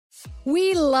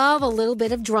We love a little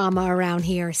bit of drama around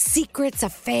here. Secrets,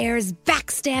 affairs,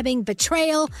 backstabbing,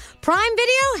 betrayal. Prime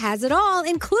Video has it all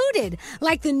included,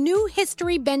 like the new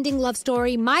history-bending love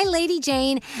story, My Lady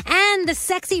Jane, and the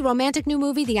sexy romantic new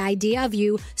movie, The Idea of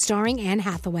You, starring Anne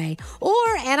Hathaway. Or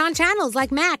add-on channels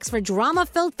like Max for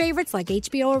drama-filled favorites like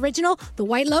HBO original, The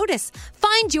White Lotus.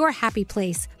 Find your happy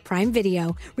place. Prime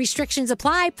Video. Restrictions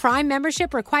apply. Prime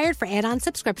membership required for add-on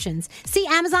subscriptions. See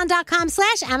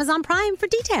Amazon.com/Amazon Prime for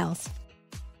details.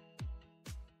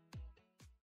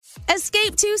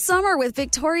 Escape to summer with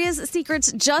Victoria's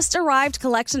Secret's just arrived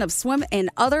collection of swim and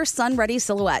other sun-ready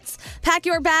silhouettes. Pack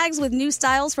your bags with new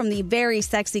styles from the Very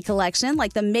Sexy collection,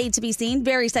 like the made-to-be-seen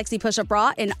Very Sexy push-up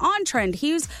bra in on-trend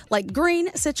hues like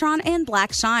green, citron, and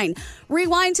black shine.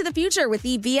 Rewind to the future with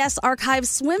the VS Archive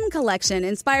swim collection,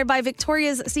 inspired by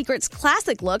Victoria's Secret's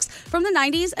classic looks from the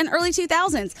 90s and early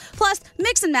 2000s. Plus,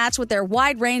 mix and match with their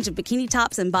wide range of bikini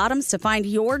tops and bottoms to find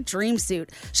your dream suit.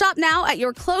 Shop now at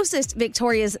your closest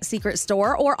Victoria's Secret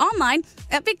store or online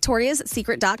at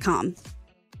victoriassecret.com.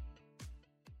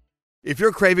 If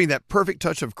you're craving that perfect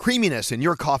touch of creaminess in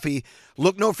your coffee,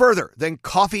 look no further than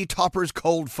Coffee Topper's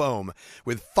Cold Foam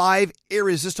with 5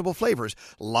 irresistible flavors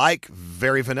like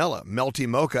very vanilla, melty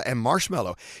mocha, and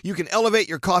marshmallow. You can elevate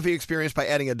your coffee experience by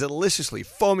adding a deliciously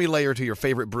foamy layer to your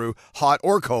favorite brew, hot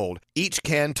or cold. Each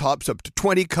can tops up to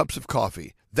 20 cups of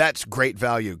coffee. That's great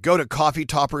value. Go to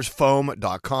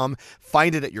coffeetoppersfoam.com,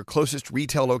 find it at your closest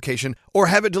retail location, or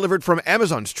have it delivered from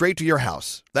Amazon straight to your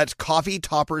house. That's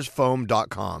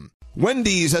coffeetoppersfoam.com.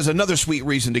 Wendy's has another sweet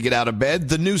reason to get out of bed,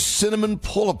 the new Cinnamon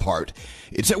Pull-Apart.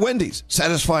 It's at Wendy's,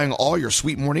 satisfying all your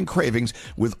sweet morning cravings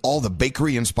with all the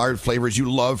bakery-inspired flavors you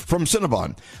love from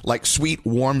Cinnabon, like sweet,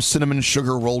 warm cinnamon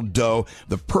sugar rolled dough,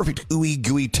 the perfect ooey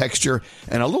gooey texture,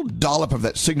 and a little dollop of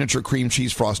that signature cream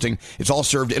cheese frosting. It's all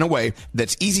served in a way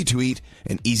that's easy to eat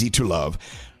and easy to love.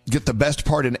 Get the best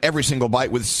part in every single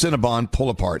bite with Cinnabon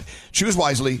Pull-Apart. Choose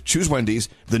wisely, choose Wendy's,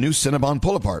 the new Cinnabon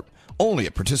Pull-Apart. Only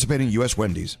at participating U.S.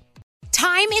 Wendy's.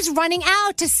 Time is running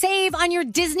out to save on your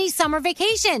Disney summer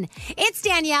vacation. It's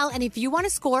Danielle, and if you want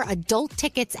to score adult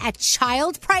tickets at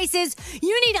child prices,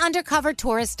 you need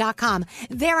UndercoverTourist.com.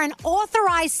 They're an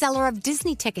authorized seller of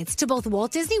Disney tickets to both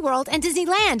Walt Disney World and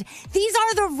Disneyland. These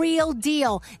are the real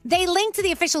deal. They link to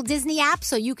the official Disney app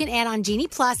so you can add on Genie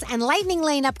Plus and Lightning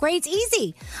Lane upgrades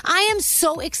easy. I am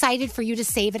so excited for you to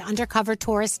save at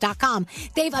UndercoverTourist.com.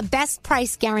 They have a best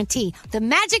price guarantee. The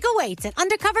magic awaits at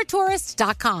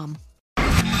UndercoverTourist.com.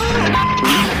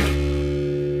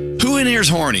 Who in here's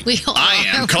horny? I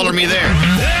am. Color me there.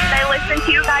 I listen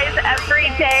to you guys every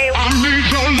day. I need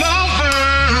your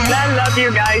loving. I love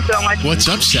you guys so much. What's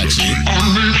up, sexy? I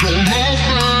need your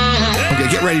loving. Okay,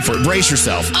 get ready for it. Brace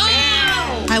yourself.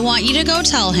 Oh! I want you to go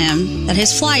tell him that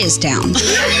his fly is down.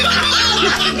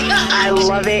 I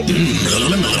love it.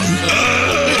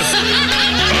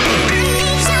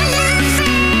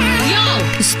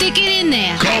 Yo, stick it in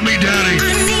there. Call me daddy.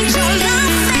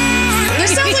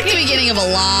 This sounds like the beginning of a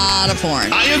lot of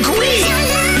porn. I agree.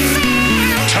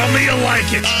 Tell me you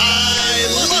like it. I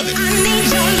love it.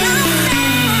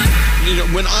 You know,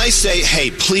 when I say, hey,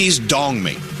 please dong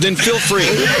me, then feel free.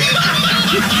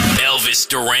 Elvis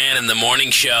Duran in the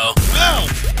Morning Show. Oh,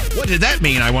 what did that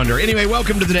mean, I wonder? Anyway,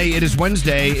 welcome to the day. It is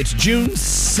Wednesday. It's June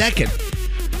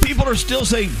 2nd. People are still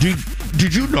saying,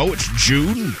 did you know it's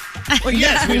June? Well,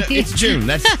 yes, it's June.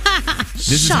 This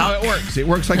is how it works. It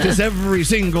works like this every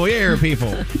single year,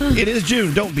 people. It is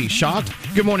June. Don't be shocked.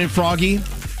 Good morning, Froggy.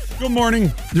 Good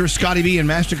morning. There's Scotty B in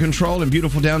Master Control in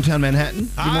beautiful downtown Manhattan.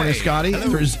 Good morning, Scotty.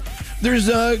 Hello. There's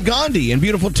Gandhi in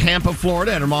beautiful Tampa,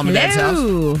 Florida, at her mom and dad's house.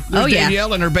 There's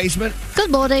Danielle in her basement.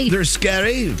 Good morning. There's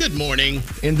Scary. Good morning.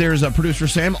 And there's producer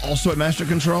Sam, also at Master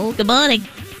Control. Good morning.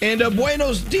 And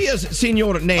buenos dias,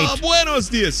 Senor Nate. Buenos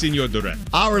dias, Senor Duran.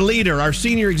 Our leader, our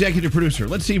senior executive producer.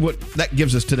 Let's see what that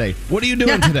gives us today. What are you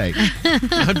doing today?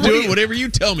 I'm doing whatever you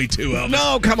tell me to, Elvis.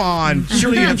 No, come on.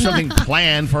 Surely you have something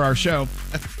planned for our show.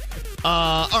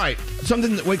 All right,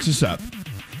 something that wakes us up.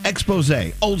 Expose,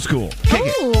 old school. Kick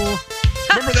it.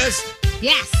 Remember this?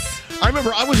 Yes. I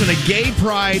remember I was in a gay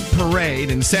pride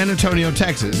parade in San Antonio,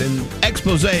 Texas, and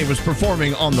Expose was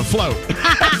performing on the float.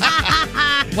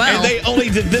 Well. And they only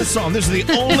did this song. This is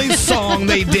the only song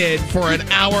they did for an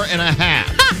hour and a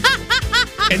half.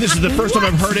 And this is the first time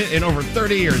I've heard it in over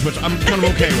 30 years, which I'm kind of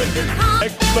okay with.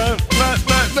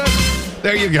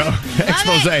 There you go.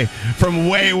 Expose from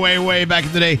way, way, way back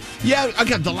in the day. Yeah, I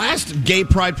got the last gay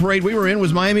pride parade we were in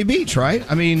was Miami Beach, right?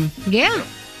 I mean, yeah.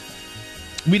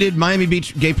 We did Miami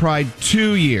Beach Gay Pride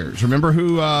 2 years. Remember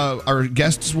who our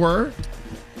guests were?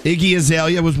 Iggy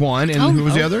Azalea was one, and who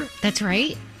was the other? That's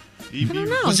right. I don't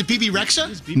know. Was it BB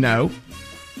Rexa? No.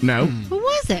 No. Who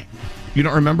was it? You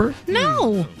don't remember?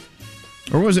 No.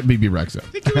 Or was it BB Rexa?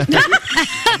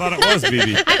 I thought it was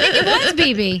BB. I think it was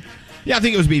BB. Yeah, I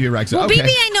think it was BB Rexa. Well, okay. BB,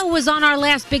 I know, was on our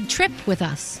last big trip with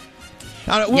us.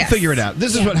 We'll figure it out.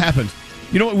 This is what happens.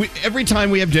 You know what? Every time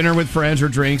we have dinner with friends or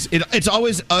drinks, it's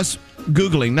always us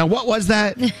Googling. Now, what was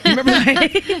that? You remember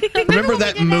that? Remember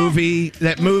that movie?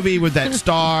 That movie with that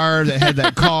star that had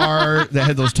that car that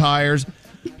had those tires?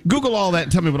 Google all that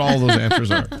and tell me what all those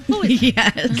answers are.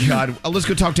 Yes. God, let's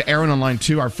go talk to Aaron on line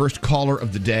 2, our first caller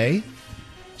of the day.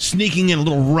 Sneaking in a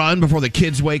little run before the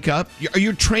kids wake up. Are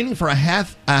you training for a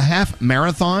half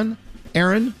marathon,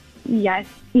 Aaron? Yes,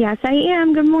 I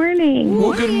am. Good morning.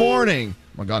 Well, good morning. Oh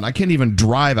my God, I can't even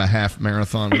drive a half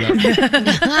marathon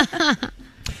without.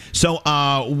 So,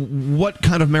 what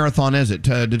kind of marathon is it?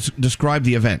 Describe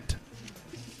the event.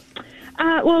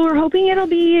 Well, we're hoping it'll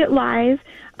be live,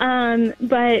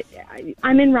 but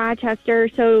I'm in Rochester,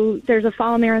 so there's a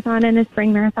fall marathon and a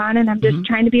spring marathon, and I'm just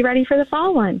trying to be ready for the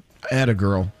fall one. Atta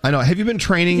girl. I know. Have you been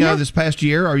training this past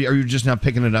year, or are you just now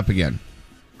picking it up again?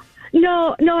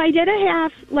 No, I did a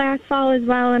half last fall as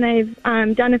well, and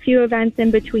I've done a few events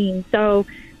in between. So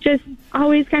just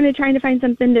always kind of trying to find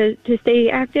something to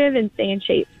stay active and stay in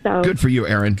shape. So good for you,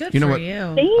 Aaron. Good you know for what?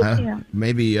 you. Thank you.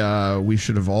 Maybe we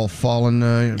should have all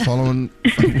following.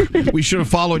 We should have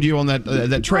followed you on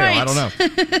that trail. Right. I don't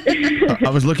know. I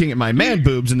was looking at my man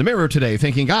boobs in the mirror today,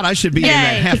 thinking, God, I should be in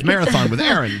that half marathon with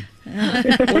Aaron.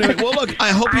 Well, look,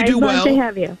 I hope you do well. I'd love to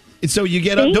have you. So you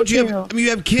get up. Thank Don't you have? you. I mean,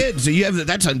 you have kids. So you have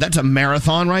that's a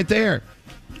marathon right there.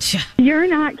 You're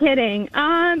not kidding.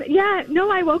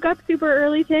 I woke up super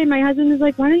early today. My husband was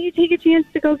like, why don't you take a chance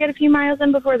to go get a few miles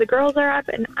in before the girls are up?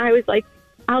 And I was like,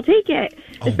 I'll take it.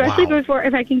 Especially before,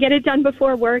 if I can get it done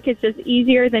before work, it's just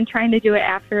easier than trying to do it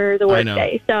after the work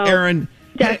day. So, Aaron,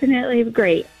 definitely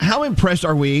great. how impressed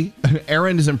are we?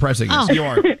 Aaron is impressing us. You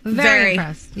are. Very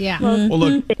impressed. Yeah. Well,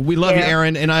 look, we love you,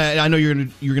 Aaron, and I know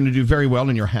you're gonna do very well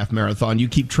in your half marathon. You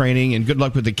keep training, and good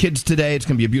luck with the kids today. It's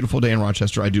gonna be a beautiful day in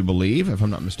Rochester, I do believe, if I'm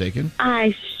not mistaken.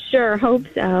 I sure hope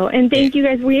so. And thank you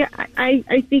guys.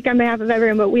 I speak on behalf of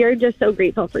everyone, but we are just so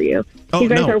grateful for you. You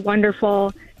guys are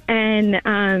wonderful, and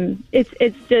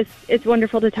it's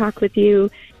wonderul to talk with you.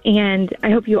 And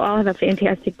I hope you all have a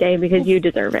fantastic day because you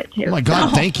deserve it too. Oh my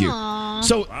God, thank you.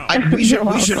 So we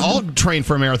should all train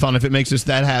for a marathon if it makes us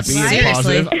that happy and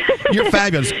positive. You're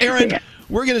fabulous. Aaron,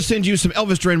 we're going to send you some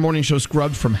Elvis Duran Morning Show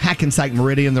scrubs from Hackensack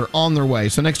Meridian. They're on their way.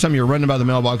 So next time you're running by the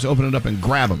mailbox, open it up and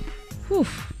grab them.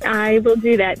 I will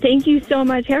do that. Thank you so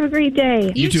much. Have a great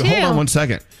day. You too. Hold on one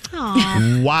second.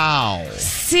 Aww. Wow.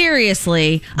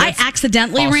 Seriously. I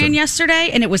accidentally ran yesterday,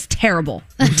 and it was terrible.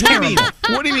 Terrible.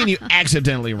 What do you mean you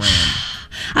accidentally ran?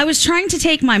 I was trying to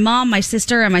take my mom, my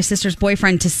sister, and my sister's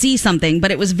boyfriend to see something,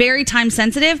 but it was very time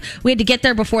sensitive. We had to get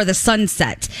there before the sun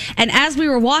set. And as we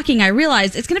were walking, I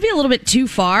realized it's going to be a little bit too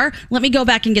far. Let me go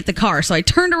back and get the car. So I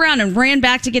turned around and ran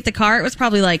back to get the car. It was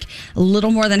probably like a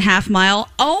little more than half mile.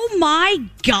 Oh my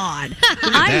God.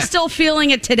 I'm still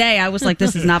feeling it today. I was like,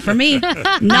 this is not for me.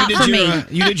 Not for me.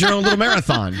 You did your own little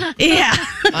marathon. Yeah.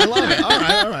 I love it.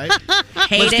 All right.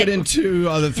 Let's get into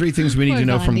the three things we need to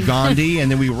know from Gandhi, and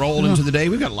then we roll into the day.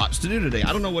 We've got lots to do today.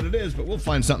 I don't know what it is, but we'll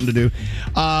find something to do.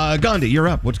 Gandhi, you're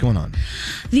up. What's going on?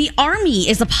 The Army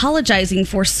is apologizing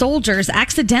for soldiers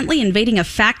accidentally invading a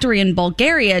factory in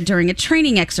Bulgaria during a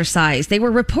training exercise. They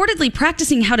were reportedly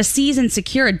practicing how to seize and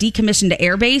secure a decommissioned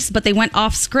airbase, but they went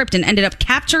off script and ended up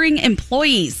capturing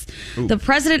employees. Ooh. The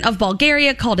president of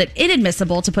Bulgaria called it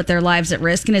inadmissible to put their lives at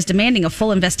risk and is demanding a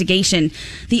full investigation.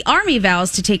 The Army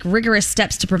vows to take rigorous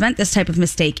steps to prevent this type of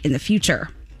mistake in the future.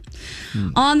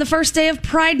 On the first day of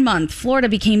Pride Month, Florida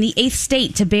became the 8th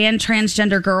state to ban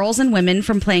transgender girls and women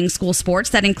from playing school sports.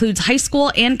 That includes high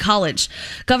school and college.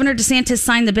 Governor DeSantis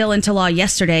signed the bill into law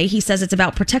yesterday. He says it's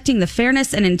about protecting the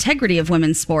fairness and integrity of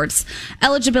women's sports.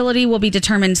 Eligibility will be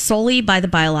determined solely by the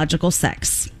biological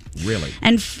sex. Really?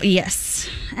 And yes.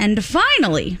 And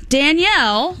finally,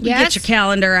 Danielle, get your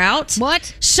calendar out.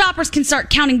 What? Shoppers can start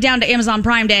counting down to Amazon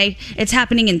Prime Day. It's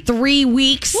happening in 3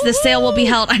 weeks. Woo-hoo! The sale will be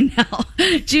held, I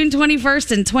know, June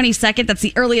 21st and 22nd. That's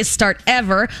the earliest start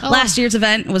ever. Last year's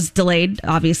event was delayed,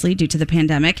 obviously, due to the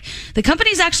pandemic. The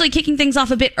company's actually kicking things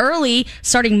off a bit early,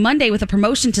 starting Monday with a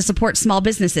promotion to support small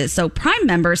businesses. So Prime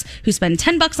members who spend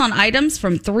 $10 on items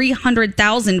from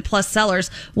 300,000 plus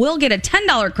sellers will get a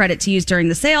 $10 credit to use during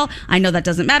the sale. I know that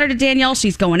doesn't matter to Danielle.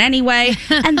 She's going anyway.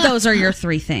 And those are your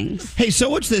 3 things. Hey, so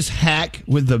what's this hack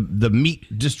with the meat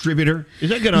distributor? Is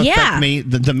that going to affect me,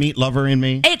 the meat lover in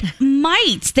me? It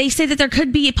might. They say that there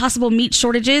could be possible meat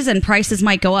shortages and prices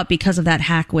might go up because of that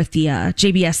hack with the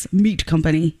JBS Meat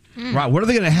Company. Right. What are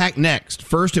they going to hack next?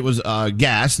 First, it was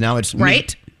gas. Now it's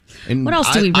meat. And what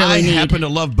else do we really I need? I happen to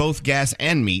love both gas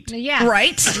and meat. Yeah.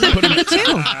 Right? Me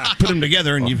too. Put them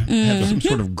together and you have some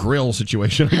sort of grill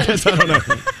situation. I guess. I don't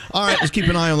know. All right, let's keep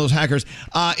an eye on those hackers.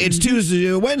 It's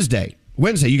Tuesday, Wednesday.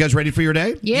 You guys ready for your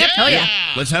day? Yep. Oh, yeah.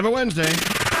 Let's have a Wednesday.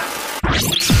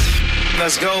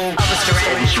 Let's go.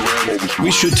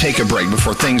 We should take a break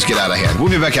before things get out of hand. We'll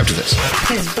be back after this.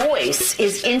 His voice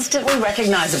is instantly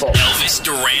recognizable. Elvis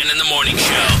Duran in the Morning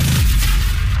Show.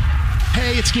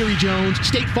 Hey, it's Gary Jones.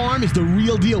 State Farm is the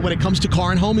real deal when it comes to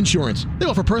car and home insurance. They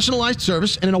offer personalized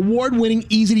service and an award-winning,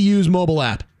 easy-to-use mobile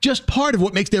app. Just part of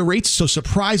what makes their rates so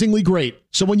surprisingly great.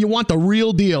 So when you want the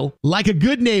real deal, like a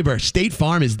good neighbor, State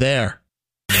Farm is there.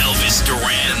 Elvis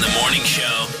Duran in the Morning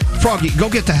Show. Froggy, go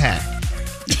get the hat.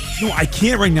 No, I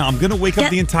can't right now. I'm going to wake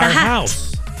up the entire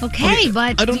house. Okay,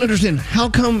 but I don't understand. How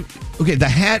come? Okay, the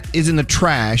hat is in the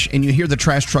trash, and you hear the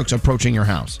trash trucks approaching your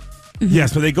house.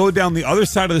 Yes, but they go down the other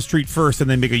side of the street first and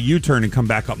then make a U-turn and come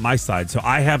back up my side. So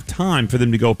I have time for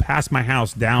them to go past my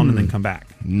house, down, and then come back.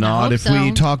 Not if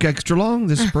we talk extra long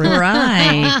this spring.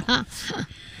 Right.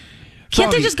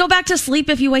 Can't they just go back to sleep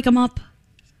if you wake them up?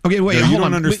 Okay, wait, No, you hold don't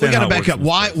on. We understand got to how it back up.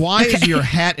 works, Why is your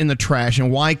hat in the trash,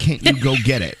 and why can't you go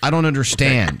get it? I don't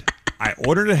understand. I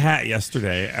ordered a hat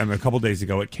yesterday, and a couple days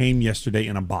ago. It came yesterday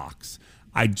in a box.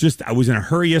 I was in a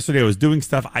hurry yesterday. I was doing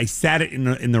stuff. I sat it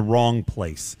in the wrong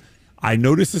place. I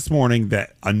noticed this morning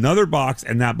that another box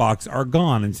and that box are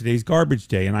gone, and today's garbage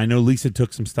day. And I know Lisa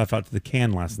took some stuff out to the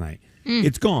can last night.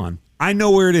 It's gone. I know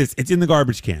where it is. It's in the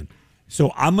garbage can.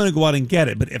 So I'm going to go out and get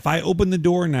it. But if I open the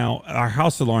door now, our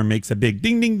house alarm makes a big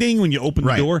ding, ding, ding when you open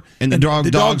the door. And the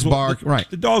dogs bark.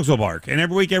 The dogs will bark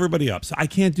and wake everybody up. So I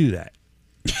can't do that.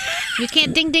 You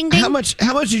can't ding, ding, ding. How much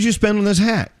did you spend on this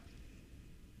hat?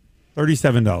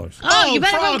 $37. Oh, you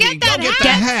better go get that hat.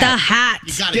 Get the hat.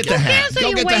 Get the hat. So Go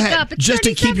you get the wake hat. up, it's Just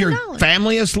to keep your $37.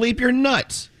 family asleep, you're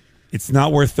nuts. It's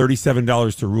not worth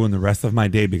 $37 to ruin the rest of my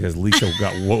day because Lisa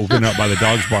got woken up by the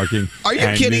dogs barking. Are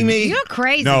you kidding me? You're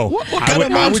crazy. No. What kind of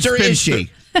monster is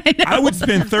she? I would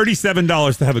spend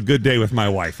 $37 to have a good day with my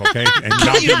wife, okay? And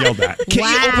not be yelled at. Can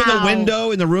you open the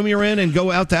window in the room you're in and go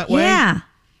out that way? Yeah.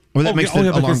 Or that makes the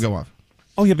alarm go off?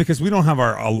 Oh yeah, because we don't have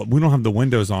the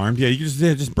windows armed. Yeah, you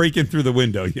just break in through the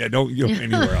window. Yeah, don't go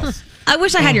anywhere else. I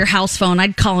wish I had your house phone.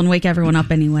 I'd call and wake everyone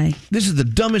up anyway. This is the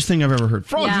dumbest thing I've ever heard.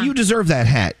 Frog, Yeah. you deserve that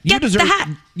hat. Get the hat.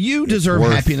 You deserve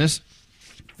worth happiness.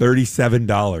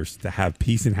 $37 to have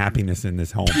peace and happiness in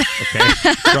this home.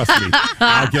 Okay, trust me.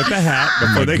 I'll get the hat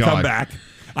before they come back.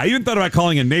 I even thought about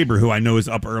calling a neighbor who I know is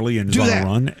up early and is on a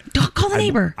run. Don't call the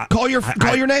neighbor. Call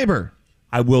your neighbor.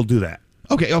 I will do that.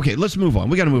 Okay, let's move on.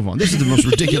 We got to move on. This is the most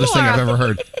ridiculous thing I've ever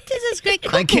heard. This is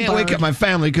great. I can't wake up my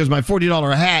family because my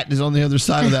 $40 hat is on the other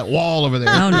side of that wall over there.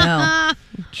 Oh, no.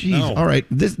 Jeez. No. All right.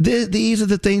 These are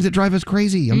the things that drive us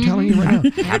crazy. I'm telling you right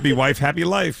now. Happy wife, happy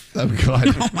life. Oh, God.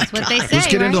 That's what they say. Let's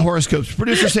get into the right? horoscopes.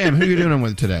 Producer Sam, who are you doing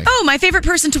with today? Oh, my favorite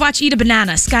person to watch eat a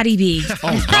banana, Scotty B.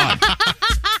 Oh, God.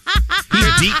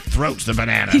 He deep throats the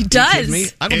banana. He You does. kidding me?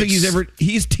 I don't think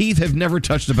his teeth have never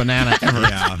touched a banana ever.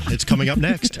 Yeah, it's coming up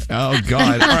next. Oh,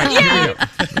 God. All right, here we go.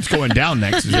 It's going down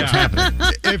next is what's happening.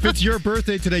 If it's your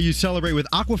birthday today, you celebrate with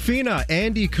Aquafina,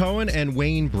 Andy Cohen, and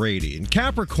Wayne Brady. In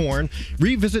Capricorn,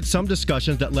 revisit some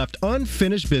discussions that left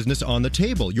unfinished business on the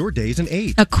table. Your day's an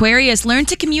 8. Aquarius, learn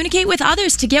to communicate with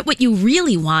others to get what you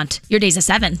really want. Your day's a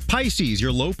 7. Pisces,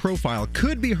 your low profile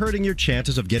could be hurting your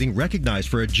chances of getting recognized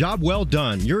for a job well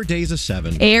done. Your day's a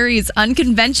 7. Aries,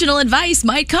 unconventional advice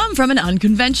might come from an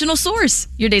unconventional source.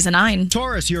 Your day's a 9.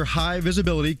 Taurus, your high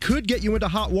visibility could get you into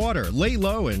hot water. Lay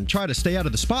low and try to stay out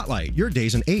of the spotlight. Your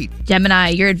day's an 8. Gemini,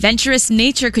 your adventurous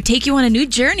nature could take you on a new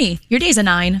journey. Your day's a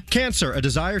 9. Cancer, a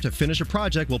desire to finish a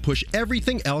project will push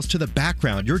everything else to the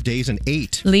background. Your day's an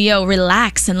 8. Leo,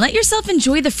 relax and let yourself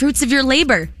enjoy the fruits of your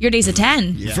labor. Your day's a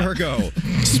 10. Virgo,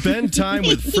 spend time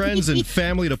with friends and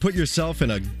family to put yourself in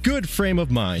a good frame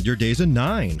of mind. Your day's a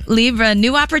 9. Libra,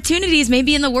 new opportunities may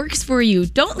be in the works for you.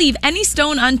 Don't leave any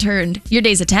stone unturned. Your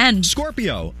day's a 10.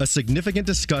 Scorpio, a significant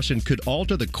discussion could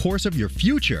alter the course of your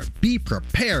future. Be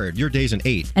prepared. Your day's an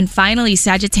 8. And finally,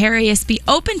 Sagittarius, be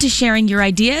open to sharing your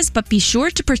ideas, but be sure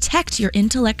to protect your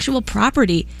intellectual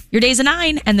property. Your day's a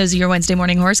 9, and those are your Wednesday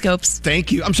morning horoscopes.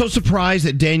 Thank you. I'm so surprised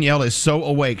that Danielle is so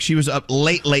awake. She was up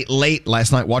late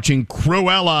last night watching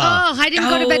Cruella. Oh, I didn't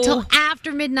go to bed till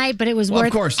after midnight, but it was Well, of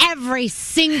worth course. every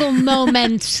single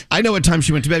moment. I know what time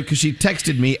she went to bed because she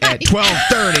texted me at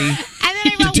 12:30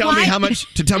 to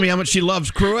tell me how much she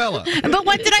loves Cruella. But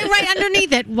what did I write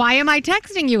underneath it? Why am I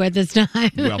texting you at this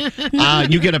time? Well,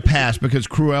 you get a pass because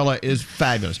Cruella is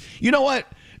fabulous. You know what?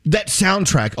 That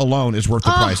soundtrack alone is worth the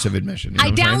price of admission. You know I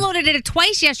what I'm saying? downloaded it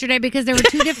twice yesterday because there were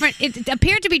two different, it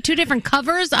appeared to be two different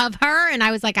covers of her, and I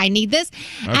was like, I need this.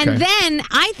 Okay. And then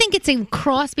I think it's a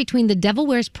cross between The Devil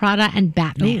Wears Prada and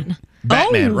Batman.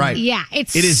 Batman, right. Yeah,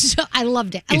 it is. I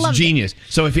loved it. It's genius.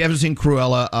 So if you haven't seen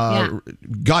Cruella,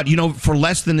 God, for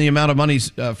less than the amount of money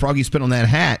Froggy spent on that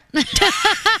hat,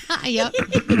 Yep.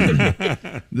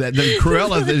 the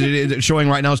Cruella showing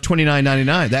right now is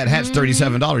 $29.99. That hat's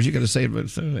 $37. You got to save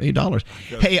 $8.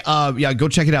 Hey, go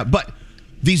check it out. But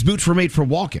these boots were made for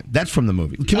walking. That's from the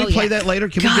movie. Can we play that later?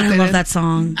 Can God, we get that I love in? that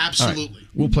song. Absolutely. Right,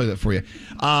 we'll play that for you.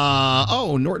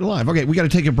 Norton Live. Okay, we got to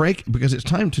take a break because it's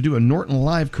time to do a Norton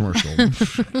Live commercial.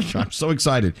 I'm so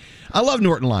excited. I love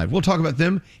Norton Live. We'll talk about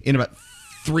them in about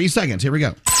 3 seconds. Here we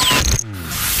go.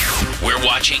 We're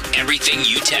watching everything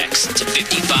you text to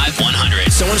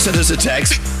 55100. Someone sent us a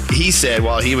text. He said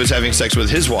while he was having sex with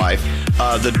his wife,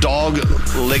 the dog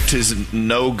licked his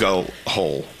no-go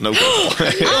hole. No-go hole.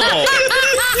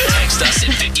 Text us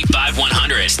at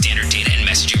 55100. Standard data and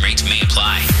messaging rates may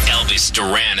apply. Elvis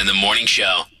Duran in the Morning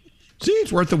Show. See,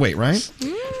 it's worth the wait, right?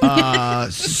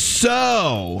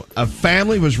 So, a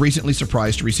family was recently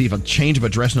surprised to receive a change of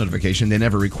address notification they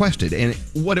never requested. And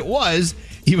what it was,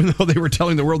 even though they were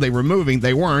telling the world they were moving,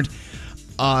 they weren't.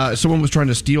 Someone was trying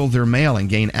to steal their mail and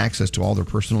gain access to all their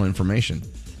personal information.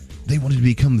 They wanted to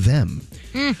become them.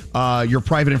 Your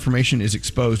private information is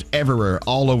exposed everywhere,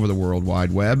 all over the World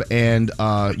Wide Web, and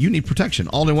you need protection,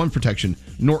 all-in-one protection.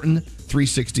 Norton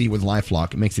 360 with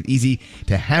LifeLock. It makes it easy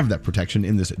to have that protection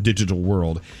in this digital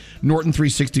world. Norton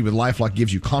 360 with LifeLock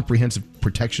gives you comprehensive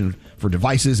protection for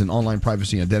devices and online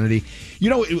privacy and identity.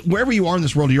 Wherever you are in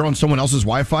this world, you're on someone else's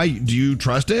Wi-Fi. Do you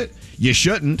trust it? You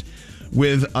shouldn't.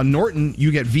 With a Norton,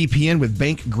 you get VPN with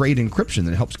bank-grade encryption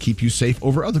that helps keep you safe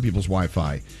over other people's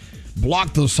Wi-Fi.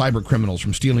 Block those cyber criminals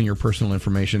from stealing your personal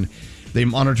information. They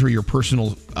monitor your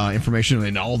personal information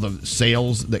and all the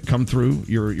sales that come through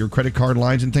your credit card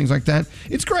lines and things like that.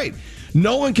 It's great.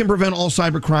 No one can prevent all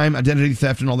cybercrime, identity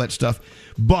theft, and all that stuff.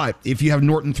 But if you have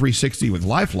Norton 360 with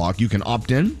LifeLock, you can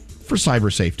opt in for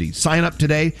cyber safety. Sign up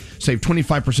today. Save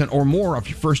 25% or more off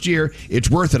your first year. It's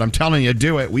worth it. I'm telling you,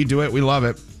 do it. We do it. We love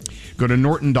it. Go to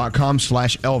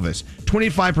norton.com/Elvis.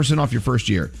 25% off your first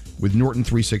year with Norton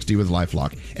 360 with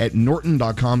LifeLock at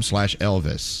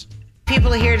norton.com/Elvis.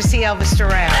 People are here to see Elvis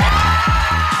Duran.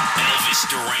 Elvis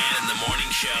Duran in the Morning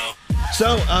Show.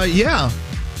 So,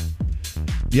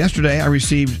 yesterday I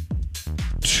received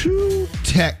 2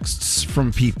 texts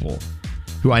from people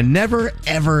who I never,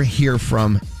 ever hear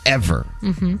from, ever.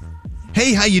 Mm-hmm.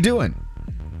 Hey, how you doing?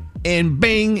 And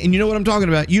bang, and you know what I'm talking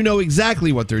about. You know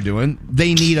exactly what they're doing.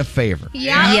 They need a favor.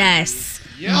 Yeah. Yes.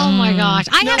 Oh, my gosh.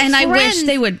 I wish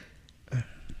they would.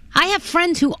 I have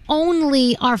friends who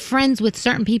only are friends with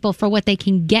certain people for what they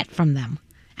can get from them.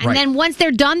 And Right. then once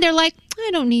they're done, they're like, I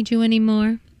don't need you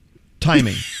anymore.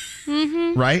 Timing,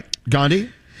 Mm-hmm. right? Gandhi?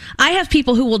 I have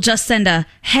people who will just send a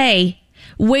hey,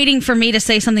 waiting for me to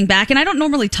say something back. And I don't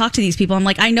normally talk to these people. I'm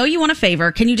like, I know you want a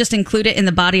favor. Can you just include it in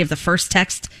the body of the first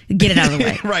text? Get it out of the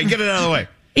way. Right, get it out of the way.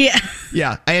 Yeah.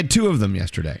 Yeah, I had 2 of them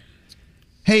yesterday.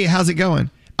 Hey, how's it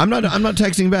going? I'm not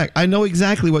texting back. I know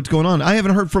exactly what's going on. I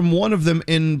haven't heard from one of them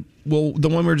in, the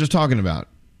one we were just talking about.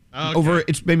 Okay.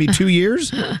 It's maybe 2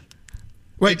 years?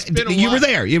 Wait, you were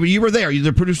there. You were there. You're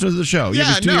the producer of the show. Yeah, it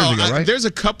was 2 years ago, right? There's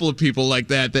a couple of people like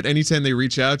that anytime they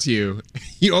reach out to you,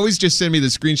 you always just send me the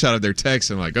screenshot of their text.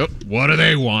 And I'm like, oh, what do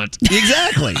they want?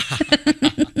 Exactly.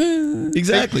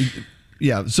 Exactly.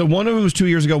 Yeah, so one of them was 2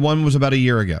 years ago, one was about a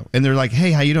year ago. And they're like,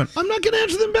 hey, how you doing? I'm not going to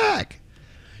answer them back.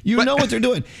 You know what they're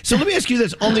doing. So let me ask you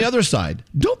this. On the other side,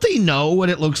 don't they know what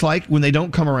it looks like when they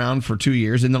don't come around for 2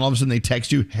 years and then all of a sudden they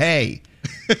text you, hey?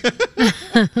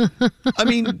 I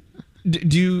mean,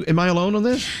 am I alone on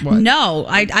this? What? No,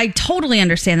 I totally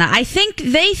understand that. I think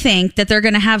they think that they're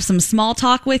going to have some small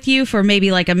talk with you for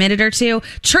maybe like a minute or two,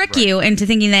 trick you into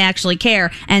thinking they actually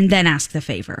care, and then ask the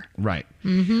favor. Right.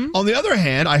 Mm-hmm. On the other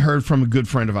hand, I heard from a good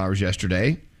friend of ours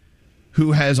yesterday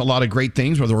who has a lot of great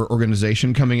things with our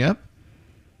organization coming up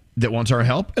that wants our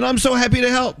help. And I'm so happy to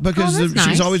help because she's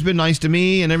nice. always been nice to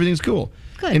me and everything's cool.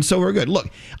 Good. And so we're good. Look,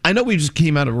 I know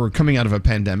we're coming out of a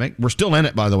pandemic. We're still in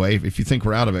it, by the way. If you think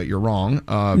we're out of it, you're wrong.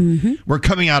 We're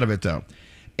coming out of it, though.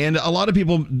 And a lot of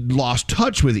people lost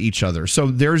touch with each other. So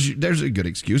there's a good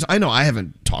excuse. I know I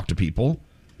haven't talked to people,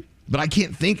 but I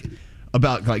can't think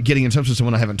about like getting in touch with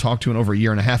someone I haven't talked to in over a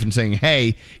year and a half and saying,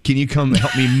 hey, can you come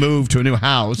help me move to a new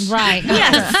house? Right.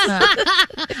 Yes.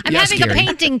 I'm Yes, having Gary. a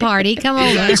painting party. Come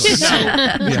over.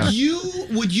 Exactly.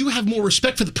 Would you have more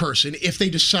respect for the person if they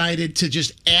decided to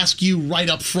just ask you right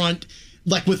up front,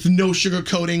 like with no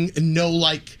sugarcoating and no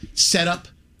like setup?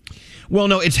 Well,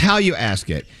 no, it's how you ask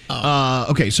it.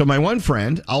 Okay, so my one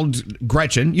friend,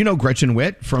 Gretchen, you know Gretchen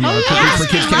Witt from Cookies for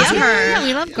Kids Cancer? Yeah,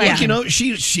 we love Gretchen. Like, you know,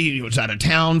 she was out of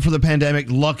town for the pandemic.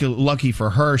 Lucky for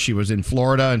her, she was in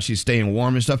Florida and she's staying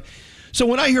warm and stuff. So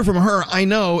when I hear from her, I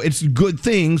know it's good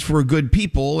things for good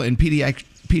people and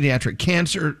pediatric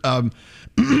cancer.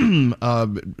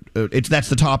 That's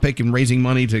the topic, and raising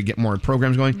money to get more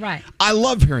programs going. Right. I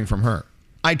love hearing from her.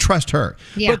 I trust her.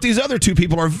 Yeah. But these other two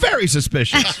people are very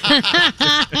suspicious.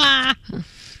 And,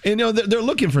 you know, they're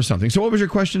looking for something. So what was your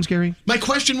question, Scary? My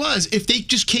question was, if they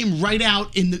just came right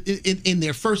out in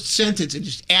their first sentence and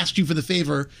just asked you for the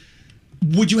favor,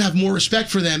 would you have more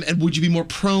respect for them, and would you be more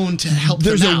prone to help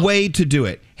them out? There's a way to do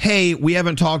it. Hey, we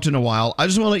haven't talked in a while. I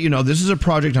just want to let you know this is a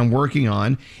project I'm working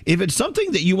on. If it's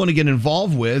something that you want to get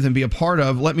involved with and be a part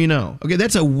of, let me know. Okay,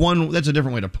 that's a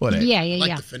different way to put it. Yeah.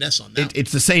 Like the finesse on that.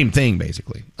 It's the same thing,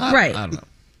 basically. Right. I don't know.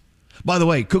 By the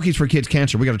way, Cookies for Kids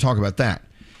Cancer, we got to talk about that.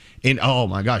 And oh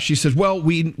my gosh, she says, well,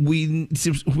 we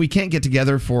can't get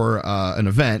together for an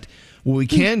event. What we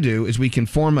can do is we can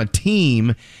form a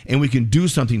team and we can do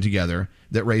something together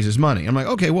that raises money. I'm like,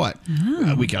 okay, what?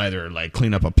 We could either like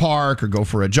clean up a park or go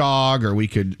for a jog, or we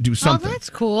could do something. Oh,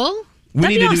 that's cool. We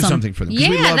need to do something for them. 'cause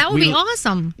Yeah, that would be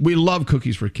awesome. We love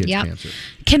Cookies for Kids Cancer.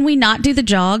 Can we not do the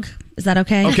jog? Is that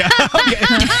okay? Okay.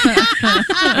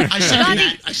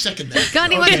 I second that.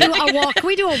 Gandhi, want to do a walk? Can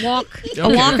we do a walk? A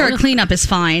walk or a cleanup is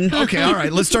fine. Okay, all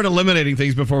right. Let's start eliminating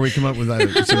things before we come up with that.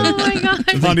 Oh my God.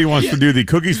 Gandhi wants to do the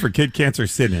Cookies for Kid Cancer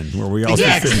sit-in, where we all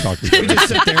just sit and talk to each We other. just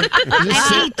sit there.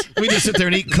 We just sit there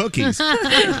and eat cookies. So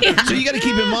you got to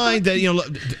keep in mind that, you know,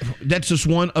 that's just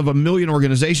one of a million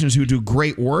organizations who do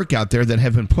great work out there that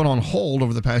have been put on hold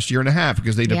over the past year and a half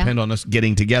because they depend on us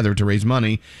getting together to raise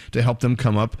money to help them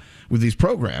come up with these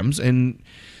programs. And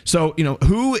so, you know,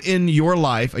 who in your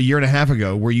life a year and a half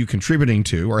ago were you contributing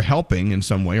to or helping in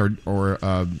some way or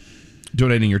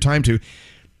donating your time to?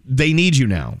 They need you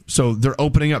now. So they're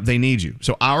opening up. They need you.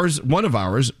 So one of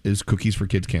ours is Cookies for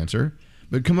Kids Cancer,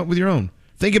 but come up with your own.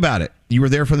 Think about it. You were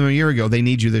there for them a year ago. They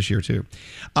need you this year too.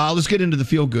 Let's get into the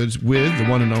feel goods with the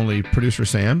one and only producer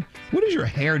Sam. What is your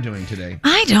hair doing today?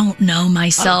 I don't know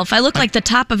myself. I look like the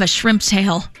top of a shrimp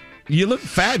tail. You look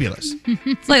fabulous.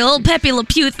 It's like a little Pepe Le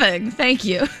Pew thing. Thank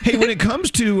you. Hey, when it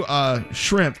comes to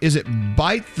shrimp, is it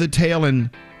bite the tail and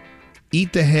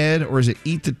eat the head, or is it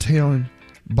eat the tail and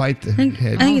bite the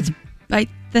head? I think it's bite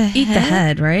the head. Eat the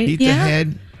head, right? Eat the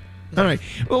head. All right.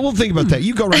 Well, we'll think about that.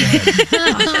 You go right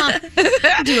ahead.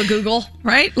 Do a Google,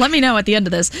 right? Let me know at the end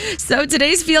of this. So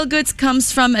today's Feel Goods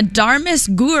comes from Dharmis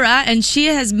Gura, and she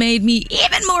has made me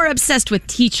even more obsessed with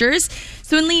teachers.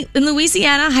 So in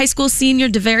Louisiana, high school senior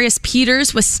Devarius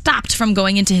Peters was stopped from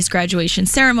going into his graduation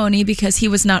ceremony because he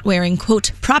was not wearing,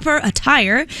 quote, proper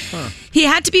attire. He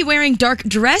had to be wearing dark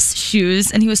dress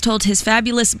shoes, and he was told his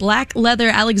fabulous black leather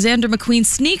Alexander McQueen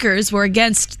sneakers were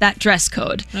against that dress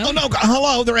code. Oh, no.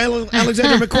 Hello. They're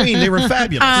Alexander McQueen. They were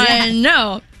fabulous. I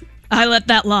know. I let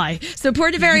that lie. So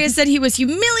poor Devarius said he was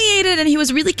humiliated and he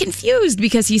was really confused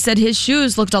because he said his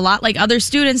shoes looked a lot like other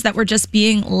students that were just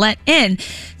being let in.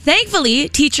 Thankfully,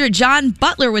 teacher John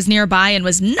Butler was nearby and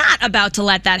was not about to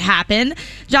let that happen.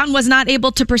 John was not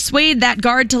able to persuade that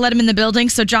guard to let him in the building,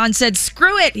 so John said,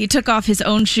 screw it. He took off his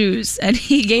own shoes and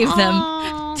he gave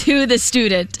them to the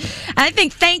student. And I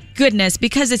think, thank goodness,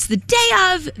 because it's the day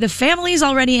of, the family's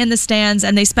already in the stands,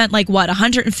 and they spent like, what,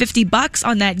 $150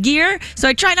 on that gear? So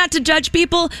I try not to judge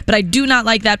people, but I do not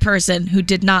like that person who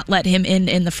did not let him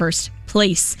in the first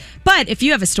place. But if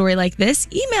you have a story like this,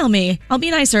 email me. I'll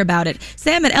be nicer about it.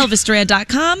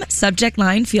 Sam@ElvisDuran.com. Subject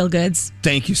line, feel goods.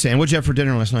 Thank you, Sam. What'd you have for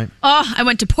dinner last night? Oh, I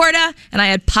went to Porta and I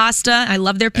had pasta. I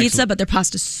love their pizza, but their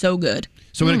pasta's so good.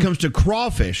 So when it comes to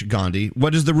crawfish, Gandhi,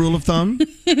 what is the rule of thumb?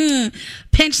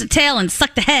 Pinch the tail and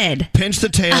suck the head. Pinch the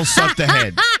tail, suck the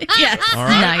head. Yes. All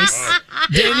right. Nice.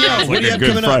 Danielle, what do you have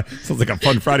coming up? Sounds like a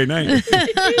fun Friday night.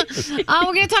 We're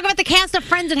going to talk about the cast of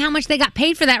Friends and how much they got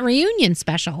paid for that reunion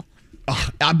special. Oh,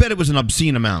 I bet it was an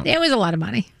obscene amount. It was a lot of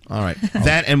money. All right.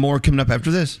 That and more coming up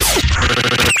after this.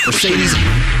 Mercedes.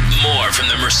 More from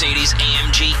the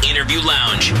Mercedes-AMG Interview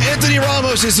Lounge. Anthony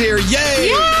Ramos is here. Yay!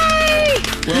 Yay!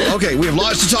 Well, okay, we have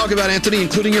lots to talk about, Anthony,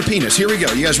 including your penis. Here we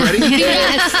go. You guys ready?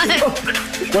 Yes.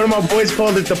 One of my boys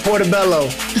called it the Portobello.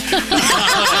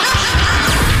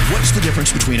 What's the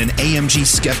difference between an AMG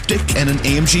skeptic and an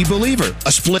AMG believer.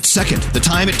 A split second. The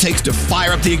time it takes to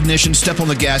fire up the ignition, step on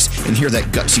the gas, and hear that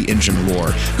gutsy engine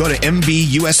roar. Go to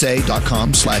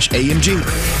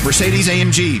mbusa.com/AMG.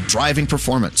 Mercedes-AMG, driving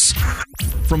performance.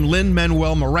 From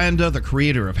Lin-Manuel Miranda, the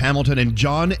creator of Hamilton, and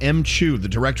John M. Chu, the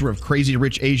director of Crazy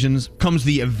Rich Asians, comes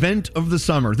the event of the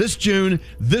summer. This June,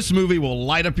 this movie will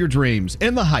light up your dreams.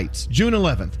 In the Heights, June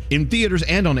 11th, in theaters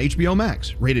and on HBO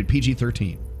Max. Rated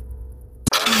PG-13.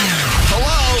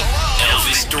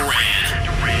 Elvis Duran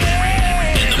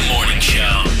in the morning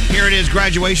show. Here it is,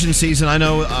 graduation season. I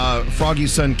know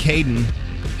Froggy's son, Caden,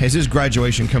 has his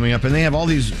graduation coming up, and they have all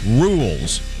these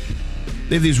rules.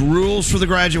 They have these rules for the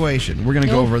graduation. We're going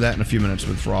to go over that in a few minutes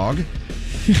with Frog.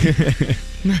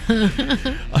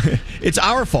 It's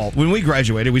our fault. When we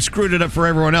graduated, we screwed it up for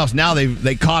everyone else. Now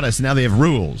they caught us. Now they have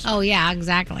rules. Oh, yeah,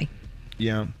 exactly.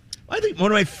 Yeah. I think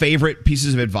one of my favorite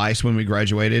pieces of advice when we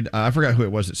graduated, I forgot who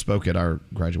it was that spoke at our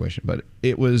graduation, but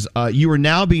it was, you are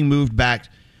now being moved back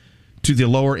to the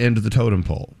lower end of the totem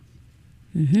pole.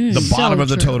 Mm-hmm. The bottom of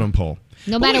the totem pole.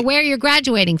 No matter where you're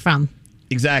graduating from.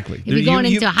 Exactly. If you're going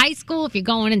into high school, if you're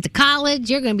going into college,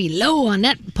 you're going to be low on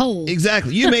that pole.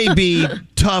 Exactly. You may be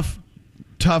tough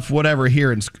whatever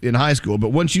here in high school,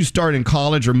 but once you start in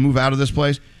college or move out of this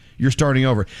place, you're starting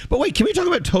over. But wait, can we talk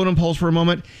about totem poles for a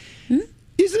moment?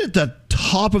 Isn't it the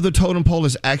top of the totem pole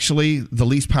is actually the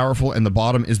least powerful and the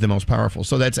bottom is the most powerful?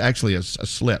 So that's actually a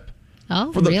slip.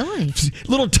 Oh, really?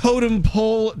 Little totem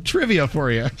pole trivia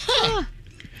for you.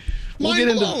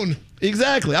 Mind blown.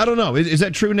 Exactly. I don't know. Is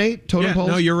that true, Nate? Totem poles?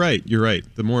 No, you're right. You're right.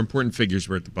 The more important figures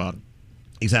were at the bottom.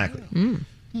 Exactly.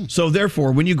 So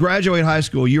therefore, when you graduate high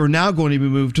school, you're now going to be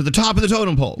moved to the top of the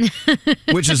totem pole,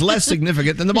 which is less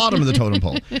significant than the bottom of the totem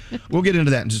pole. We'll get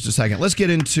into that in just a second. Let's get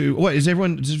into does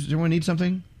everyone need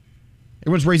something?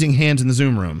 Everyone's raising hands in the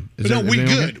Zoom room. We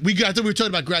good. Okay? I thought we were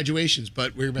talking about graduations,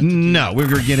 but we're about to we're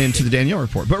going to get into the Danielle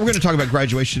report. But we're going to talk about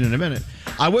graduation in a minute.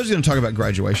 I was going to talk about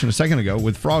graduation a second ago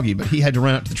with Froggy, but he had to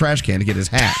run out to the trash can to get his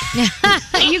hat. You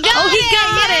got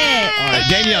it. All right,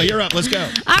 Danielle, you're up. Let's go.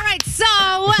 All right, so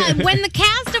when the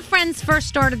cast of Friends first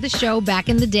started the show back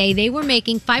in the day, they were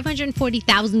making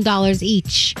 $540,000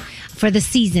 each for the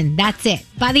season. That's it.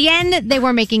 By the end, they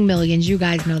were making millions. You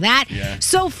guys know that. Yeah.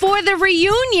 So for the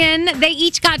reunion, they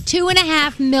each got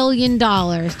 $2.5 million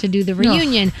to do the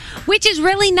reunion, which is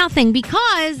really nothing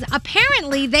because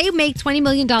apparently they make $20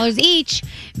 million each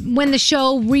when the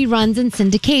show reruns in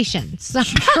syndication. So,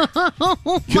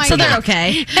 so they're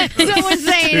okay. It's so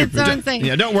insane. It's so insane.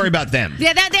 Yeah, don't worry about them.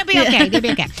 Yeah, they'll be okay. They'll be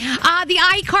okay. The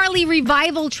iCarly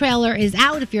revival trailer is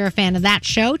out. If you're a fan of that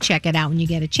show, check it out when you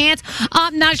get a chance.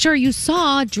 I'm not sure you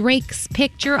saw Drake's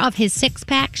picture of his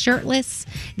six-pack shirtless.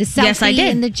 The selfie Yes, I did.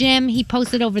 in the gym. He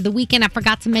posted over the weekend. I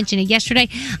forgot to mention it yesterday.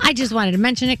 I just wanted to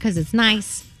mention it because it's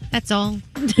nice. That's all.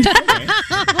 We love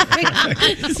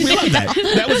that.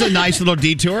 That was a nice little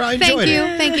detour. I enjoyed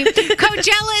it. Thank you.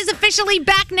 Coachella is officially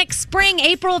back next spring,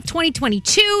 April of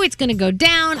 2022. It's going to go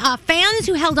down. Fans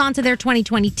who held on to their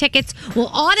 2020 tickets will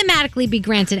automatically be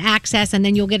granted access, and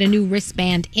then you'll get a new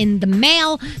wristband in the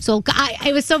mail. So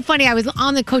it was so funny. I was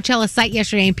on the Coachella site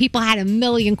yesterday, and people had a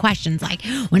million questions like,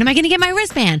 when am I going to get my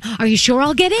wristband? Are you sure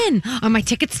I'll get in? Are my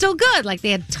tickets still good? Like,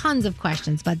 they had tons of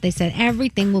questions, but they said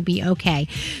everything will be okay.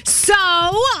 So,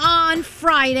 on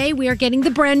Friday, we are getting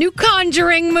the brand new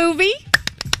Conjuring movie.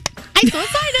 I'm so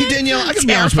excited. Hey, Danielle, I can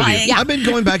be honest with you. Yeah. I've been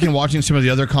going back and watching some of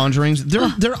the other Conjurings.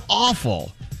 They're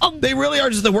awful. They really are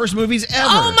just the worst movies ever.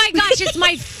 Oh my gosh, it's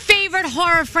my favorite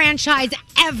horror franchise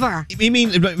ever. You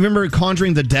mean, remember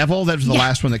Conjuring the Devil? That was the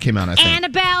last one that came out, I think.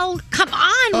 Annabelle, come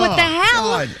on, what the hell?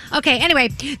 God. Okay, anyway,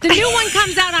 the new one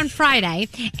comes out on Friday,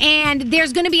 and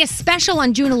there's going to be a special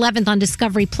on June 11th on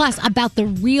Discovery Plus about the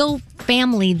real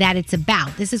family that it's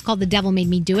about. This is called The Devil Made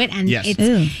Me Do It, and Yes.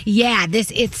 you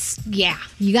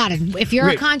got it. If you're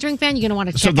a Conjuring fan, you're going to want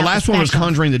to check out So the last one was special.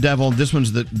 Conjuring the Devil. This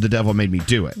one's the Devil Made Me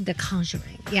Do It. The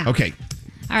Conjuring, yeah. Okay.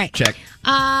 All right. Check.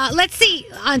 Let's see.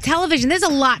 On television, there's a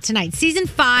lot tonight. Season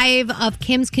 5 of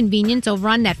Kim's Convenience over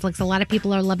on Netflix. A lot of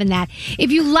people are loving that.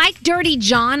 If you like Dirty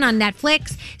John on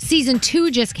Netflix, Season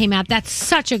 2 just came out. That's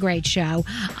such a great show.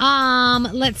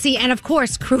 Let's see. And, of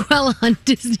course, Cruella on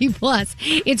Disney+.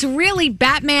 It's really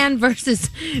Batman versus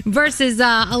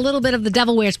a little bit of The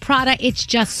Devil Wears Prada. It's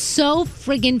just so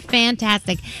friggin'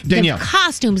 fantastic. Danielle. The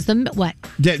costumes,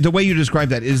 the way you describe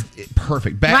that is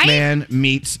perfect. Batman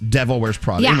meets Devil Wears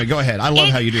Prada. Yeah. Anyway, go ahead. I love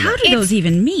how you do that. How do those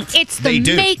even meet? It's the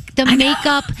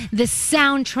makeup, the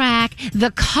soundtrack,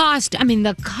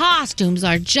 the costumes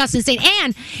are just insane.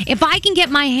 And if I can get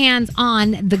my hands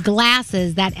on the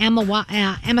glasses that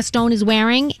Emma Stone is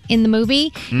wearing in the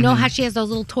movie, you know how she has those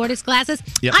little tortoise glasses?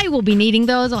 Yep. I will be needing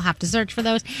those. I'll have to search for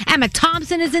those. Emma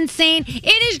Thompson is insane.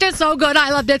 It is just so good.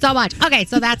 I loved it so much. Okay,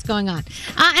 so that's going on.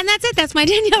 And that's it. That's my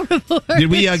Danielle report. Did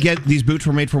we get these boots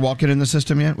were made for walking in the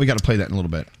system yet? We got to play that in a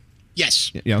little bit.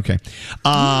 Yes. Yeah, okay.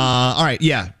 All right,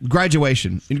 yeah.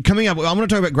 Graduation. Coming up, I'm going to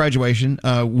talk about graduation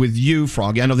with you,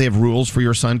 Froggy. I know they have rules for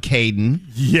your son, Caden.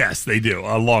 Yes, they do.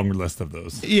 A long list of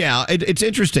those. Yeah, it's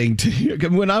interesting.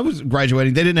 When I was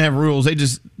graduating, they didn't have rules. They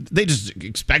just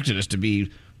expected us to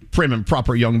be prim and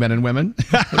proper young men and women.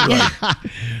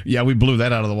 Yeah, we blew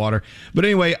that out of the water. But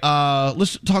anyway,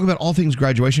 let's talk about all things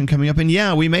graduation coming up. And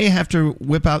yeah, we may have to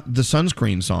whip out the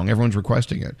sunscreen song. Everyone's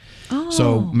requesting it. Oh.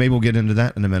 So maybe we'll get into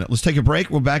that in a minute. Let's take a break.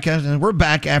 We're back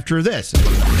after this.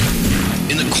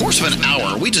 In the course of an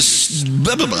hour, we just...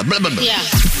 Blah, blah, blah, blah, blah. Yeah.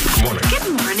 Good morning.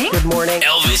 Good morning. Good morning.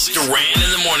 Elvis Duran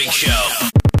in the morning show.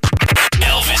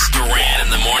 Elvis Duran in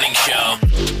the morning show.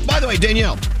 By the way,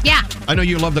 Danielle. Yeah. I know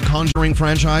you love the Conjuring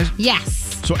franchise.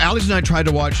 Yes. So Alex and I tried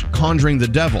to watch Conjuring the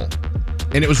Devil,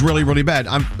 and it was really, really bad.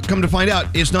 I'm come to find out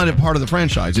it's not a part of the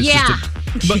franchise. It's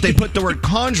just but they put the word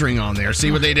Conjuring on there.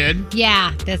 See what they did?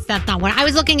 Yeah, that's not one. I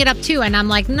was looking it up too, and I'm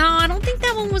like, no, I don't think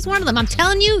that one was one of them. I'm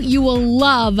telling you, you will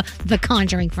love the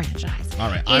Conjuring franchise. All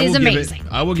right. It is amazing.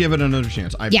 I will give it another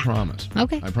chance. I promise.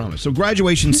 Okay. I promise. So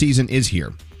graduation season is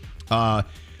here.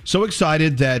 So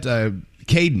excited that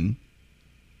Caden,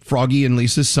 Froggy and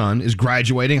Lisa's son, is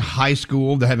graduating high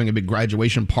school. They're having a big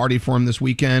graduation party for him this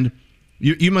weekend.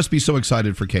 You must be so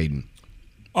excited for Caden.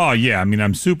 Oh, yeah. I mean,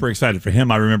 I'm super excited for him.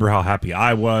 I remember how happy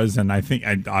I was. And I think,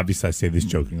 obviously, I say this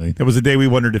jokingly. There was a day we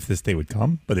wondered if this day would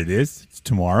come, but it is. It's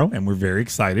tomorrow, and we're very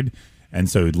excited. And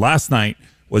so last night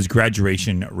was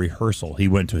graduation rehearsal. He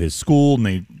went to his school, and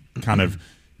they kind of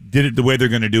did it the way they're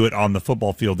going to do it on the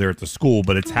football field there at the school,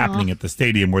 but it's happening at the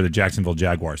stadium where the Jacksonville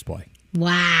Jaguars play.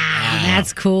 Wow,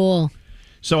 that's cool.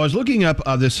 So I was looking up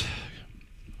this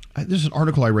is an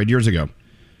article I read years ago.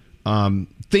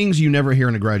 Things you never hear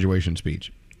in a graduation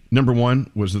speech. Number one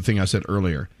was the thing I said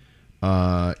earlier,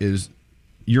 is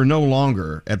you're no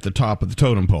longer at the top of the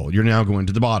totem pole. You're now going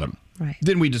to the bottom. Right.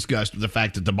 Then we discussed the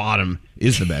fact that the bottom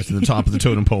is the best and the top of the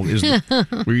totem pole is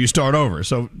where you start over.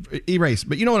 So erase.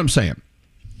 But you know what I'm saying?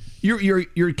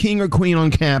 You're king or queen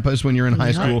on campus when you're in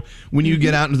high school. When you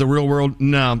get out into the real world,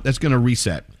 no, that's going to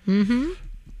reset. Mm-hmm.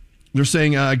 They're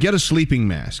saying, get a sleeping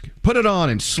mask. Put it on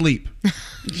and sleep.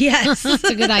 Yes. That's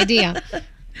a good idea.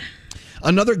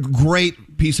 Another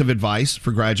great piece of advice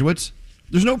for graduates.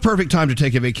 There's no perfect time to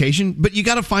take a vacation, but you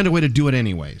got to find a way to do it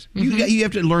anyways. Mm-hmm. You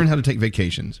have to learn how to take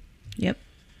vacations. Yep.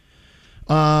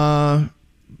 Buy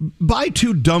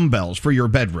 2 dumbbells for your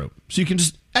bedroom so you can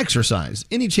just exercise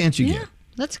any chance you get.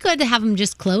 That's good to have them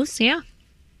just close, yeah.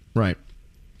 Right.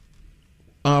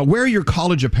 Wear your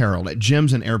college apparel at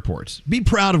gyms and airports. Be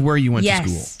proud of where you went to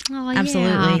school. Oh,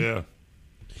 absolutely. Yeah.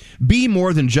 Be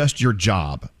more than just your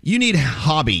job. You need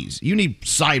hobbies. You need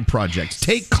side projects.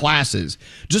 Take classes.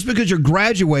 Just because you're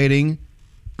graduating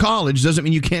college doesn't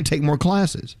mean you can't take more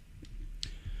classes.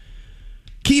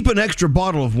 Keep an extra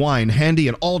bottle of wine handy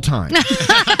at all times.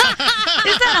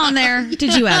 Is that on there?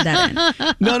 Did you add that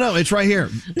in? No, it's right here.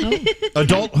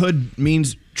 Adulthood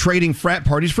means trading frat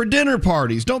parties for dinner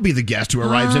parties. Don't be the guest who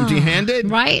arrives empty-handed.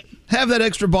 Right. Have that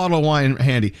extra bottle of wine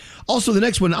handy. Also, the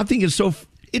next one, I think it's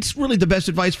really the best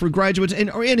advice for graduates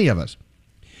or any of us.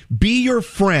 Be your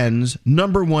friend's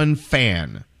number one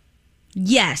fan.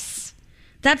 Yes.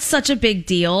 That's such a big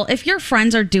deal. If your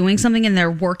friends are doing something and they're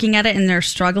working at it and they're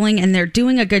struggling and they're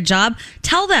doing a good job,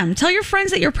 tell them. Tell your friends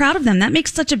that you're proud of them. That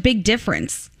makes such a big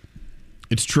difference.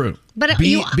 It's true. But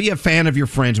be a fan of your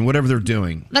friends and whatever they're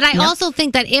doing. But I also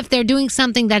think that if they're doing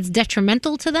something that's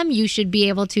detrimental to them, you should be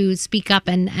able to speak up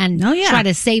and try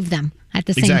to save them at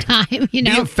the same time. You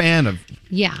know, be a fan of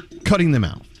cutting them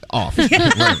off.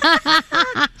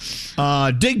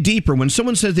 Dig deeper. When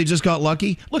someone says they just got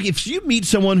lucky, look, if you meet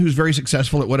someone who's very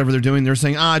successful at whatever they're doing, they're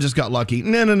saying, I just got lucky.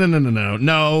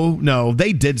 No.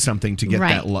 They did something to get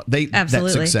that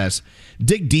success.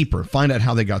 Dig deeper. Find out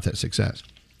how they got that success.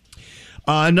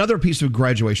 Another piece of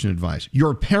graduation advice.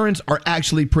 Your parents are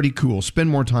actually pretty cool. Spend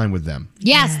more time with them.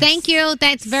 Yes. Thank you.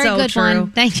 That's very so good true.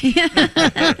 one. Thank you.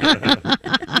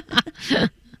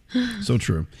 So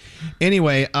true.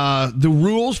 Anyway, the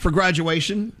rules for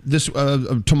graduation this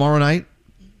tomorrow night,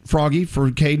 Froggy, for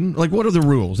Caden. Like, what are the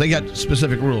rules? They got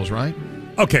specific rules, right?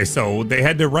 Okay, so they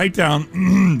had to write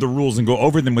down the rules and go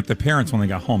over them with the parents when they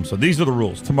got home. So these are the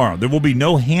rules. Tomorrow, there will be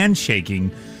no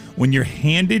handshaking When you're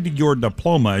handed your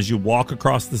diploma as you walk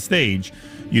across the stage,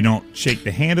 you don't shake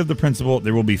the hand of the principal.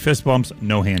 There will be fist bumps,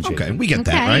 no handshake. Okay, we get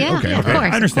that, right? Yeah, Okay, of okay. course, I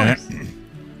understand of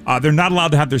that. They're not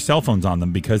allowed to have their cell phones on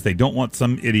them because they don't want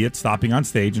some idiot stopping on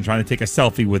stage and trying to take a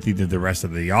selfie with either the rest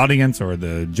of the audience or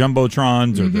the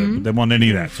jumbotrons or they want any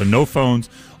of that. So no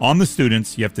phones on the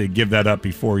students. You have to give that up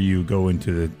before you go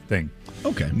into the thing.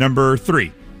 Okay. Number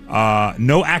 3,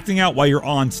 no acting out while you're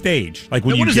on stage. Like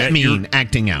when Now, you what does get that mean,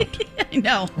 acting out? I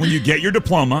know. when you get your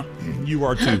diploma, you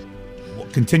are to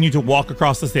continue to walk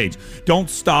across the stage. Don't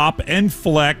stop and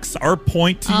flex or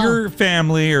point to your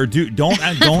family or don't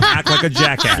act like a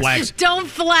jackass. Flex. Don't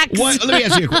flex. Let me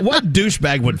ask you, what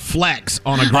douchebag would flex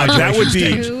on a graduation that would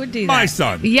be stage? Who would do my that?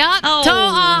 son. Yep.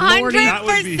 Oh, Lordy.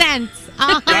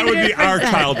 100%. That would be our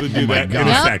child would do that in a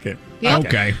God. second.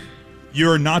 Okay.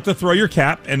 You're not to throw your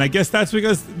cap, and I guess that's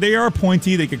because they are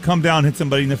pointy. They could come down, hit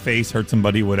somebody in the face, hurt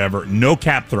somebody, whatever. No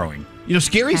cap throwing. You know,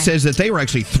 Scary says that they were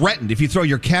actually threatened. If you throw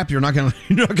your cap, you're not going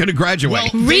to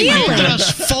graduate. Well, they handed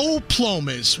us faux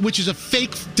diplomas, which is a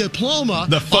fake diploma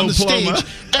The on faux the diploma. stage.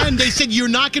 And they said you're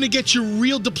not going to get your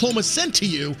real diploma sent to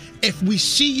you if we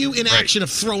see you in action of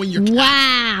throwing your cap.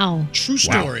 Wow. True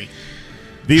story.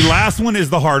 The last one is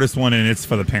the hardest one, and it's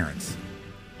for the parents.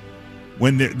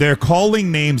 When they're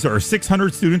calling names, there are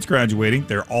 600 students graduating.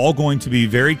 They're all going to be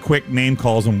very quick name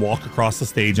calls and walk across the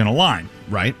stage in a line.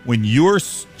 Right. When your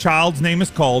child's name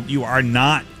is called, you are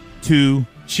not to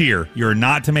cheer. You're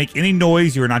not to make any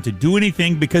noise. You're not to do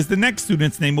anything because the next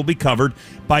student's name will be covered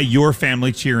by your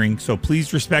family cheering. So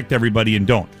please respect everybody and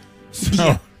don't.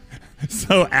 So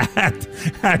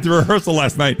at the rehearsal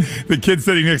last night, the kid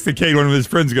sitting next to Kate, one of his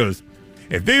friends, goes,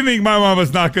 "If they think my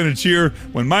mama's not going to cheer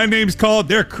when my name's called,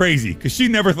 they're crazy because she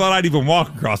never thought I'd even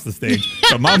walk across the stage.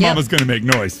 So my mama's going to make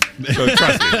noise. So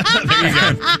trust me." There you go.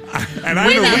 And I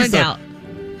know Without a Lisa. doubt.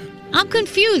 I'm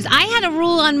confused. I had a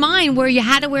rule on mine where you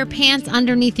had to wear pants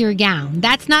underneath your gown.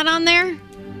 That's not on there?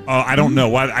 I don't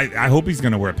know. I hope he's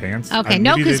going to wear pants. Okay,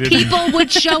 no, because people would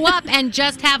show up and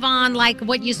just have on like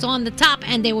what you saw on the top,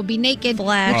 and they would be naked with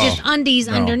just undies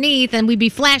underneath, and we'd be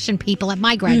flashing people at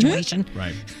my graduation.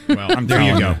 Right. Well, there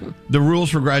you go. The rules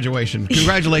for graduation.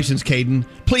 Congratulations, Caden.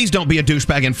 Please don't be a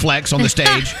douchebag and flex on the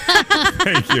stage.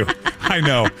 Thank you. I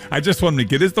know. I just want him to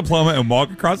get his diploma and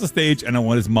walk across the stage, and I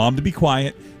want his mom to be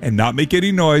quiet and not make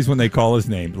any noise when they call his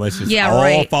name. Let's just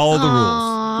all follow the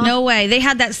rules. No way. They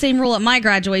had that same rule at my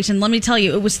graduation. Let me tell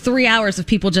you, it was 3 hours of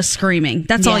people just screaming.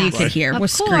 That's all you could hear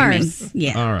was screaming.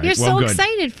 Yeah. All right. You're well, so good.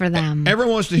 excited for them.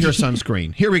 Everyone wants to hear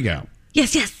sunscreen. Here we go.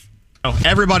 Yes, yes. Oh,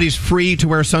 everybody's free to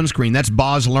wear sunscreen. That's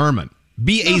Boz Lerman.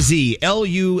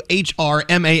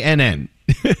 BAZLUHRMANN.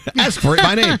 Ask for it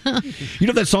by name. You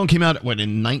know that song came out,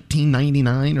 in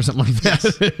 1999 or something like that?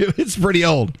 It's pretty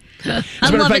old. I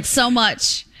love it so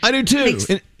much. I do too.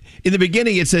 In the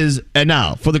beginning, it says, "And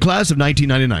now, for the class of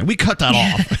 1999. We cut that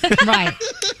off. Right.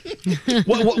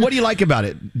 What do you like about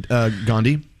it,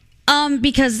 Gandhi?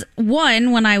 Because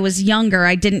one, when I was younger,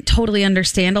 I didn't totally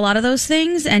understand a lot of those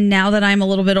things. And now that I'm a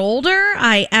little bit older,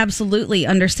 I absolutely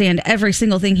understand every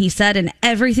single thing he said. And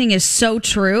everything is so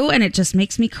true. And it just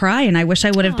makes me cry. And I wish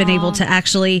I would have been able to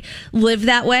actually live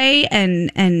that way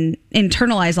and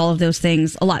internalize all of those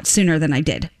things a lot sooner than I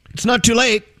did. It's not too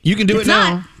late. You can do it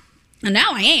now. And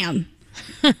now I am.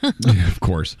 Of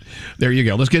course. There you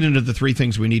go. Let's get into the 3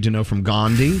 things we need to know from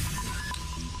Gandhi.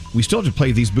 We still have to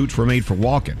play These Boots Were Made for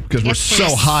Walking because we're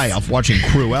so high off watching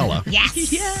Cruella.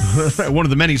 Yes. One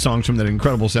of the many songs from that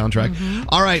incredible soundtrack.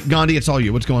 All right, Gandhi, it's all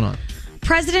you. What's going on?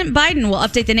 President Biden will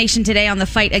update the nation today on the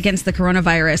fight against the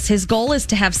coronavirus. His goal is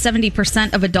to have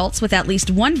 70% of adults with at least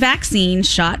one vaccine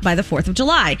shot by the 4th of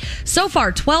July. So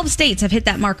far, 12 states have hit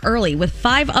that mark early, with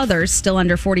 5 others still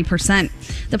under 40%.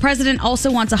 The president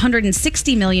also wants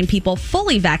 160 million people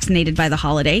fully vaccinated by the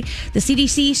holiday. The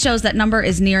CDC shows that number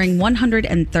is nearing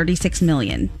 136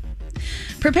 million.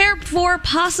 Prepare for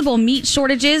possible meat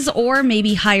shortages or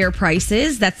maybe higher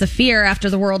prices. That's the fear after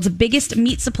the world's biggest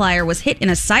meat supplier was hit in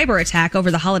a cyber attack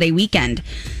over the holiday weekend.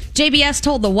 JBS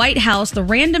told the White House the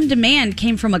random demand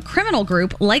came from a criminal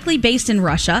group likely based in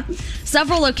Russia.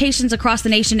 Several locations across the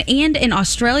nation and in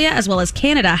Australia as well as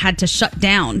Canada had to shut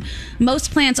down.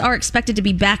 Most plants are expected to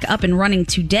be back up and running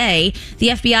today. The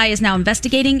FBI is now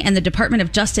investigating, and the Department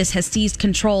of Justice has seized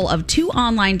control of 2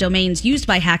 online domains used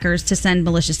by hackers to send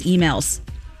malicious emails.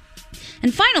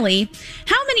 And finally,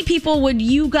 how many people would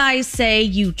you guys say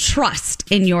you trust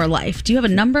in your life? Do you have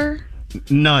a number?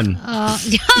 None.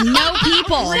 No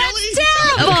people. That's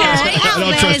terrible. Okay. I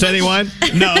don't trust anyone.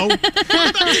 No.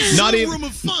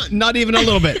 Not even a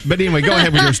little bit. But anyway, go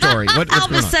ahead with your story. What's going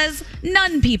Elvis on? says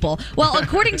none people. Well,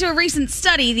 according to a recent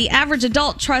study, the average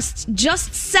adult trusts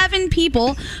just 7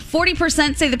 people.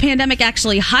 40% say the pandemic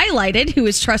actually highlighted who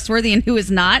is trustworthy and who is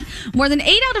not. More than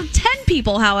 8 out of 10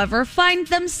 people, however, find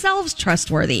themselves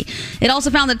trustworthy. It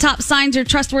also found that top signs you're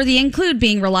trustworthy include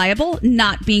being reliable,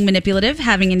 not being manipulative,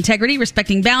 having integrity,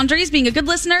 respecting boundaries, being a good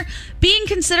listener, being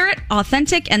considerate,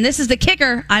 authentic, and this is the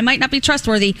kicker, I might not be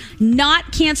trustworthy,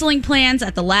 not canceling plans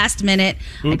at the last minute.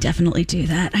 I definitely do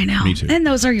that. I know. Me too. And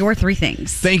those are your 3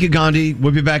 things. Thank you, Gandhi.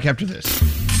 We'll be back after this.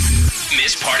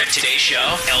 Miss part of today's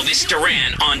show? Elvis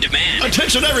Duran on demand.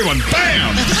 Attention, everyone.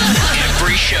 Bam!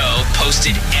 Every show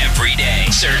posted every day.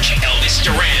 Search Elvis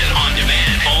Duran on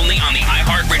demand. Only on the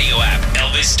iHeartRadio app.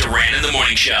 Elvis Duran in the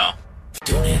Morning Show.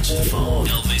 Don't answer the phone.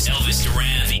 Elvis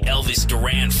Duran. The Elvis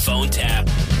Duran phone tap.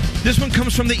 This one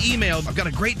comes from the email. I've got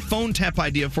a great phone tap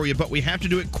idea for you, but we have to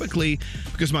do it quickly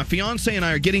because my fiance and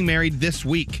I are getting married this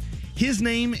week. His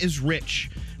name is Rich.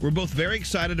 We're both very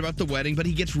excited about the wedding, but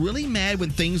he gets really mad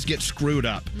when things get screwed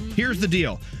up. Here's the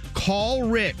deal. Call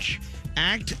Rich.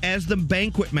 Act as the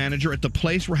banquet manager at the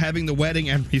place we're having the wedding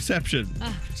and reception.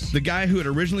 The guy who had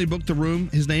originally booked the room,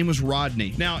 his name was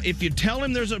Rodney. Now, if you tell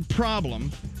him there's a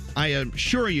problem, I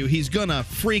assure you he's gonna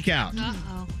freak out.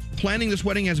 Planning this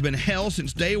wedding has been hell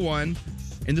since day one,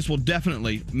 and this will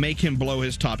definitely make him blow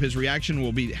his top. His reaction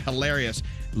will be hilarious.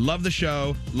 Love the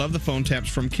show. Love the phone taps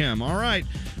from Kim. All right.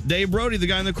 Dave Brody, the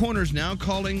guy in the corner, is now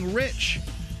calling Rich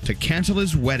to cancel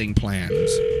his wedding plans.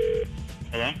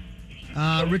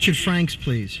 Hello? Richard Franks,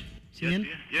 please. Is he in?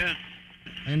 Yeah.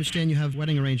 I understand you have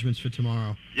wedding arrangements for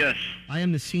tomorrow. Yes. I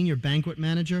am the senior banquet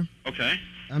manager. Okay.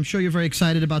 I'm sure you're very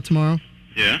excited about tomorrow.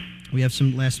 Yeah. We have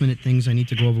some last-minute things I need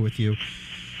to go over with you.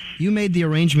 You made the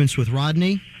arrangements with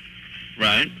Rodney.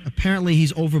 Right. Apparently,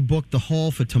 he's overbooked the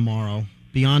hall for tomorrow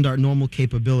beyond our normal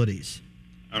capabilities.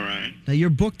 All right. Now, you're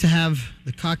booked to have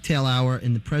the cocktail hour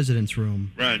in the president's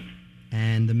room. Right.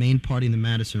 And the main party in the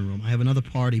Madison room. I have another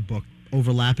party booked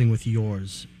overlapping with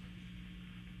yours.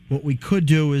 What we could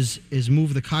do is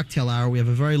move the cocktail hour. We have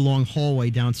a very long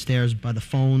hallway downstairs by the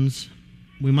phones.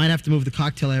 We might have to move the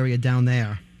cocktail area down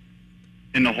there.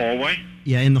 In the hallway?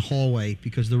 Yeah, in the hallway,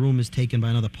 because the room is taken by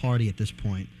another party at this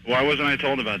point. Why wasn't I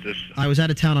told about this? I was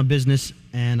out of town on business,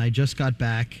 and I just got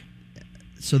back.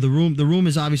 So the room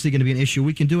is obviously going to be an issue.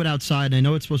 We can do it outside. I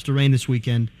know it's supposed to rain this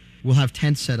weekend. We'll have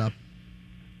tents set up.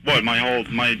 What,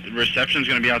 my reception's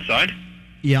going to be outside?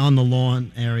 Yeah, on the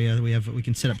lawn area. We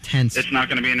can set up tents. It's not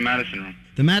going to be in the Madison room.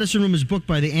 The Madison room is booked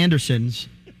by the Andersons.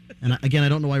 And again, I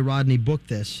don't know why Rodney booked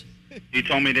this. He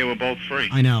told me they were both free.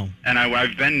 I know. And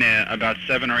I've been there about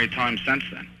 7 or 8 times since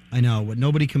then. I know, but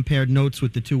nobody compared notes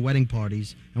with the 2 wedding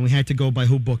parties, and we had to go by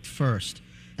who booked first.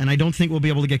 And I don't think we'll be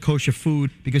able to get kosher food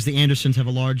because the Andersons have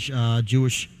a large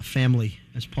Jewish family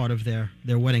as part of their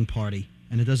wedding party.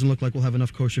 And it doesn't look like we'll have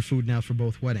enough kosher food now for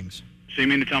both weddings. So you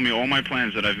mean to tell me all my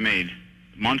plans that I've made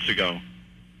months ago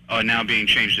are now being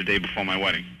changed the day before my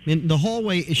wedding? In the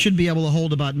hallway, it should be able to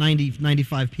hold about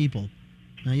 95 people.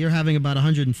 Now, you're having about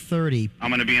 130.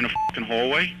 I'm going to be in a fucking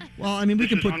hallway? Well, I mean, we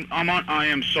can put... I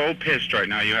am so pissed right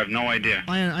now. You have no idea.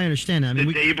 I understand that. I mean,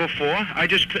 the day before,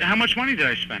 how much money did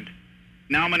I spend?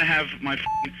 Now I'm going to have my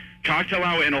fucking cocktail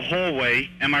hour in a hallway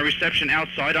and my reception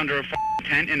outside under a fucking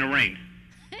tent in the rain.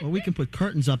 Well, we can put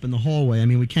curtains up in the hallway. I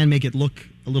mean, we can make it look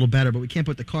a little better, but we can't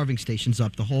put the carving stations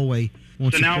up. The hallway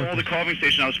won't So now support all the carving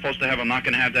station I was supposed to have, I'm not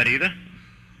going to have that either?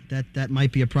 That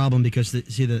might be a problem because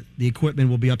the equipment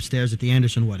will be upstairs at the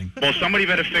Anderson wedding. Well, somebody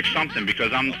better fix something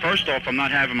because first off, I'm not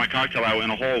having my cocktail hour in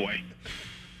a hallway.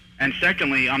 And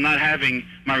secondly, I'm not having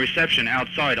my reception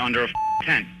outside under a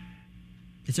tent.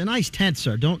 It's a nice tent,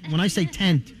 sir. When I say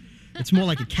tent, it's more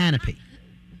like a canopy.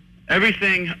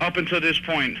 Everything up until this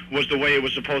point was the way it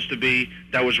was supposed to be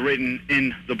that was written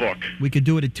in the book. We could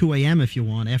do it at 2 a.m. if you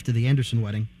want, after the Anderson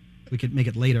wedding. We could make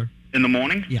it later. In the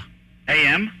morning? Yeah.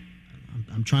 A.M.?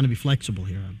 I'm trying to be flexible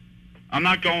here. I'm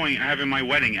not having my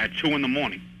wedding at 2 in the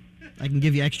morning. I can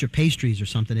give you extra pastries or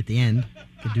something at the end.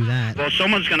 Could do that. Well,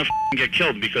 someone's going to get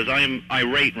killed because I am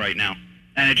irate right now.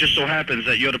 And it just so happens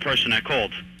that you're the person that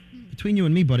called. Between you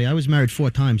and me, buddy, I was married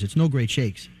 4 times. It's no great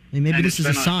shakes. I mean, maybe this is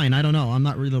a sign. I don't know. I'm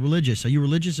not really religious. Are you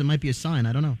religious? It might be a sign.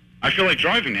 I don't know. I feel like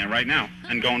driving there right now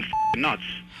and going nuts.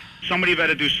 Somebody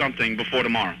better do something before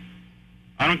tomorrow.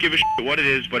 I don't give a shit what it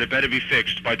is, but it better be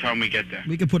fixed by the time we get there.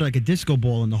 We could put like a disco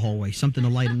ball in the hallway, something to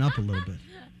lighten up a little bit.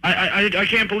 I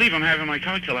can't believe I'm having my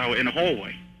cocktail hour in a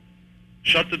hallway.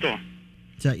 Shut the door.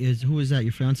 Who is that,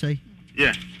 your fiancée?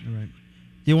 Yeah. All right.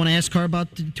 Do you want to ask her about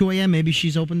 2 a.m.? Maybe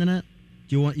she's open to that?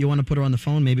 Do you want to put her on the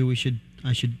phone? Maybe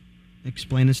I should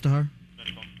explain this to her.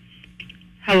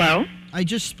 Hello? I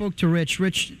just spoke to Rich.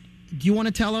 Rich, do you want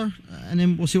to tell her? And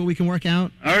then we'll see what we can work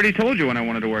out. I already told you when I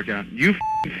wanted to work out. You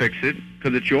fix it,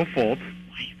 because it's your fault. Why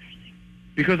are you cursing?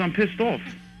 Because I'm pissed off.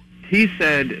 He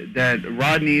said that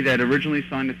Rodney, that originally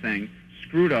signed the thing,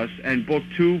 screwed us and booked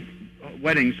 2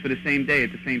 weddings for the same day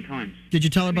at the same time. Did you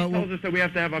tell her about what? He tells us that we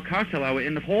have to have our cocktail hour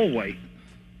in the hallway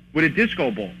with a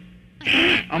disco ball.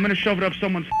 I'm going to shove it up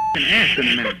someone's ass in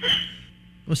a minute.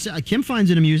 Well, Kim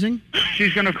finds it amusing.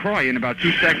 She's going to cry in about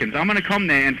 2 seconds. I'm going to come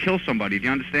there and kill somebody. Do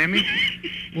you understand me?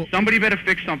 Well, somebody better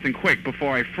fix something quick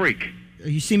before I freak.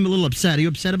 You seem a little upset. Are you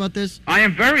upset about this? I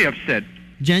am very upset.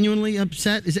 Genuinely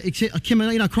upset? Kim,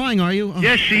 you're not crying, are you?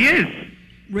 Yes, she is.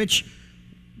 Rich,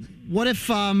 what if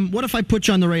I put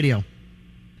you on the radio?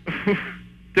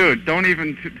 Dude, don't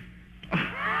even...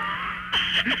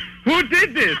 Who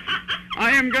did this?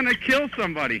 I am going to kill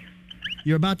somebody.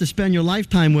 You're about to spend your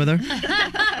lifetime with her.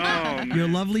 Oh, your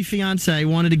lovely fiancé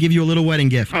wanted to give you a little wedding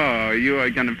gift. Oh, you are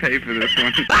going to pay for this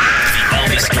one. The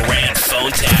Elvis Duran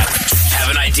phone tap. Have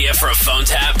an idea for a phone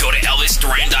tap? Go to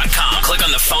ElvisDuran.com. Click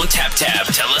on the phone tap tab.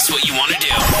 Tell us what you want to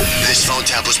do. This phone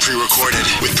tap was pre-recorded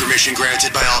with permission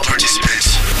granted by all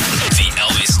participants. The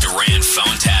Elvis Duran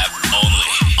phone tap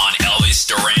only on Elvis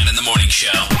Duran in the Morning Show.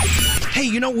 Hey,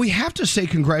 you know, we have to say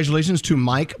congratulations to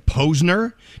Mike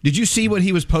Posner. Did you see what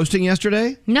he was posting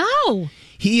yesterday? No.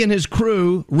 He and his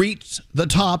crew reached the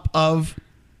top of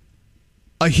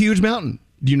a huge mountain.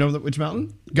 Do you know which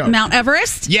mountain? Go. Mount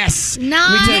Everest? Yes.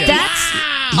 Nice.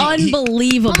 That's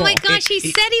unbelievable. Oh my gosh, he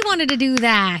said he wanted to do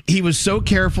that. He was so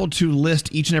careful to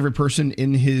list each and every person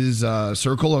in his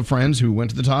circle of friends who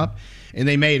went to the top, and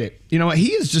they made it. You know what?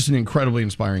 He is just an incredibly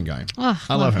inspiring guy. Oh,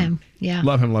 I love him. Yeah.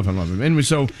 Love him. And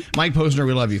so, Mike Posner,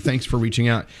 we love you. Thanks for reaching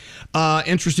out.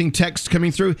 Interesting text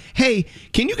coming through. Hey,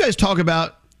 can you guys talk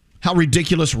about how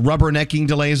ridiculous rubbernecking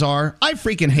delays are? I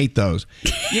freaking hate those.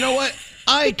 You know what?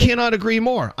 I cannot agree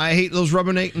more. I hate those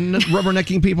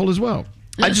rubbernecking people as well.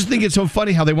 I just think it's so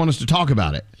funny how they want us to talk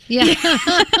about it. Yeah.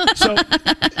 So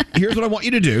here's what I want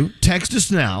you to do. Text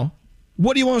us now.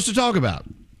 What do you want us to talk about?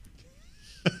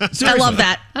 Seriously. I love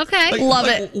that. Okay. Love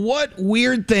it. What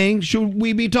weird thing should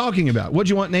we be talking about? What do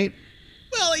you want, Nate?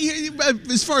 Well,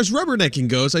 as far as rubbernecking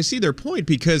goes, I see their point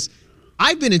because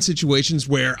I've been in situations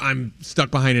where I'm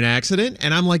stuck behind an accident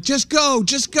and I'm like, just go.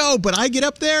 But I get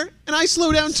up there and I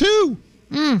slow down too.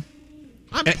 I'm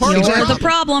part of the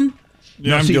problem.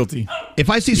 Yeah, I'm guilty. If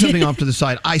I see something off to the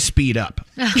side, I speed up.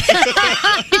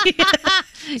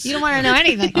 You don't want to know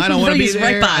anything. I don't want to be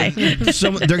there. Right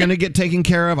by. They're going to get taken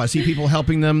care of. I see people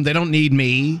helping them. They don't need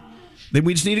me.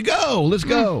 We just need to go. Let's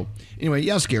go. Anyway,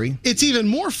 yeah, Scary. It's even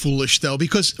more foolish, though,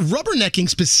 because rubbernecking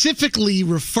specifically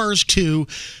refers to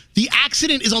the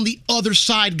accident is on the other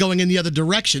side going in the other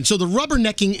direction. So the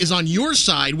rubbernecking is on your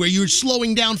side where you're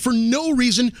slowing down for no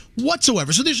reason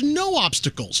whatsoever. So there's no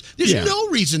obstacles. There's no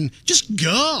reason. Just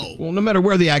go. Well, no matter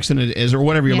where the accident is or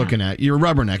whatever you're looking at, you're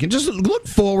rubbernecking. Just look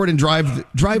forward and drive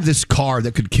this car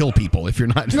that could kill people if you're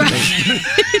not. Right.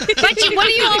 But what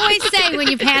do you always say when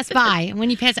you pass by? When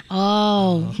you pass,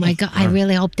 oh my God, I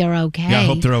really hope they're okay. Yeah, I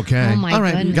hope they're okay. Oh my All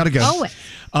right, goodness. gotta go.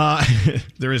 Oh,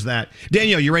 there is that.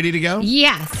 Danielle, you ready to go?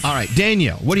 yes. All right,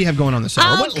 Danielle, what do you have going on this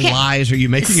hour? What Okay. lies are you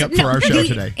making up for our show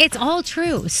today? It's all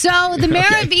true. So, The Mayor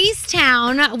of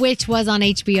Easttown, which was on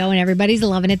HBO and everybody's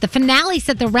loving it, the finale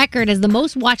set the record as the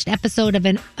most watched episode of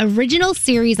an original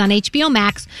series on HBO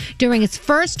Max during its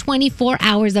first 24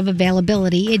 hours of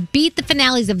availability. It beat the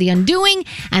finales of The Undoing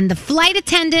and The Flight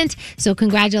Attendant. So,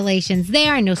 congratulations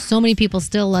there. I know so many people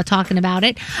still talking about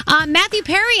it. Matthew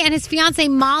Perry and his fiancee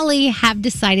Molly have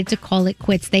decided to call it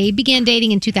quits. They began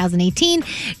dating in 2018,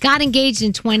 got engaged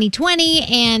in 2020,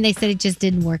 and they said it just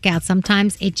didn't work out.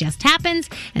 Sometimes it just happens,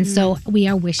 and so we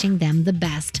are wishing them the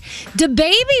best.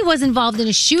 DaBaby was involved in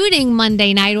a shooting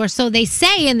Monday night, or so they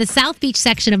say, in the South Beach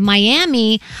section of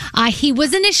Miami. He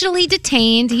was initially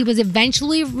detained. He was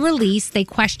eventually released. They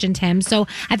questioned him. So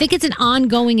I think it's an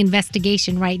ongoing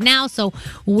investigation right now, so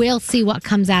we'll see what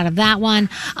comes out of that one.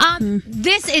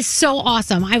 This is so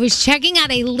awesome. I was checking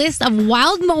out a list of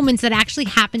wild moments that actually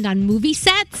happened on movie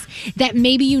sets that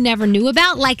maybe you never knew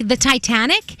about, like the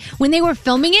Titanic. When they were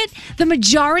filming it, the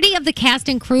majority of the cast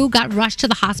and crew got rushed to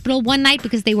the hospital one night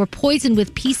because they were poisoned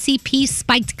with PCP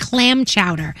spiked clam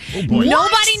chowder.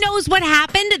 Nobody knows what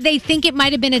happened. They think it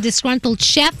might have been a disgruntled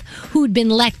chef who'd been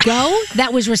let go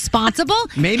that was responsible.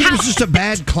 Maybe it was just a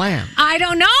bad clam. I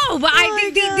don't know, but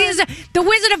I think the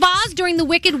Wizard of Oz during the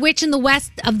Wicked Witch of the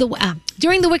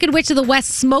West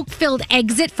smoke-filled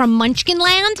exit from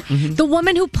Munchkinland. The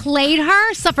woman who played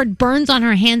her suffered burns on her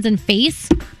her hands and face.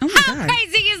 Oh my How God.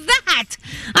 crazy is that?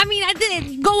 I mean, I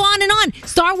didn't go on and on.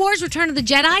 Star Wars: Return of the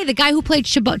Jedi, the guy who played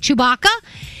Chewbacca,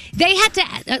 they had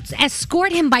to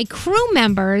escort him by crew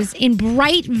members in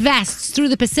bright vests through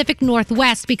the Pacific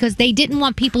Northwest because they didn't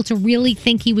want people to really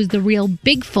think he was the real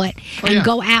Bigfoot and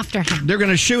go after him. They're going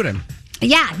to shoot him.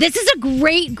 Yeah, this is a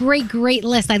great, great, great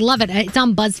list. I love it. It's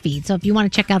on BuzzFeed, so if you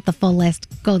want to check out the full list,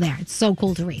 go there. It's so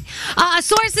cool to read.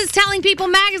 Sources telling People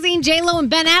magazine J-Lo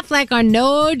and Ben Affleck are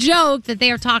no joke, that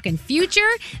they are talking future,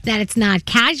 that it's not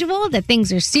casual, that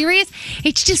things are serious.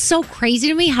 It's just so crazy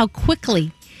to me how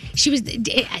quickly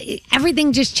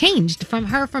everything just changed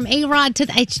from A-Rod to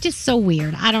it's just so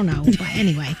weird. I don't know. But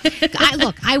anyway,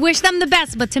 I wish them the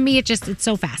best, but to me, it's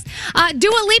so fast.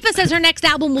 Dua Lipa says her next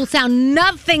album will sound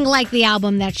nothing like the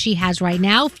album that she has right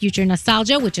now, Future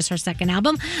Nostalgia, which is her second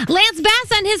album. Lance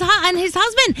Bass and his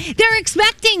husband, they're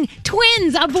expecting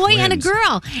twins, a boy and a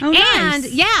girl. Oh, and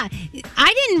nice. yeah,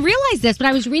 I didn't realize this, but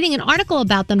I was reading an article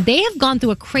about them. They have gone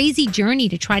through a crazy journey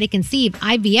to try to conceive,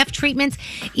 IVF treatments,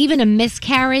 even a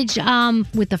miscarriage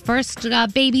with the first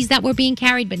babies that were being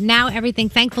carried, but now everything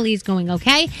thankfully is going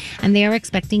okay, and they are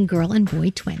expecting girl and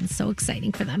boy twins. So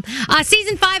exciting for them.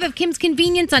 Season 5 of Kim's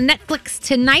Convenience on Netflix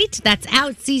tonight. That's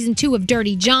out. Season 2 of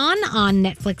Dirty John on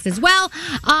Netflix as well.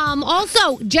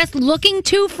 Also, just looking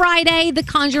to Friday, The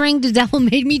Conjuring, The Devil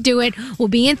Made Me Do It will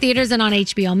be in theaters and on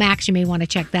HBO Max. You may want to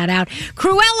check that out.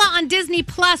 Cruella on Disney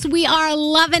Plus. We are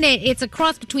loving it. It's a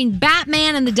cross between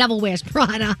Batman and The Devil Wears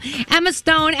Prada. Emma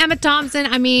Stone, Emma Thompson.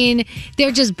 I mean,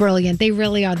 they're just brilliant. They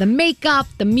really are. The makeup,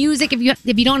 the music. If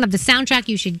you don't have the soundtrack,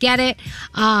 you should get it.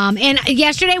 And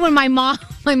yesterday when my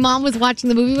mom was watching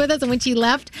the movie with us, and when she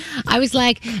left, I was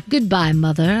like, "Goodbye,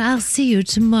 Mother. I'll see you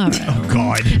tomorrow." Oh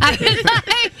God.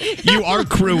 You are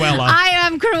Cruella. I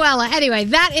am Cruella. Anyway,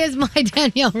 that is my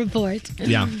Danielle report.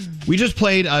 Yeah. We just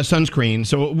played Sunscreen,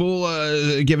 so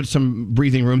we'll give it some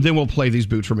breathing room. Then we'll play These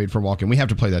Boots Were Made for Walking. We have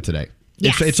to play that today.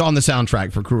 Yes. It's on the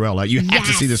soundtrack for Cruella. You have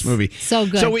to see this movie. So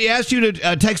good. So we asked you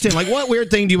to text in, like, what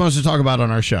weird thing do you want us to talk about on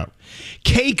our show?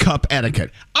 K-cup etiquette.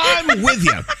 I'm with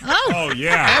you. Oh,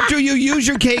 yeah. After you use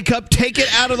your K-cup, take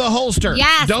it out of the holster.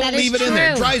 Yes, Don't that leave is it in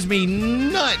there. It true. drives me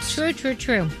nuts.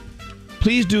 True.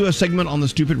 Please do a segment on the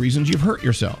stupid reasons you've hurt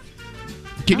yourself.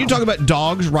 Can you talk about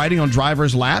dogs riding on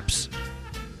drivers' laps?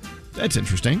 That's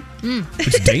interesting.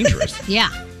 It's dangerous. Yeah,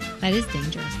 that is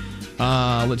dangerous.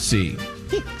 Let's see.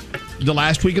 The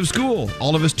last week of school,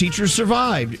 all of us teachers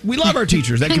survived. We love our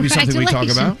teachers. That could be something we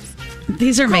talk about.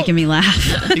 These are making me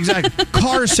laugh. Exactly.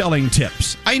 Car selling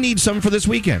tips. I need some for this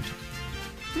weekend.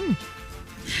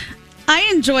 I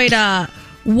enjoyed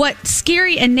what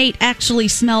Scary and Nate actually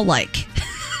smell like.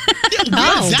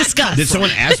 Disgust. Did someone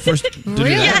ask for to do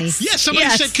that? Yes. Yeah, somebody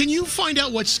said, "Can you find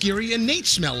out what Scary and Nate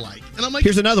smell like?" And I'm like,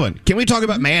 Here's another one. Can we talk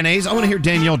about mayonnaise? I want to hear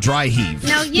Danielle dry heave.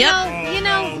 No, you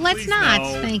know, let's not.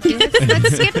 No. Thank you.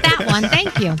 Let's skip that one.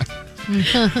 Thank you.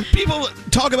 People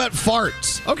talk about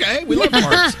farts. Okay, we love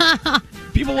farts.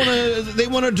 People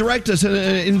want to direct us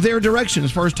in their direction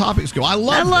as far as topics go. I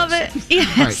love it.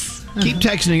 Yes. All right. Keep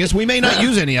texting us. We may not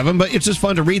use any of them, but it's just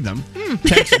fun to read them.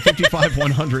 Text at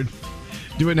 55100.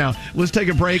 Do it now. Let's take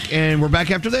a break, and we're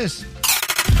back after this.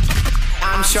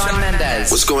 I'm Shawn Mendes.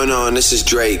 What's going on? This is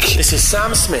Drake. This is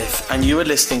Sam Smith, and you are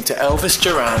listening to Elvis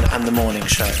Duran and The Morning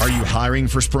Show. Are you hiring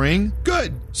for spring?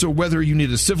 Good. So whether you need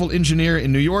a civil engineer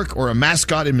in New York or a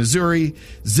mascot in Missouri,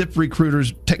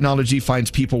 ZipRecruiter's technology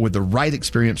finds people with the right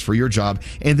experience for your job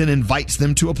and then invites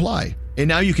them to apply. And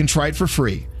now you can try it for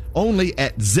free. Only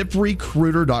at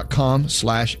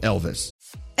ZipRecruiter.com/Elvis.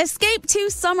 Escape to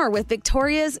summer with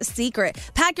Victoria's Secret.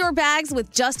 Pack your bags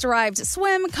with just arrived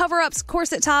swim, cover-ups,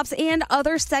 corset tops, and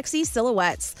other sexy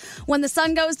silhouettes. When the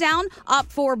sun goes down,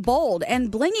 opt for bold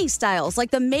and blingy styles like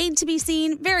the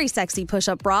made-to-be-seen, very sexy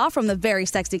push-up bra from the Very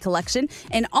Sexy collection,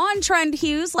 and on-trend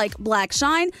hues like black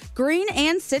shine, green,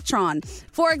 and citron.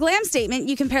 For a glam statement,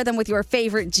 you can pair them with your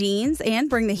favorite jeans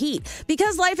and bring the heat.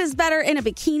 Because life is better in a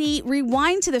bikini,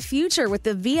 rewind to the future with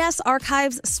the VS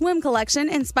Archives swim collection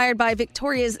inspired by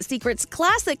Victoria's Secret's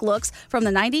classic looks from the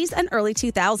 90s and early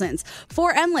 2000s.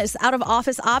 For endless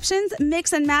out-of-office options,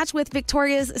 mix and match with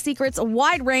Victoria's Secret's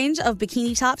wide range of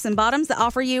bikini tops and bottoms that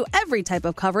offer you every type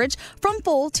of coverage, from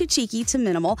full to cheeky to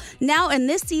minimal, now in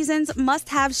this season's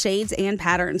must-have shades and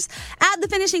patterns. Add the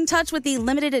finishing touch with the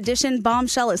limited edition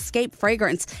Bombshell Escape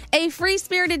fragrance, a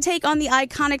free-spirited take on the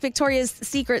iconic Victoria's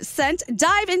Secret scent.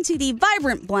 Dive into the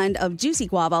vibrant blend of juicy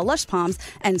guava, lush palms,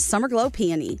 and summer glow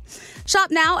peony.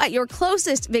 Shop now at your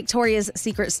closest Victoria's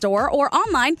Secret store or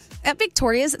online at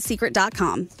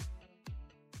victoriassecret.com.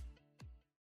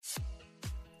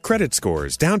 Credit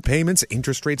scores, down payments,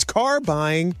 interest rates, car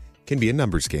buying. can be a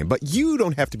numbers game, but you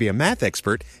don't have to be a math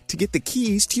expert to get the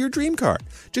keys to your dream car.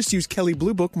 Just use Kelley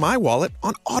Blue Book My Wallet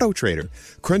on Auto Trader.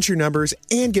 Crunch your numbers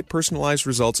and get personalized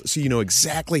results so you know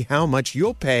exactly how much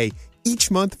you'll pay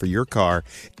each month for your car.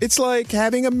 It's like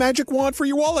having a magic wand for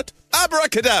your wallet.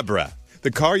 Abracadabra!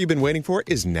 The car you've been waiting for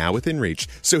is now within reach.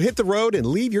 So hit the road and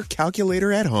leave your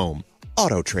calculator at home.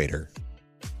 Auto Trader.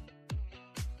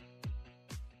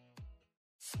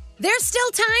 There's still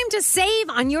time to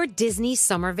save on your Disney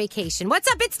summer vacation. What's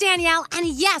up? It's Danielle. And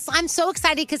yes, I'm so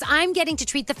excited because I'm getting to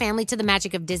treat the family to the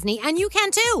magic of Disney, and you can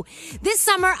too. This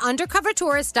summer,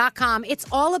 undercovertourist.com, it's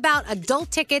all about adult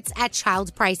tickets at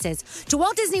child prices to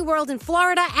Walt Disney World in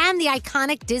Florida and the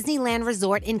iconic Disneyland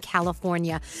Resort in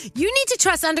California. You need to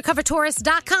trust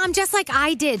undercovertourist.com just like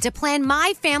I did to plan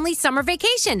my family summer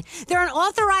vacation. They're an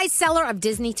authorized seller of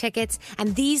Disney tickets,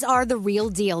 and these are the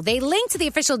real deal. They link to the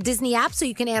official Disney app so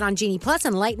you can add on Genie Plus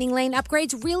and Lightning Lane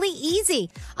upgrades really easy.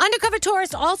 Undercover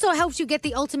Tourist also helps you get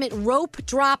the ultimate rope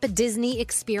drop Disney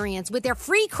experience with their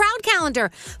free crowd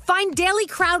calendar. Find daily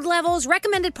crowd levels,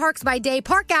 recommended parks by day,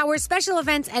 park hours, special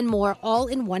events, and more all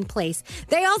in one place.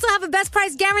 They also have a best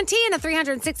price guarantee and a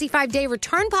 365-day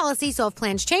return policy, so if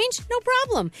plans change, no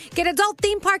problem. Get adult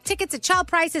theme park tickets at child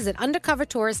prices at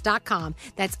undercovertourist.com.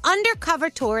 That's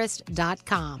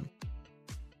undercovertourist.com.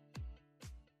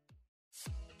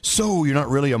 So, you're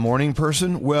not really a morning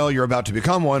person? Well, you're about to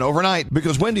become one overnight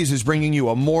because Wendy's is bringing you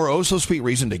a more oh-so-sweet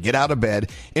reason to get out of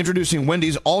bed. Introducing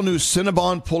Wendy's all-new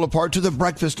Cinnabon Pull-Apart to the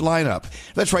breakfast lineup.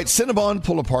 That's right, Cinnabon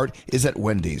Pull-Apart is at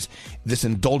Wendy's. This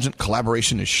indulgent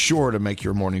collaboration is sure to make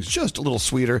your mornings just a little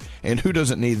sweeter, and who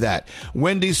doesn't need that?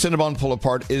 Wendy's Cinnabon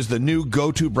Pull-Apart is the new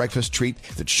go-to breakfast treat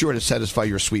that's sure to satisfy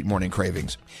your sweet morning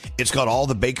cravings. It's got all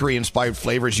the bakery-inspired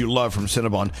flavors you love from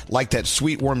Cinnabon, like that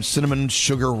sweet, warm cinnamon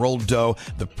sugar rolled dough,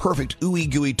 the perfect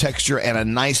ooey gooey texture, and a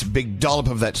nice big dollop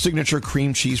of that signature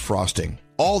cream cheese frosting.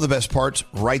 All the best parts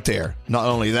right there. Not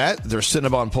only that, their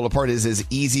Cinnabon Pull-Apart is as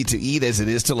easy to eat as it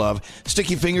is to love.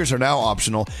 Sticky fingers are now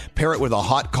optional. Pair it with a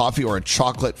hot coffee or a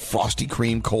chocolate frosty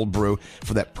cream cold brew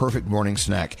for that perfect morning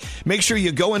snack. Make sure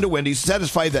you go into Wendy's,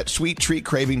 satisfy that sweet treat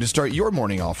craving to start your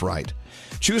morning off right.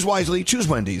 Choose wisely, choose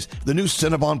Wendy's, the new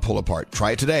Cinnabon Pull-Apart.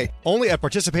 Try it today. Only at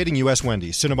participating U.S.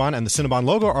 Wendy's. Cinnabon and the Cinnabon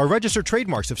logo are registered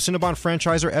trademarks of Cinnabon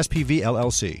Franchisor SPV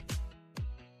LLC.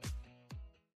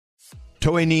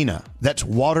 Toenina, that's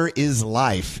water is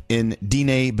life in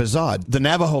Diné Bazad, the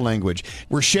Navajo language.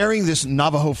 We're sharing this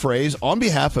Navajo phrase on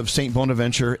behalf of St.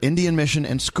 Bonaventure Indian Mission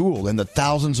and School and the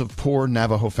thousands of poor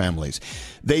Navajo families.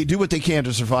 They do what they can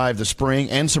to survive the spring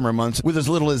and summer months with as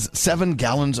little as 7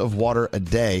 gallons of water a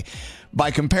day. By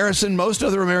comparison, most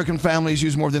other American families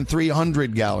use more than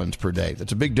 300 gallons per day.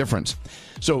 That's a big difference.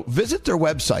 So visit their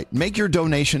website. Make your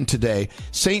donation today,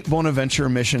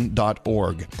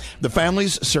 stbonaventuremission.org. The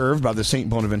families served by the St.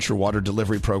 Bonaventure Water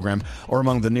Delivery Program are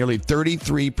among the nearly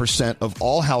 33% of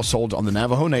all households on the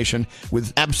Navajo Nation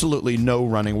with absolutely no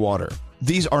running water.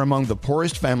 These are among the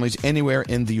poorest families anywhere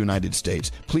in the United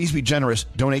States. Please be generous.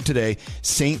 Donate today,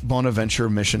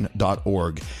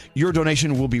 stbonaventuremission.org. Your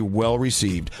donation will be well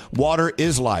received. Water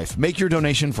is life. Make your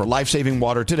donation for life-saving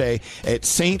water today at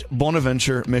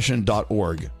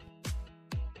stbonaventuremission.org.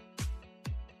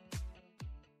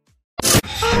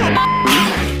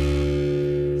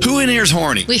 Who in here's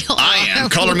horny? I am.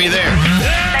 Color me there.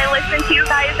 I listen to you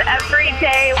guys every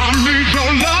day. I need your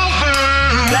loving.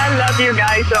 I love you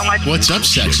guys so much. What's up,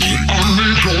 sexy?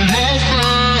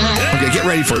 Okay, get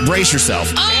ready for it. Brace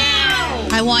yourself.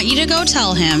 I want you to go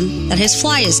tell him that his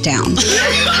fly is down.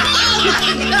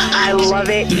 I love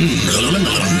it.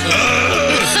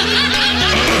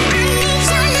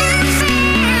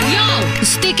 Yo,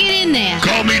 stick it in there.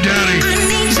 Call me daddy.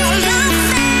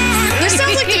 This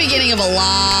sounds like the beginning of a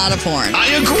lot of porn. I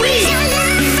agree.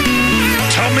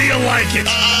 Tell me you like it.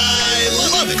 I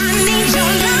love it.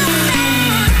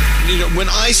 You know, when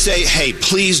I say, hey,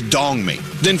 please dong me,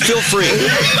 then feel free.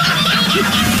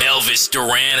 Elvis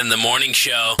Duran in the Morning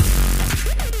Show.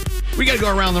 We got to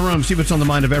go around the room, see what's on the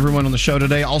mind of everyone on the show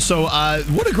today. Also,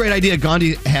 what a great idea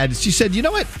Gandhi had. She said, you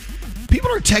know what?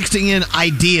 People are texting in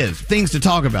ideas, things to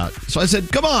talk about. So I said,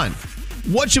 come on.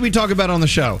 What should we talk about on the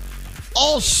show?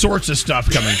 All sorts of stuff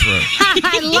coming through.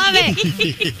 I love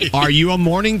it. Are you a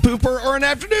morning pooper or an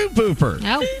afternoon pooper?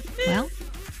 Oh, well.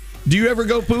 Do you ever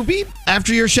go poopy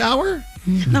after your shower?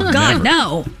 Oh, God,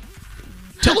 no.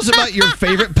 Tell us about your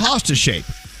favorite pasta shape.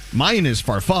 Mine is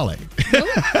farfalle.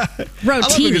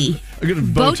 Rotini. A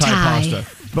good bow tie pasta.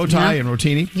 Bow tie and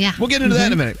rotini. Yeah. We'll get into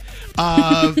that in a minute.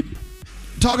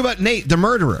 Talk about Nate, the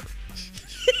murderer.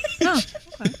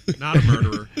 Not a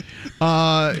murderer.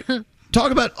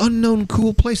 Talk about unknown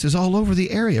cool places all over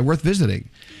the area worth visiting.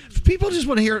 People just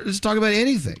want to hear us talk about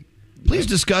anything. Please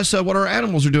discuss what our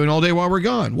animals are doing all day while we're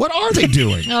gone. What are they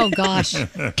doing? Oh, gosh.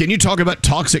 Can you talk about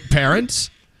toxic parents?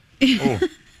 Oh.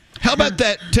 How about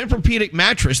that Tempur-Pedic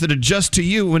mattress that adjusts to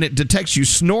you when it detects you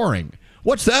snoring?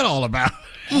 What's that all about?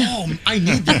 Oh, I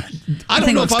need that. I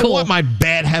don't know if I want my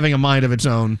bed having a mind of its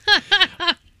own.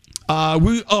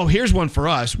 Here's one for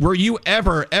us. Were you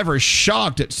ever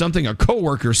shocked at something a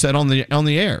coworker said on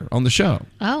the air on the show?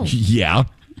 Oh, yeah.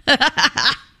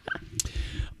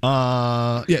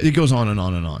 It goes on and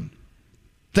on and on.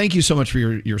 Thank you so much for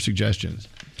your suggestions.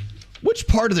 Which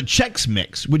part of the Chex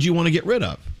Mix would you want to get rid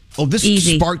of? Oh, this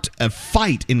sparked a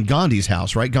fight in Gandhi's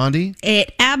house, right, Gandhi?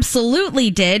 It absolutely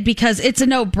did, because it's a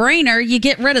no-brainer. You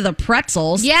get rid of the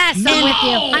pretzels. Yes, I'm with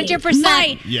you.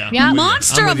 100%. My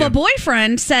monster of a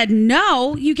boyfriend said,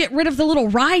 no, you get rid of the little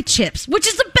rye chips, which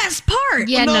is the best part.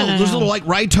 Yeah, no. Those little like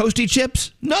rye toasty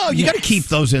chips? No, you got to keep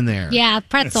those in there. Yeah,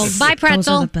 pretzels. Buy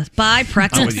pretzel. Buy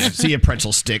pretzels. See you,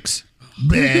 pretzel sticks.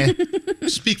 Bleh.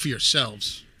 Speak for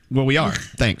yourselves. Well, we are.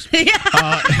 Thanks.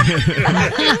 Back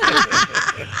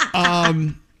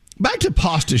to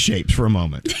pasta shapes for a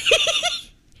moment.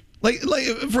 like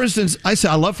for instance, I say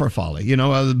I love farfalle.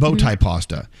 The bow tie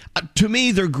pasta. To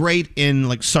me, they're great in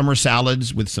like summer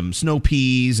salads with some snow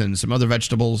peas and some other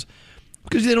vegetables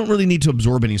because they don't really need to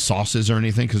absorb any sauces or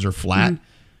anything because they're flat.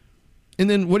 And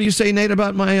then, what do you say, Nate,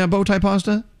 about my bow tie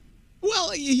pasta?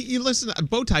 Well, you listen.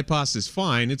 Bow tie pasta is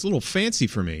fine. It's a little fancy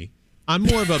for me. I'm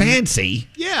more of a fancy.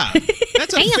 Yeah,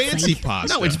 that's a fancy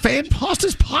pasta. No, it's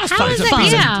pasta's pasta. How is that?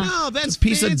 Yeah. No, that's a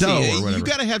piece fancy. of dough or whatever. You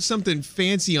got to have something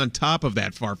fancy on top of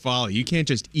that farfalle. You can't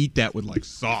just eat that with like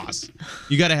sauce.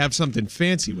 You got to have something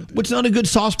fancy with it. It's not a good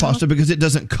sauce pasta because it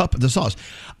doesn't cup the sauce.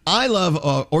 I love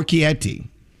orchietti.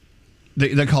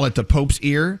 They call it the Pope's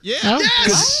ear. Yeah. Oh.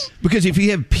 Yes. Because if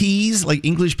you have peas, like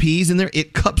English peas in there,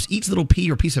 it cups each little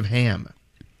pea or piece of ham.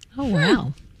 Oh,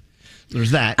 wow.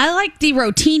 There's that. I like the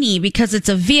rotini because it's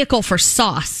a vehicle for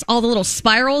sauce. All the little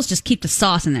spirals just keep the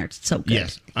sauce in there. It's so good.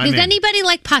 Yes. Does anybody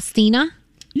like pastina?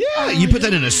 Yeah, you put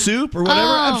that in a soup or whatever.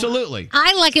 Oh, Absolutely.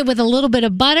 I like it with a little bit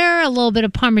of butter, a little bit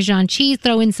of Parmesan cheese,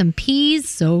 throw in some peas.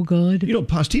 So good.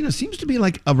 Pastina seems to be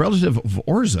like a relative of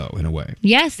orzo in a way.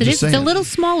 Yes, it is. It's a little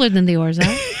smaller than the orzo.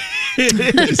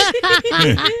 It is.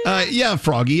 Yeah,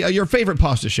 Froggy, your favorite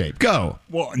pasta shape. Go.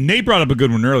 Well, Nate brought up a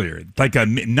good one earlier. Like a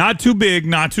not too big,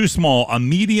 not too small, a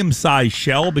medium-sized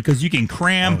shell because you can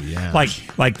cram like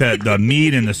the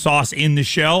meat and the sauce in the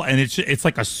shell, and it's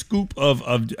like a scoop of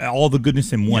all the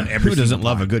goodness in one. Who doesn't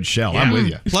love a good shell? Yeah. I'm with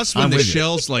you. Plus, when the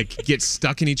shells like get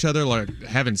stuck in each other, like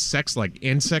having sex, like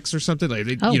insects or something, like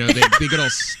they get all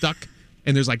stuck,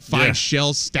 and there's like 5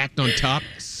 shells stacked on top.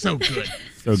 So good.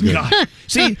 So good.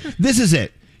 See, this is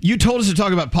it. You told us to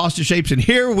talk about pasta shapes, and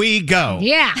here we go.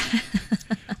 Yeah.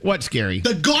 What's scary?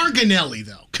 The garganelli,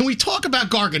 though. Can we talk about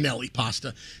garganelli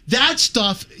pasta? That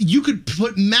stuff, you could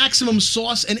put maximum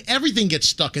sauce and everything gets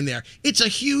stuck in there. It's a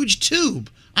huge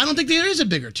tube. I don't think there is a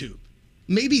bigger tube.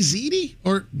 Maybe ziti?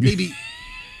 Or maybe...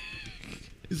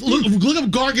 look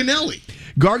up garganelli.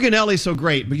 Garganelli's so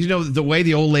great because the way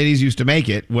the old ladies used to make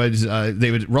it was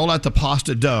they would roll out the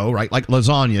pasta dough, right, like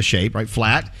lasagna shape, right,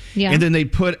 flat, and then they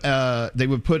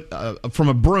would put from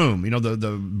a broom,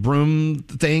 the broom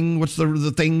thing. What's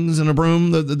the things in a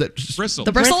broom? The bristle.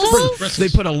 The bristles? They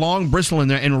put a long bristle in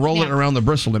there and roll it around the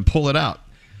bristle and pull it out.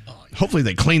 Hopefully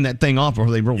they clean that thing off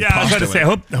before they roll pasta. I was about to say,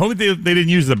 hope they didn't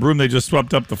use the broom they just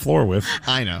swept up the floor with.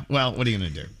 I know. Well, what are you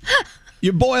going to do?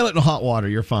 You boil it in hot water,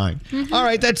 you're fine. Mm-hmm. All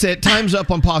right, that's it. Time's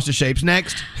up on pasta shapes.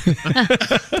 Next.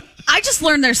 I just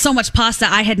learned there's so much pasta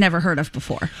I had never heard of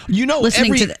before.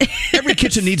 Every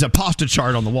kitchen needs a pasta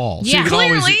chart on the wall. Yeah, so you can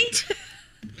clearly.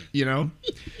 Always,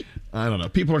 I don't know.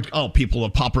 People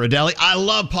love pappardelle. I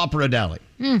love pappardelle.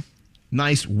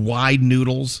 Nice wide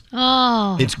noodles.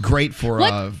 Oh, it's great for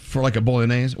like a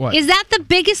bolognese. What is that? The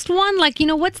biggest one? Like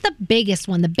what's the biggest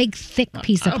one? The big thick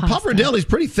piece of pasta. Pappardelle is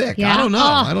pretty thick. Yeah. I don't know.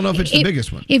 I don't know if it's the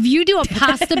biggest one. If you do a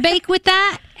pasta bake with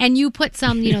that, and you put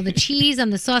some, the cheese on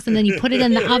the sauce, and then you put it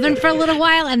in the oven for a little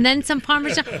while, and then some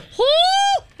Parmesan. Whoo!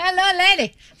 Hello,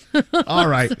 lady. All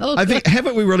right. So I think,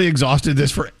 haven't we really exhausted this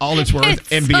for all it's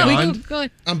worth and beyond? Good.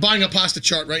 I'm buying a pasta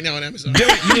chart right now on Amazon. Do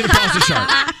it. You need a pasta chart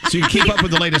so you can keep up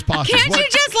with the latest pasta. Can't you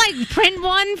just print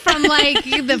one from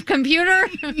the computer?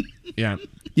 Yeah.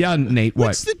 Yeah, Nate, what?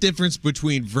 What's the difference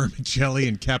between vermicelli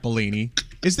and capellini?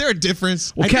 Is there a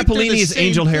difference? Well, capellini is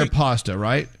angel hair pasta,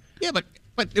 right? Yeah, but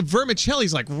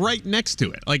vermicelli's like right next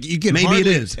to it. Like you can maybe it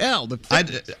is. Tell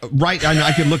right.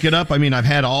 I could look it up. I mean, I've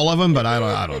had all of them, but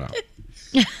I don't know.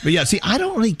 But yeah, see, I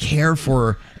don't really care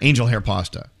for angel hair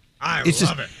pasta. I It's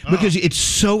love just it. because it's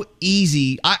so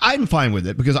easy. I'm fine with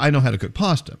it because I know how to cook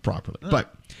pasta properly.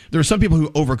 But there are some people who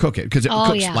overcook it because it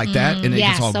cooks like that and it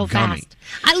gets all so gummy. fast.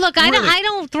 I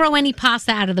don't throw any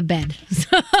pasta out of the bed.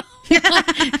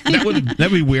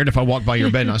 That'd be weird if I walked by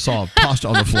your bed and I saw pasta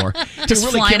on the floor. Just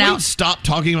really, flying can we out. stop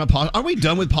talking about pasta? Are we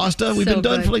done with pasta? We've So been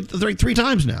done good. for like three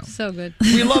times now. So good.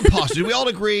 We love pasta. Do we all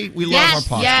agree? We love our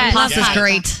pasta. Yes. Pasta's Yes.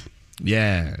 great.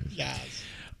 Yes.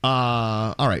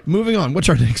 All right, moving on. What's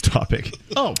our next topic?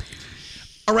 Oh,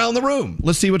 around the room.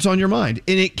 Let's see what's on your mind.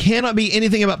 And it cannot be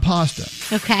anything about pasta.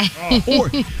 Okay.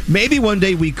 Or maybe one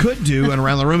day we could do an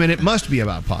around the room and it must be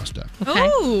about pasta.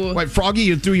 Ooh. Wait, Froggy,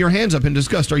 you threw your hands up in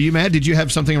disgust. Are you mad? Did you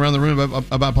have something around the room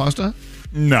about pasta?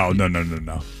 No.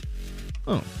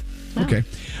 Oh, okay.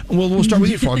 Well, we'll start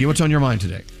with you, Froggy. What's on your mind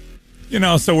today?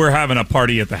 So we're having a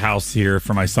party at the house here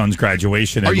for my son's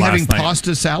graduation. Are and you last having night-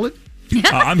 pasta salad?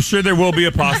 I'm sure there will be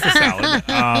a pasta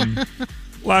salad.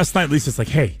 Last night, Lisa's like,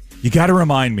 hey, you got to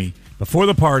remind me before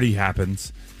the party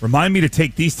happens, remind me to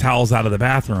take these towels out of the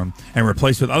bathroom and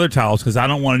replace with other towels because I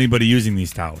don't want anybody using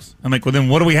these towels. I'm like, well, then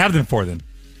what do we have them for then?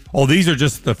 Oh, these are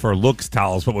just the for looks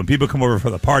towels, but when people come over for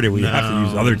the party, we have to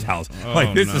use other towels.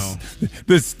 Is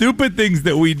the stupid things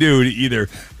that we do to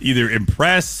either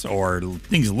impress or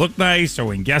things look nice or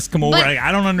when guests come over. But,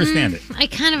 I don't understand it. I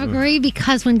kind of agree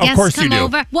because when Of guests course you come do.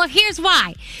 over, well, here's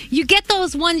why. You get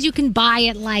those ones you can buy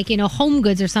at Home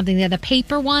Goods or something. They're the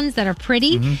paper ones that are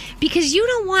pretty because you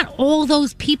don't want all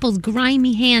those people's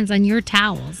grimy hands on your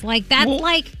towels. Like that,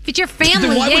 if it's your family,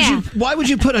 Then why would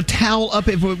you put a towel up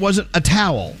if it wasn't a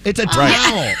towel? It's a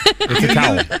towel. It's a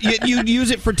towel. You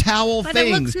use it for towel But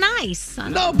things. it looks nice.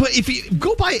 No, but if you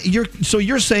go by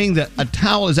you're saying that a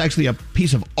towel is actually a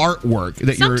piece of artwork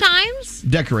that Sometimes.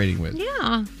 you're decorating with.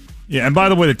 Yeah. Yeah, and by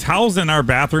the way, the towels in our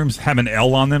bathrooms have an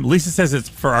L on them. Lisa says it's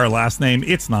for our last name.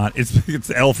 It's not. It's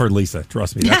L for Lisa.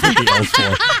 Trust me. That's what the L's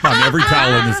for on every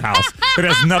towel in this house. It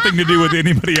has nothing to do with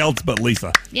anybody else but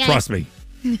Lisa. Yeah. Trust me.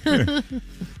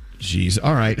 Jeez.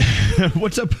 All right.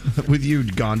 What's up with you,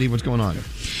 Gandhi? What's going on?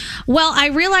 Well, I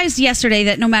realized yesterday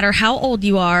that no matter how old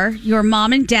you are, your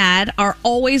mom and dad are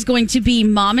always going to be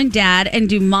mom and dad and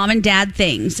do mom and dad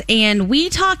things. And we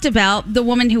talked about the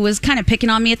woman who was kind of picking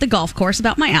on me at the golf course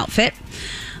about my outfit.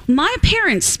 My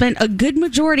parents spent a good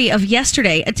majority of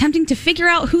yesterday attempting to figure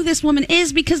out who this woman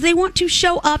is because they want to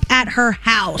show up at her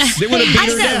house. They want to beat I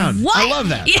her said, down. What? I love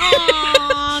that.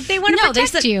 Aw, they want to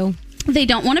protect you. They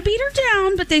don't want to beat her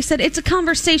down, but they said it's a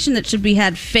conversation that should be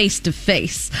had face to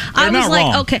face. I was not like,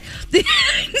 wrong. okay.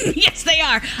 Yes, they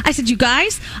are. I said, you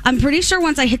guys, I'm pretty sure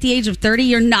once I hit the age of 30,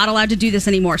 you're not allowed to do this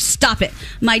anymore. Stop it.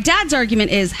 My dad's argument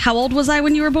is, how old was I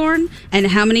when you were born? And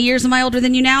how many years am I older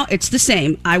than you now? It's the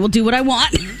same. I will do what I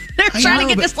want. They're trying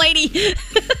to get this lady.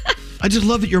 I just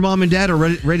love that your mom and dad are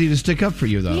ready to stick up for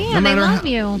you, though. Yeah, they love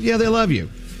you. Yeah, they love you.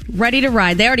 Ready to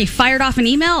ride. They already fired off an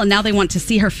email, and now they want to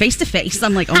see her face to face.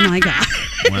 I'm like, oh my God.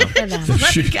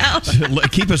 Let's go.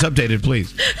 Keep us updated,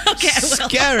 please. Okay, I will.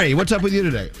 Scary. What's up with you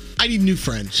today? I need new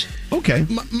friends. Okay.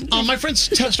 My friends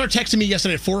start texting me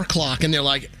yesterday at 4 o'clock, and they're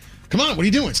like, come on, what are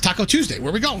you doing? It's Taco Tuesday.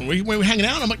 Where are we going? Where are we hanging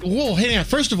out? I'm like, whoa, hang on.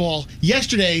 First of all,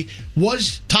 yesterday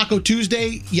was Taco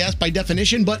Tuesday, yes, by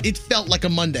definition, but it felt like a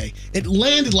Monday. It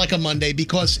landed like a Monday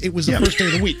because it was the first day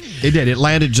of the week. It did. It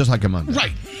landed just like a Monday.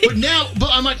 Right. But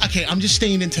I'm like, okay, I'm just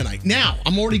staying in tonight. Now,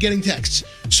 I'm already getting texts.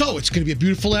 So it's going to be a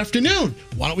beautiful afternoon.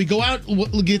 Why don't we go out,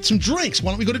 we'll get some drinks?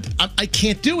 Why don't we go to... I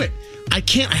can't do it. I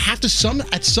can't. I have to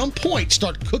at some point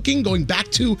start cooking, going back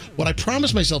to what I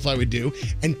promised myself I would do,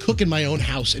 and cook in my own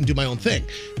house and do my own thing.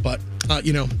 But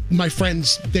my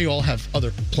friends, they all have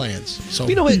other plans. So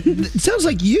it sounds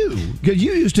like you. Because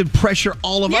you used to pressure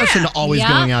all of us into always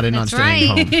going out and not staying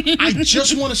home. I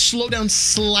just want to slow down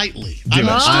slightly. I'm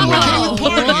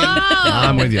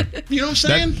with you. You know what I'm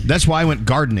saying? That's why I went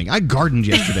gardening. I gardened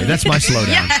yesterday. That's my slowdown.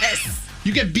 Yes.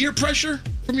 You get beer pressure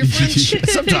from your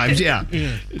friends? Sometimes, yeah.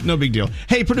 No big deal.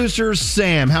 Hey, producer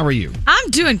Sam, how are you? I'm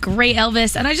doing great,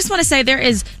 Elvis. And I just want to say there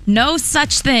is no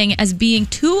such thing as being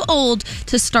too old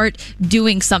to start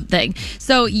doing something.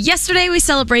 So yesterday we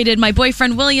celebrated my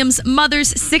boyfriend William's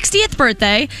mother's 60th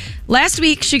birthday. Last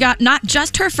week, she got not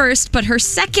just her first, but her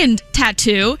second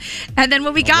tattoo. And then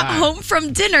when we got home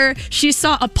from dinner, she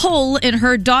saw a pole in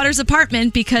her daughter's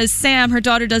apartment because Sam, her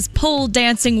daughter, does pole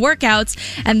dancing workouts.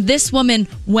 And this woman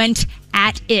went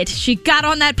at it. She got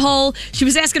on that pole. She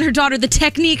was asking her daughter the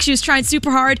technique. She was trying super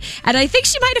hard. And I think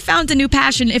she might have found a new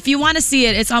passion. If you want to see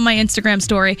it, it's on my Instagram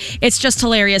story. It's just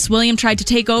hilarious. William tried to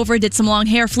take over, did some long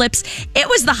hair flips. It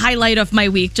was the highlight of my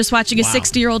week, just watching a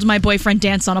 60-year-old and my boyfriend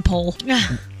dance on a pole.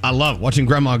 I love watching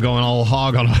Grandma going all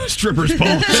hog on a stripper's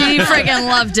pole. She freaking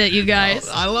loved it, you guys.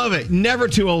 I love it. Never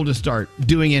too old to start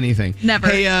doing anything. Never.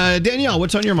 Hey, Danielle,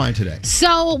 what's on your mind today?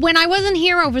 So when I wasn't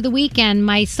here over the weekend,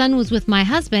 my son was with my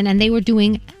husband and they were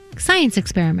doing science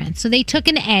experiments. So they took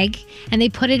an egg and they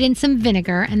put it in some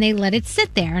vinegar and they let it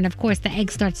sit there. And of course the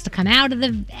egg starts to come out of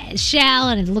the shell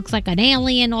and it looks like an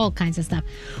alien, all kinds of stuff.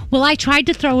 Well, I tried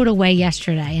to throw it away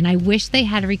yesterday and I wish they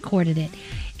had recorded it.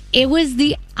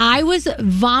 I was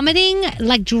vomiting,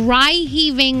 like dry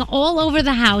heaving all over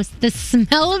the house. The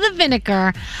smell of the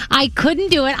vinegar, I couldn't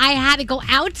do it. I had to go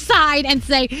outside and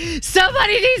say,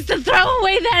 somebody needs to throw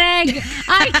away that egg.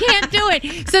 I can't do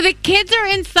it. So the kids are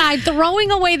inside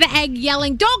throwing away the egg,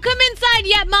 yelling, don't come inside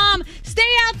yet, Mom. Stay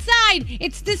outside.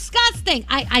 It's disgusting.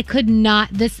 I could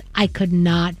not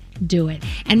do it.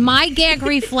 And my gag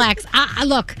reflex,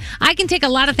 look, I can take a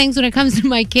lot of things when it comes to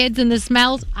my kids and the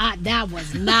smells. That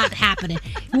was not happening.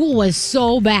 It was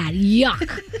so bad.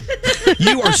 Yuck.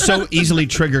 You are so easily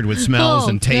triggered with smells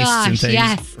and tastes and things.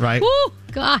 Yes. Right? Woo,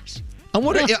 gosh.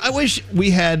 I wish we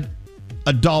had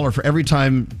 $1 for every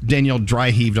time Danielle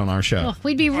dry heaved on our show. Oh,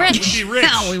 we'd be rich.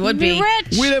 No, we would be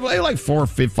rich. We'd have like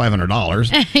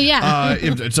 $500. Yeah.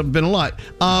 It's been a lot.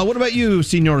 What about you,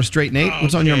 Senor Straight Nate?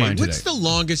 What's on your mind today? What's the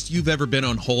longest you've ever been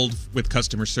on hold with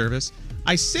customer service?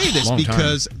 I say this Long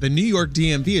because the New York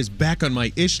DMV is back on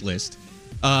my ish list.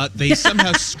 They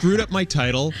somehow screwed up my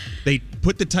title. They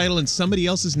put the title in somebody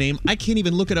else's name. I can't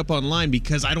even look it up online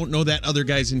because I don't know that other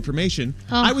guy's information.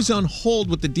 Oh. I was on hold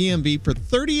with the DMV for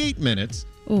 38 minutes.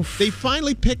 Oof. They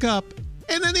finally pick up,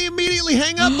 and then they immediately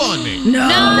hang up on me. No.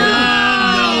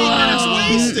 38 minutes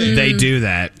wasted. They do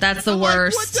that. That's the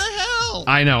worst. What the hell?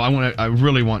 I know. I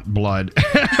really want blood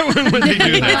when they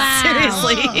do that.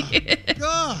 Seriously.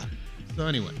 God. So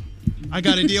anyway, I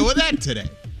got to deal with that today.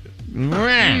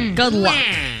 Good luck.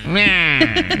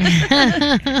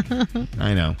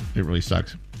 I know. It really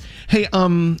sucks. Hey,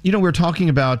 we were talking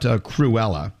about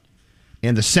Cruella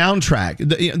and the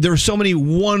soundtrack. There are so many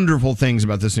wonderful things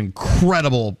about this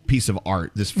incredible piece of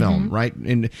art, this film, right?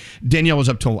 And Danielle was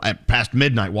up till past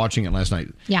midnight watching it last night.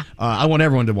 Yeah. I want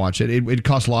everyone to watch it. It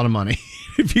costs a lot of money.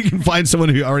 If you can find someone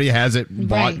who already has it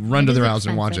bought, run to their house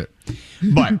and watch it.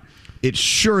 But it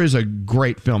sure is a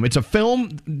great film. It's a film.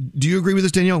 Do you agree with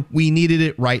this, Danielle? We needed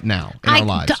it right now in our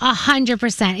lives.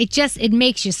 100%. It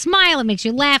makes you smile. It makes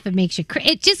you laugh.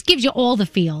 It just gives you all the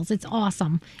feels. It's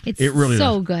awesome. It really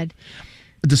so does. Good.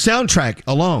 The soundtrack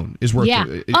alone is worth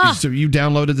it. So you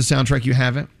downloaded the soundtrack. You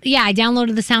have it? Yeah, I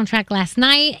downloaded the soundtrack last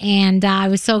night, and I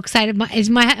was so excited. My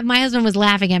husband was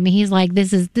laughing at me. He's like,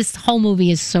 "This whole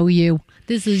movie is so you.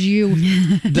 This is you.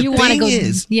 The thing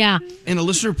is, yeah." And a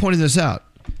listener pointed this out.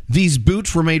 These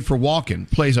boots were made for walking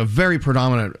plays a very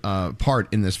predominant part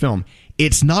in this film.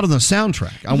 It's not on the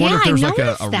soundtrack. I wonder if there's like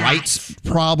a rights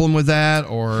problem with that,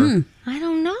 or I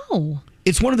don't know.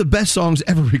 It's one of the best songs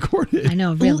ever recorded. I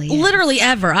know, really. Literally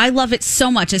ever. I love it so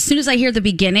much. As soon as I hear the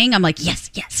beginning, I'm like, yes,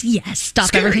 yes, yes.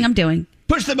 Stop everything I'm doing.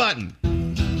 Push the button.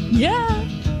 Yeah.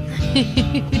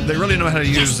 They really know how to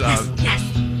use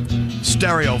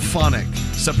stereophonic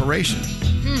separation.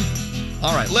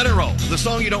 All right, let it roll. The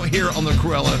song you don't hear on the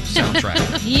Cruella soundtrack.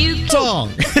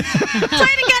 Song. Try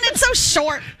it again. It's so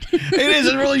short. It is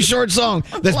a really short song.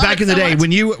 That's back in the day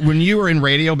when you were in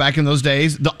radio back in those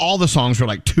days. All the songs were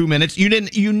like 2 minutes.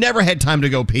 You never had time to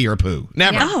go pee or poo.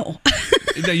 Never. No.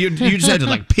 You just had to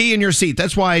like pee in your seat.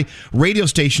 That's why radio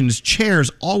stations' chairs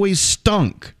always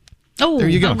stunk. Oh, there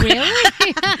you go. Really?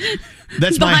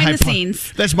 That's behind the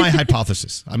scenes. That's my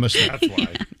hypothesis. I must say. That's why.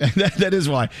 that is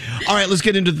why. All right, let's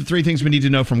get into the 3 things we need to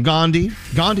know from Gandhi.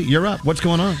 Gandhi, you're up. What's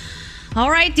going on? All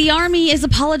right, the Army is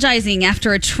apologizing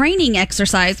after a training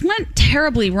exercise went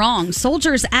terribly wrong.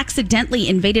 Soldiers accidentally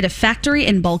invaded a factory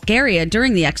in Bulgaria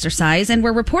during the exercise and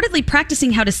were reportedly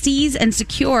practicing how to seize and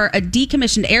secure a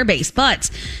decommissioned airbase, but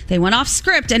they went off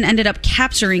script and ended up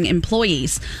capturing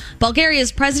employees.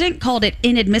 Bulgaria's president called it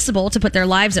inadmissible to put their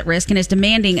lives at risk and is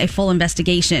demanding a full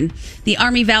investigation. The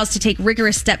Army vows to take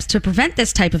rigorous steps to prevent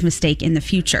this type of mistake in the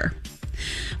future.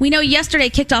 We know yesterday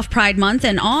kicked off Pride Month,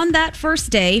 and on that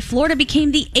first day, Florida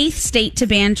became the 8th state to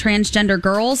ban transgender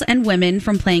girls and women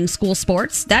from playing school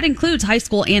sports. That includes high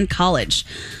school and college.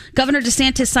 Governor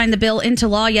DeSantis signed the bill into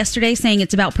law yesterday, saying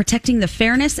it's about protecting the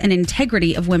fairness and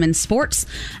integrity of women's sports.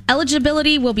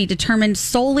 Eligibility will be determined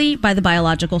solely by the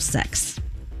biological sex.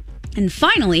 And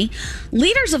finally,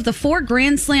 leaders of the 4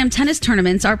 Grand Slam tennis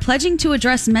tournaments are pledging to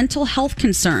address mental health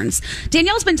concerns.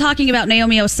 Danielle's been talking about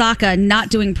Naomi Osaka not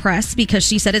doing press because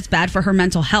she said it's bad for her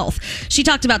mental health. She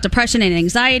talked about depression and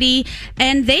anxiety,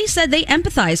 and they said they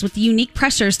empathize with the unique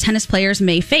pressures tennis players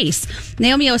may face.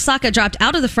 Naomi Osaka dropped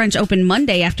out of the French Open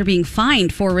Monday after being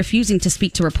fined for refusing to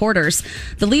speak to reporters.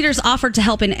 The leaders offered to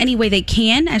help in any way they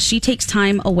can as she takes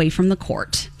time away from the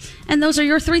court. And those are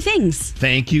your 3 things.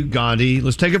 Thank you, Gandhi.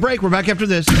 Let's take a break. We're back after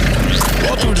this.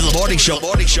 Welcome to the morning show.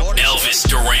 Elvis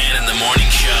Duran in the morning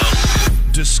show.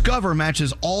 Discover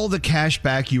matches all the cash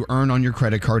back you earn on your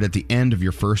credit card at the end of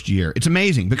your first year. It's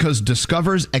amazing because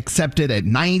Discover's accepted at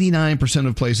 99%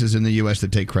 of places in the U.S.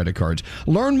 that take credit cards.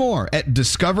 Learn more at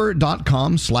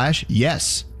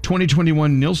discover.com/yes.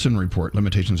 2021 Nielsen Report.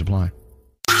 Limitations apply.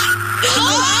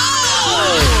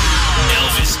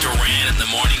 Elvis Duran in the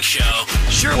morning show.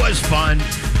 Sure was fun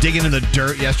digging in the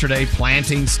dirt yesterday,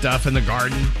 planting stuff in the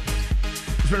garden.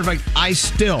 As a matter of fact, I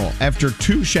still, after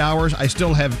 2 showers, I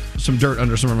still have some dirt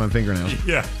under some of my fingernails.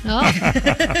 Yeah. Oh.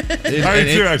 I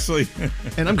do, actually.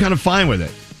 And I'm kind of fine with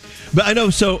it. But I know,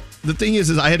 so the thing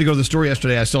is I had to go to the store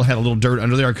yesterday. I still had a little dirt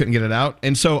under there. I couldn't get it out.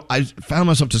 And so I found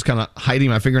myself just kind of hiding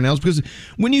my fingernails because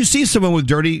when you see someone with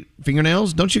dirty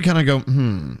fingernails, don't you kind of go,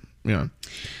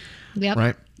 Yep.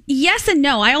 Right? Yes and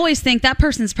no. I always think that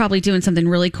person's probably doing something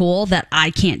really cool that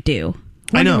I can't do.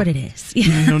 I know what it is.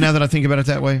 Now that I think about it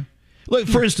that way. Look,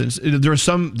 for instance, there are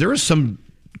some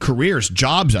careers,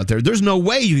 jobs out there. There's no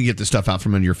way you can get this stuff out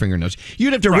from under your fingernails.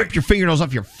 You'd have to rip your fingernails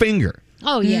off your finger.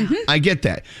 Oh, yeah. I get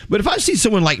that. But if I see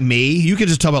someone like me, you can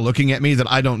just tell by looking at me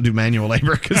that I don't do manual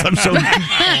labor because I'm so,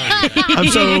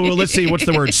 let's see, what's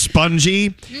the word?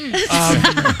 Spongy.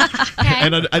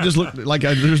 And I just look like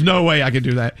there's no way I could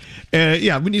do that.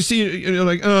 Yeah, when you see, you're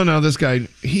like, oh no, this guy,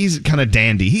 he's kind of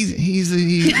dandy. He's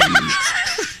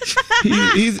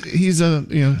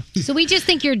So we just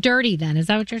think you're dirty then. Is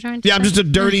that what you're trying to say? Yeah, I'm just a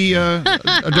dirty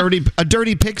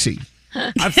pixie.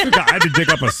 I had to dig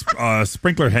up a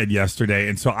sprinkler head yesterday,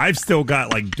 and so I've still got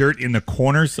like dirt in the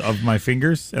corners of my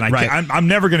fingers, and I'm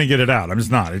never going to get it out. I'm just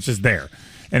not. It's just there,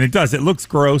 and it looks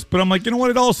gross, but I'm like, you know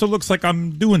what? It also looks like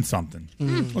I'm doing something.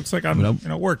 Looks like I'm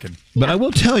working. But I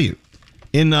will tell you,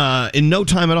 in no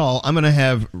time at all, I'm going to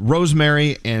have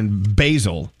rosemary and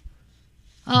basil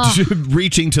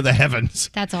reaching to the heavens.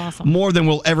 That's awesome. More than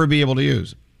we'll ever be able to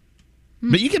use.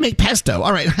 But you can make pesto.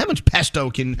 All right, how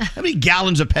many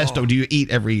gallons of pesto do you eat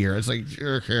every year? It's like,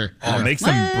 make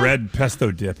some bread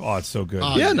pesto dip. Oh, it's so good.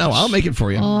 I'll make it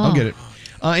for you. I'll get it.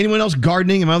 Anyone else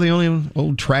gardening? Am I the only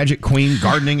old tragic queen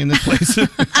gardening in this place?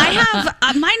 I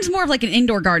have, mine's more of like an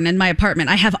indoor garden in my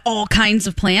apartment. I have all kinds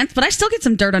of plants, but I still get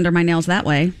some dirt under my nails that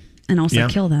way and also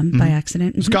kill them by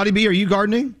accident. Scotty B, are you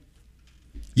gardening?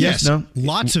 Yes. No?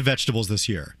 Lots of vegetables this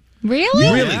year. Really?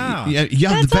 Yeah.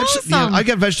 That's awesome. I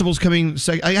got vegetables coming.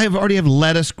 I already have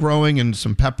lettuce growing and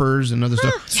some peppers and other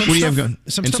stuff. Some what do you stuff, have going?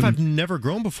 Some stuff I've never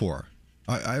grown before.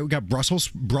 I got Brussels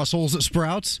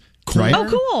sprouts. Corn,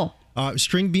 cool.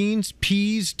 String beans,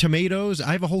 peas, tomatoes.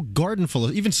 I have a whole garden full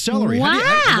of even celery.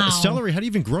 Wow. Celery. How do you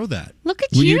even grow that? Look at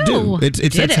Well, you. you do.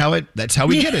 That's how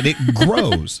we get it. It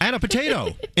grows. And a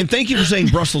potato. And thank you for saying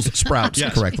Brussels sprouts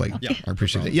correctly. Yeah. I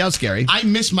appreciate it. Yeah, Scary. I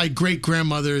miss my great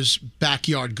grandmother's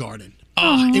backyard garden.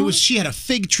 She had a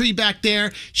fig tree back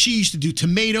there. She used to do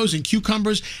tomatoes and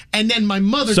cucumbers, and then my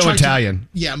mother. So Italian.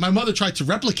 My mother tried to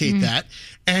replicate that,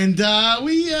 and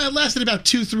we lasted about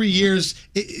 2-3 years.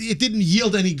 It didn't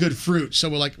yield any good fruit, so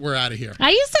we're out of here. I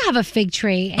used to have a fig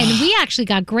tree, and we actually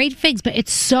got great figs, but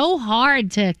it's so hard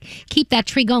to keep that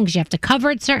tree going because you have to cover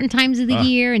it certain times of the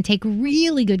year and take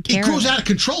really good care of it. It grows out of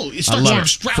control. It I love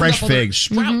starts it. Fresh figs.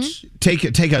 Sprouts.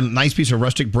 Take a nice piece of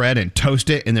rustic bread and toast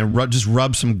it, and then just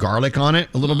rub some garlic on it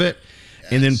a little bit,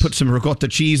 and then put some ricotta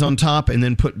cheese on top, and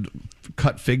then put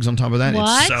cut figs on top of that.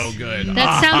 What? It's so good.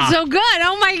 That sounds so good.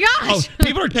 Oh my gosh.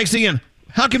 People are texting in.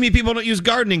 How come you people don't use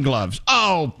gardening gloves?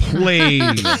 Oh,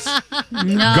 please. No,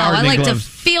 I like to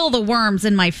feel the worms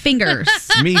in my fingers.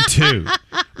 Me too.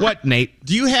 What, Nate?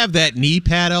 Do you have that knee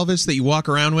pad, Elvis, that you walk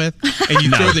around with, and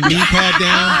you throw the kney pad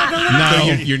down?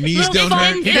 No, so your knees don't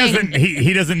hurt.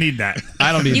 He doesn't need that.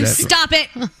 I don't need You that. stop it.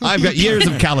 I've got years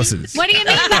of calluses. What do you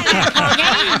mean by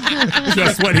that?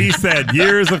 Just what he said.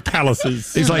 Years of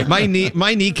calluses. He's like, my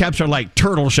kneecaps are like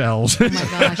turtle shells. Oh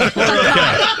my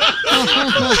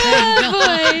gosh.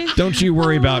 Don't you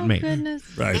worry about me.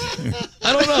 Right.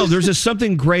 I don't know. There's just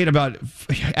something great about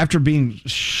after being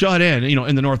shut in,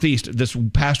 in the Northeast. This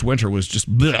past winter was just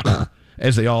bleh,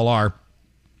 as they all are.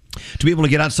 To be able to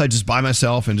get outside just by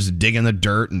myself and just dig in the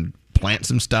dirt and plant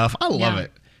some stuff. I love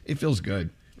it. It feels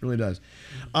good. really does.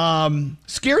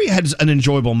 Scary had an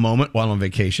enjoyable moment while on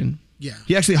vacation. Yeah.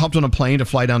 He actually hopped on a plane to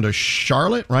fly down to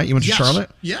Charlotte, right? You went to Yes. Charlotte?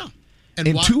 Yeah.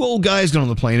 And two old guys got on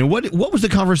the plane. And what was the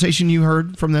conversation you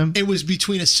heard from them? It was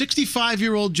between a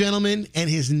 65-year-old gentleman and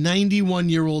his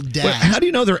 91-year-old dad. Wait, how do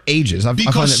you know their ages? I find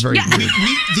that very weird.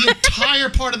 The entire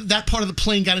part of the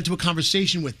plane got into a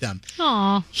conversation with them.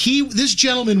 Aw. This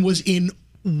gentleman was in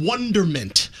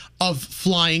wonderment of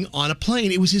flying on a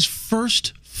plane. It was his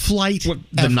first flight.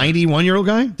 The 91-year-old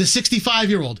guy? The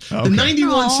 65-year-old. Okay. The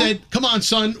 91 Aw. said, "Come on,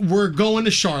 son, we're going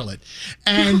to Charlotte."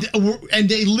 And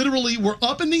they literally were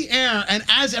up in the air, and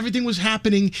as everything was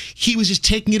happening, he was just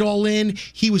taking it all in.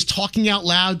 He was talking out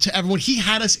loud to everyone. He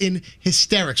had us in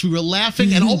hysterics. We were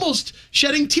laughing and almost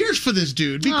shedding tears for this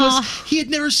dude because he had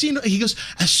never seen. He goes,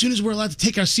 "As soon as we're allowed to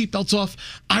take our seatbelts off,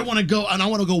 I want to go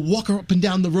walk up and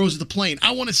down the rows of the plane.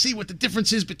 I want to see what the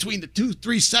difference is between the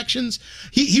 2-3 sections."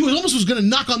 He was going to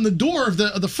knock on the door of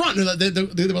the front. They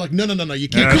were like, no, you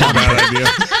can't. That's a bad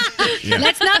idea.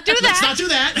 Let's not do that. Let's not do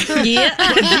that. Yeah.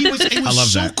 But it I was love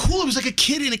so that. cool. It was like a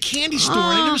kid in a candy store.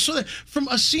 And I never saw that from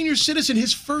a senior citizen,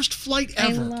 his first flight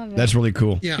ever. That's really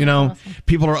cool. Yeah. You know,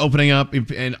 people are opening up,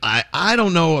 and I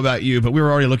don't know about you, but we were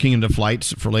already looking into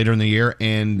flights for later in the year,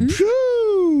 and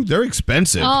phew, they're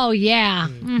expensive. Oh, yeah.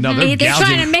 No, they're they're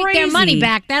trying to gouging- make their money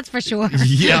back, that's for sure.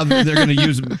 Yeah, they're going to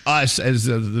use us as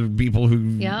the people who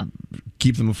Yep.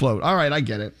 keep them afloat. All right, I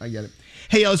get it.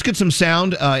 Hey, let's get some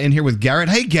sound in here with Garrett.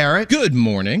 Hey, Garrett. Good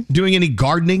morning. Doing any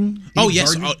gardening? Oh,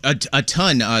 yes, a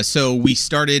ton. So we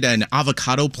started an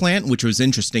avocado plant, which was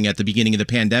interesting at the beginning of the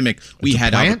pandemic. We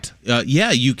had plant?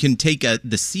 Yeah, you can take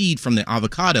the seed from the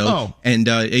avocado and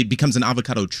it becomes an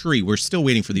avocado tree. We're still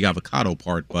waiting for the avocado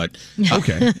part, but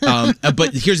okay.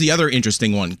 But here's the other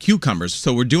interesting one: cucumbers.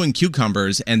 So we're doing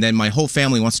cucumbers, and then my whole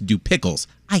family wants to do pickles.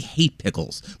 I hate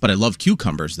pickles, but I love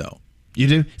cucumbers, though. You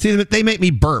do? See, they make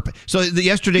me burp. So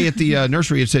yesterday at the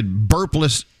nursery, it said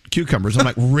burpless cucumbers. I'm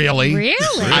like, really?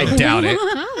 Really? I doubt it.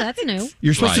 Oh, that's new.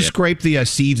 You're supposed to Try it. scrape the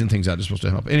seeds and things out. It's supposed to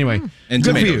help. Anyway. And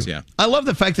good for tomatoes, you. yeah. I love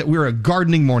the fact that we're a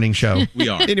gardening morning show. We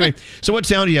are. Anyway, so what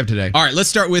sound do you have today? All right, let's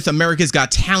start with America's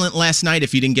Got Talent last night.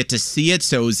 If you didn't get to see it,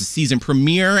 so it was the season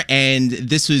premiere, and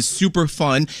this was super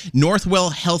fun.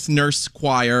 Northwell Health Nurse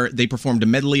Choir, they performed a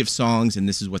medley of songs, and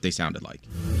this is what they sounded like.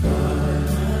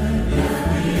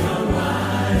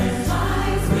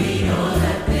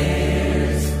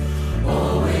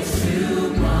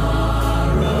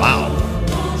 Wow.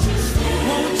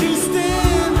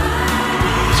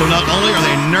 So not only are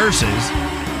they nurses,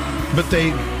 but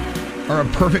they are a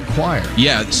perfect choir.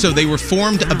 Yeah, so they were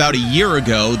formed about a year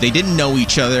ago. They didn't know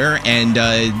each other, and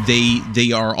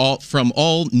they are all from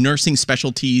all nursing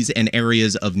specialties and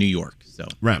areas of New York. So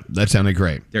Right, that sounded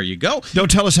great. there you go. Don't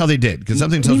tell us how they did, because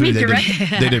something tells me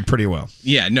they did pretty well.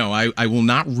 Yeah, no, I will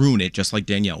not ruin it, just like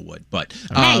Danielle would. But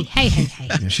Hey.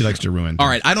 Yeah, she likes to ruin. all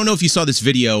right, I don't know if you saw this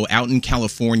video out in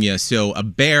California. So a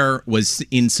bear was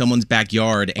in someone's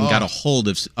backyard and got a hold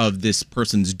of this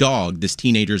person's dog, this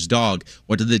teenager's dog.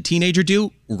 What did the teenager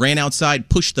do? Ran outside,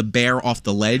 pushed the bear off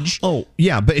the ledge. Oh,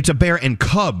 yeah, but it's a bear and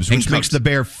cubs, which And makes cubs. the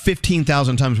bear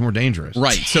 15,000 times more dangerous.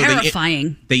 Right. So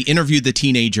Terrifying. they interviewed the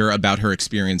teenager about her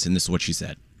experience, and this is what she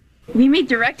said. We made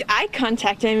direct eye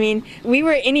contact. I mean, we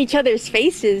were in each other's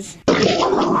faces.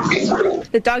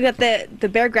 The dog that the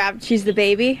bear grabbed, she's the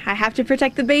baby. I have to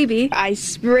protect the baby. I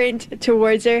sprint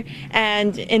towards her,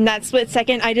 and in that split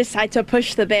second, I decide to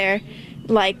push the bear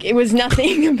like it was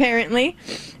nothing, apparently.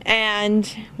 And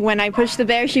when I push the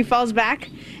bear, she falls back,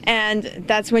 and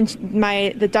that's when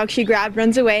the dog she grabbed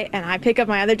runs away, and I pick up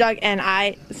my other dog, and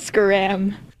I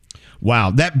scram.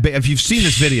 Wow, if you've seen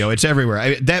this video, it's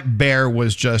everywhere. That bear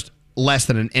was just less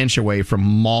than an inch away from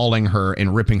mauling her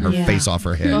and ripping her face off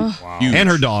her head. Wow. And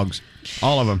her dogs.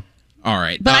 All of them. All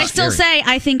right. But I still say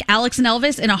I think Alex and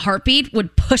Elvis in a heartbeat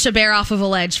would push a bear off of a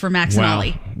ledge for Max and Wow.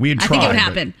 Ollie. We'd I think it would try,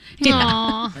 happen. but-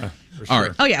 Yeah. All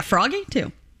right. Oh yeah, Froggy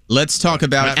too. Let's talk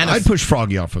about I'd push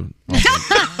Froggy off of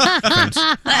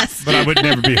But I would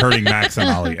never be hurting Max and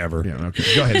Ollie ever. Yeah,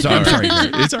 okay. Go ahead. Sorry, I'm sorry.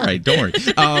 It's all right. Don't worry.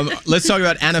 Let's talk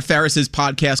about Anna Faris's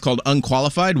podcast called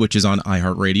Unqualified, which is on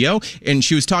iHeartRadio. And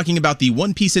she was talking about the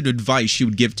one piece of advice she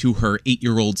would give to her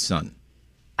 8-year-old son.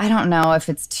 I don't know if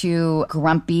it's too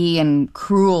grumpy and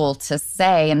cruel to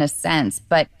say in a sense,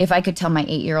 but if I could tell my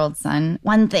 8-year-old son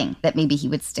one thing that maybe he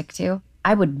would stick to,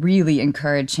 I would really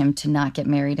encourage him to not get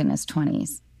married in his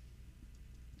 20s.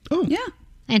 Oh. Yeah.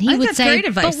 And he I think would that's say, great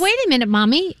advice. but wait a minute,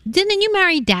 Mommy, didn't you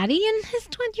marry Daddy in his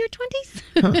your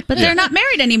 20s? But they're not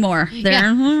married anymore.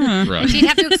 They're Right. She'd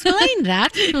have to explain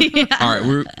that.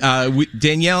 All right.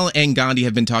 Danielle and Gandhi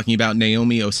have been talking about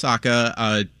Naomi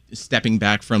Osaka stepping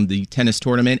back from the tennis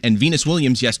tournament. And Venus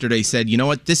Williams yesterday said, you know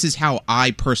what, this is how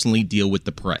I personally deal with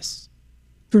the press.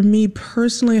 For me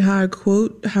personally, how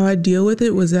I deal with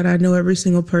it was that I know every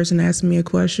single person asking me a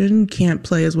question can't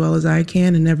play as well as I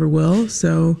can and never will.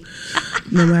 So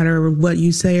no matter what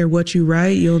you say or what you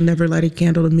write, you'll never light a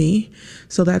candle to me.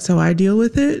 So that's how I deal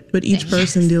with it. But each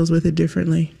person deals with it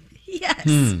differently.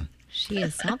 Yes. She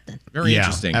is something. Very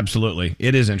interesting. Absolutely.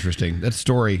 It is interesting. That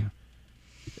story,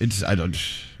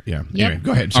 yeah. Anyway,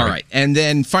 go ahead. Sorry. All right. And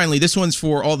then finally, this one's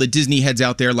for all the Disney heads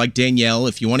out there like Danielle.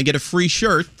 If you want to get a free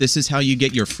shirt, this is how you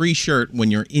get your free shirt when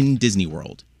you're in Disney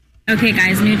World. Okay,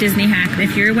 guys, new Disney hack.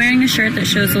 If you're wearing a shirt that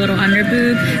shows a little under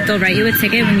boob, they'll write you a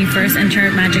ticket when you first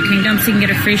enter Magic Kingdom, so you can get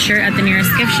a free shirt at the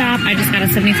nearest gift shop. I just got a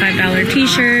 $75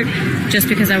 t-shirt just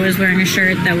because I was wearing a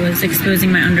shirt that was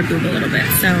exposing my under boob a little bit.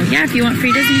 So, yeah, if you want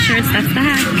free Disney shirts, that's the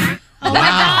hack. Oh, my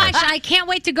gosh. I can't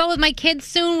wait to go with my kids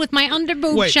soon with my under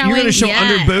boob Wait, showing. you're going to show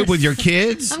under boob with your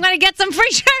kids? I'm going to get some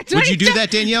free shirts. Would you do that,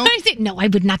 Danielle? No, I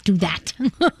would not do that.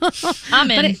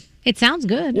 I'm in. But it sounds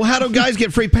good. Well, how do guys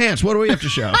get free pants? What do we have to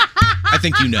show? I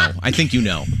think you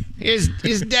know. His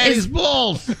daddy's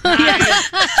balls.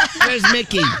 Where's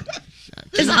Mickey?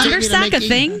 Is undersack a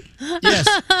thing? Yes.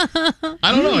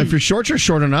 I don't know. If your shorts are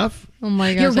short enough. Oh,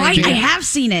 my gosh. You're right. I have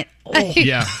seen it. Oh,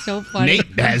 yeah. So funny.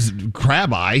 Nate has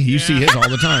crab eye. You see his all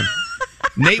the time.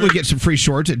 Nate would get some free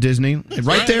shorts at Disney,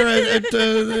 right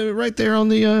there right there on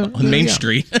the on Main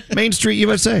Street, Main Street,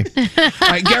 USA. All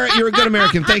right, Garrett, you're a good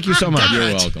American. Thank you so much.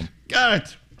 You're welcome.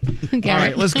 Garrett. All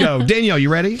right, let's go. Danielle, you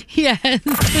ready? Yes. All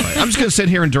right, I'm just going to sit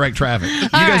here and direct traffic.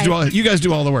 You guys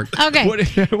do all the work. Okay. What do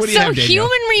you have, Danielle? Human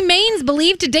remains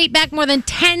believed to date back more than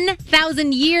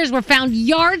 10,000 years were found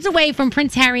yards away from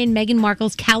Prince Harry and Meghan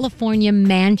Markle's California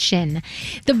mansion.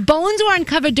 The bones were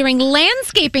uncovered during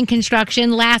landscaping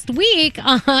construction last week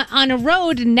on a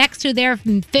road next to their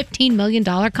 $15 million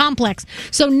complex.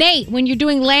 So, Nate, when you're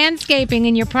doing landscaping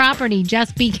in your property,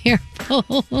 just be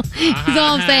careful. That's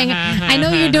all I'm saying. I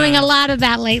know you're doing a lot of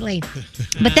that lately.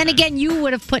 But then again, you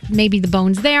would have put maybe the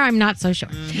bones there. I'm not so sure.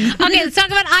 Okay, let's talk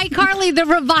about iCarly, the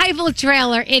revival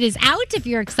trailer. It is out. If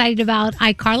you're excited about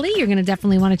iCarly, you're going to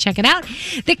definitely want to check it out.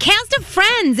 The cast of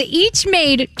Friends each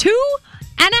made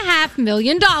 $2.5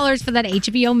 million for that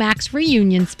HBO Max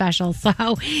reunion special.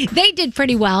 So they did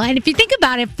pretty well. And if you think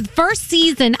about it, for the first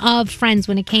season of Friends,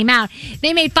 when it came out,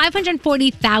 they made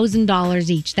 $540,000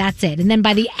 each. That's it. And then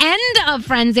by the end of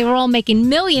Friends, they were all making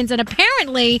millions. And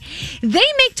apparently, they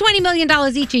make $20 million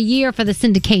each a year for the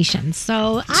syndication.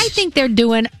 So I think they're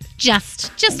doing just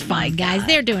fine, guys.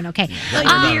 They're doing okay.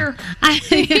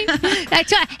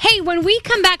 Hey, when we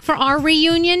come back for our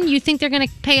reunion, you think they're going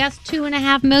to pay us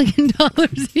 $2.5 million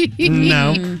each?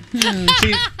 No.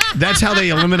 See, that's how they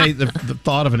eliminate the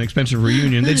thought of an expensive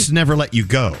reunion. They just never let you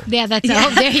go. Yeah, there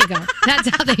you go. That's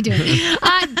how they do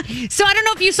it. So I don't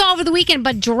know if you saw over the weekend,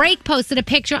 but Drake posted a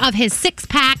picture of his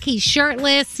six-pack. He's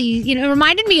shirtless. It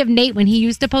reminded me of Nate when he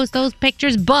used to post those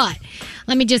pictures. But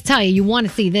let me just tell you, you want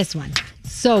to see this one.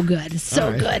 So good.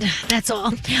 So good. That's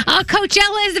all.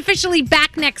 Coachella is officially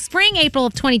back next spring, April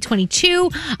of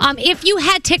 2022. If you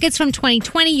had tickets from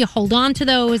 2020, you hold on to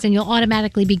those and you'll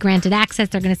automatically be granted access.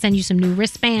 They're going to send you some new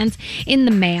wristbands in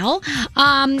the mail.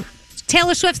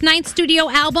 Taylor Swift's 9th studio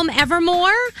album,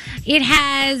 Evermore, it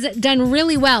has done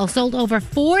really well. Sold over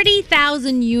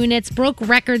 40,000 units, broke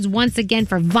records once again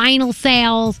for vinyl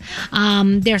sales.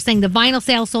 They're saying the vinyl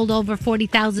sales sold over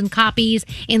 40,000 copies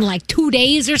in like 2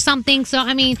 days or something. So,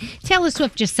 I mean, Taylor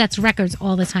Swift just sets records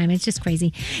all the time. It's just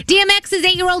crazy. DMX's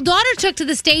 8-year-old daughter took to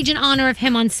the stage in honor of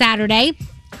him on Saturday.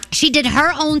 She did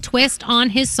her own twist on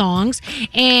his songs,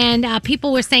 and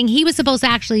people were saying he was supposed to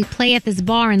actually play at this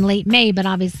bar in late May, but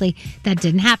obviously that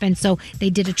didn't happen, so they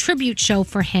did a tribute show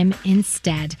for him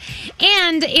instead.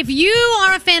 And if you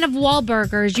are a fan of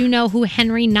Wahlburgers, you know who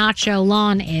Henry Nacho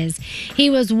Lon is. He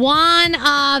was one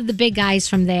of the big guys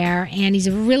from there, and he's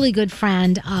a really good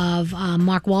friend of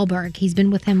Mark Wahlberg. He's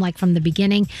been with him like from the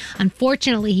beginning.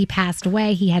 Unfortunately, he passed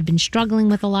away. He had been struggling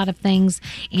with a lot of things,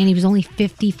 and he was only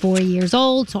 54 years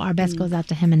old, so our best goes out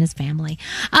to him and his family.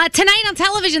 Tonight on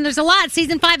television, there's a lot.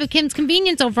 Season 5 of Kim's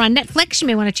Convenience over on Netflix. You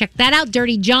may want to check that out.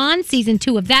 Dirty John, Season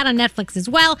 2 of that on Netflix as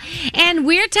well. And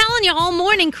we're telling you all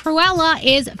morning, Cruella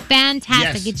is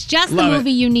fantastic. Yes. It's just Love the it.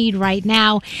 movie you need right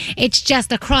now. It's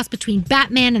just a cross between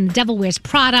Batman and The Devil Wears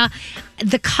Prada.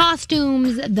 The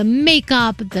costumes, the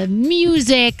makeup, the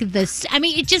music,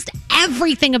 it's just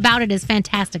everything about it is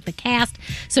fantastic. The cast.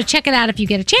 So check it out if you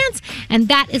get a chance. And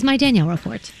that is my Danielle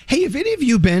report. Hey, have any of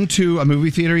you been to a movie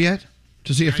theater yet?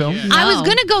 to see a film? I was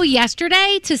going to go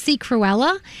yesterday to see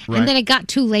Cruella, Right. and then it got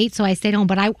too late, so I stayed home.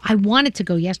 But I wanted to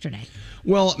go yesterday.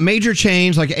 Well, major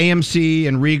chains like AMC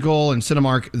and Regal and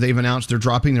Cinemark, they've announced they're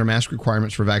dropping their mask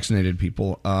requirements for vaccinated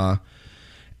people.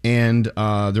 And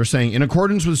they're saying, in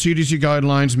accordance with CDC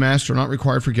guidelines, masks are not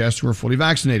required for guests who are fully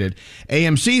vaccinated.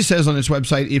 AMC says on its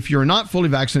website, if you're not fully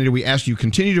vaccinated, we ask you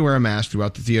continue to wear a mask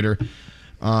throughout the theater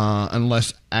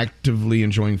unless actively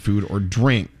enjoying food or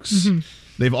drinks. Mm-hmm.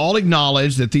 They've all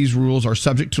acknowledged that these rules are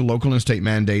subject to local and state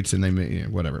mandates, and they may,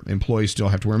 whatever, employees still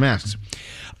have to wear masks.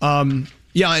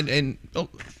 Yeah, and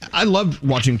I love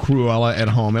watching Cruella at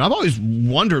home, and I've always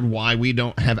wondered why we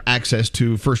don't have access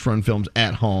to first-run films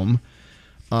at home.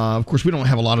 Of course, we don't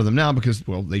have a lot of them now because,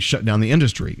 well, they shut down the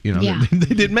industry. You know, Yeah.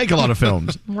 they didn't make a lot of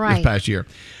films Right. this past year.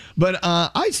 But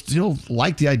I still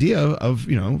like the idea of,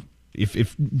 you know,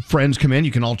 if friends come in,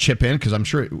 you can all chip in because I'm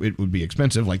sure it would be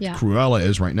expensive, like Yeah. Cruella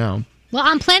is right now. Well,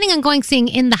 I'm planning on going seeing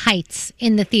In the Heights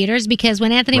in the theaters because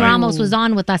when Anthony Right. Ramos was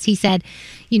on with us, he said,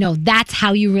 you know, that's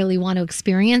how you really want to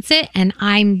experience it, and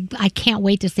I can't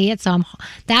wait to see it. So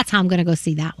that's how I'm going to go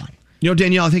see that one. You know,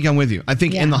 Danielle, I think I'm with you. I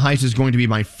think Yeah. In the Heights is going to be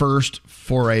my first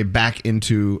foray back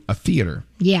into a theater.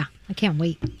 Yeah, I can't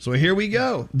wait. So here we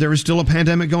go. There is still a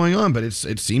pandemic going on, but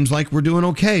it seems like we're doing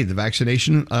okay. The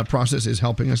vaccination process is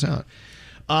helping us out.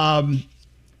 I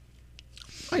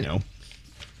know.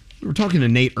 We were talking to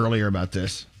Nate earlier about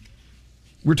this.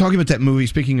 We're talking about that movie,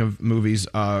 speaking of movies,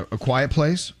 A Quiet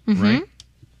Place, Mhm. right?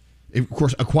 Of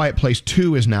course, A Quiet Place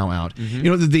 2 is now out. You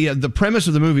know, the premise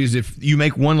of the movie is if you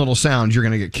make one little sound, you're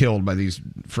going to get killed by these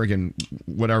friggin'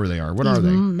 whatever they are. What are they?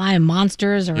 My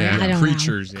monsters or I don't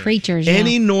creatures, know. yeah. Creatures. Yeah.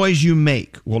 Any noise you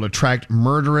make will attract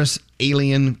murderous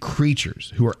alien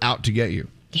creatures who are out to get you.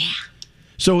 Yeah.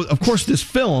 So, of course, this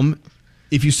film,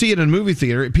 if you see it in a movie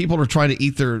theater, people are trying to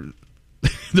eat their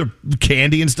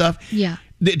candy and stuff. Yeah.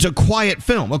 It's a quiet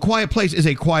film. A Quiet Place is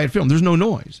a quiet film. There's no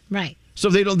noise. Right. So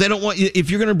they don't want you, if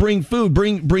you're going to bring food,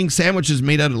 bring sandwiches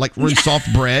made out of like really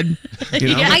soft bread. You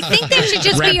know? Yeah. I think there should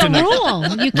just be a rule.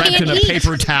 You wrapped can't in a eat.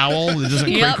 paper towel that doesn't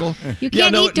Yep. crinkle. You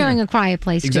can't eat during A Quiet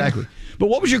Place. too. Exactly. But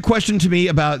what was your question to me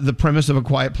about the premise of A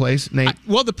Quiet Place, Nate?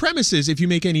 Well, the premise is if you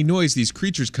make any noise, these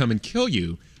creatures come and kill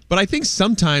you. But I think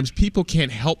sometimes people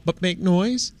can't help but make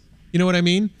noise. You know what I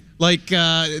mean? Like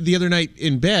the other night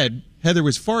in bed, Heather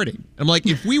was farting. I'm like,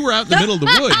 if we were out in the middle of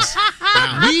the woods,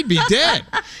 we'd be dead.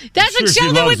 That's I'm what sure she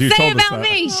Sheldon loves would you, say told us about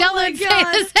that. me. Sheldon would say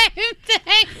the same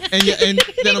thing. And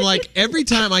then I'm like, every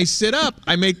time I sit up,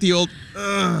 I make the old,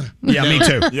 ugh. Yeah, me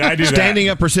too. Yeah, I do that. Standing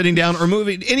up or sitting down or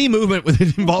moving, any movement that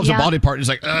involves Yeah. a body part is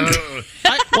like, ugh.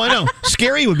 Well, I know.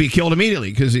 Scary would be killed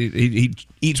immediately because he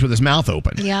eats with his mouth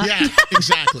open. Yeah. Yeah,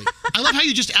 exactly. I love how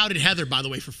you just outed Heather, by the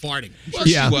way, for farting. Well,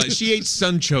 Yeah. she was. She ate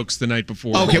sunchokes the night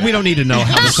before. Okay, we don't need to know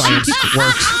how the science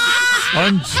works.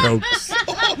 Unchokes.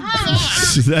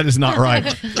 That is not right.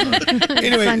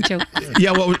 Anyway, Sunchoke.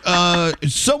 yeah, well,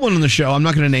 someone on the show, I'm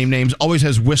not going to name names, always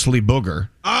has whistly booger.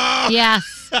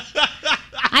 Yes.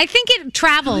 I think it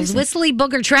travels. Whistly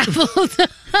booger travels.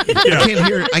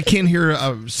 I can't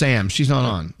hear Sam. She's not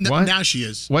on. What? Now she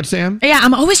is. What, Sam? Yeah,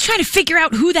 I'm always trying to figure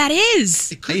out who that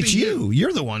is. It's you.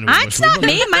 You're the one. It's not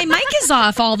me. My mic is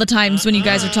off all the times when you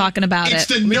guys are talking about It's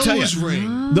it. the me tell you. nose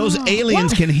ring. Those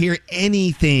aliens can hear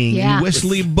anything. Yeah.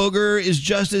 Whistly booger is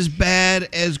just as bad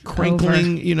as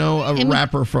crinkling, a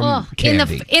wrapper from Oh,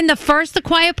 candy. in the first The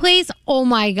Quiet Place, oh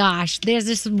my gosh, there's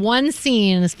this one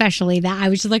scene especially that I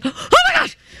was just like, oh my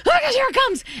gosh, here it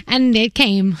comes. And it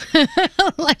came.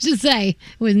 Let's just say it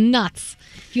was nuts.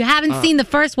 If you haven't seen the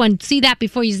first one, see that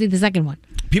before you see the second one.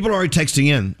 People are already texting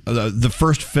in the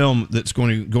first film that's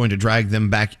going to drag them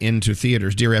back into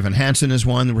theaters. Dear Evan Hansen is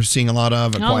one that we're seeing a lot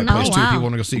of. A Quiet Place 2. Wow. People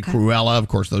want to go see Cruella. Of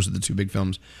course, those are the two big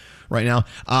films right now.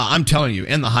 I'm telling you,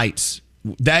 In the Heights,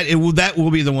 that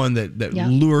will be the one that Yeah.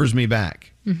 lures me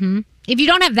back. Mm-hmm. If you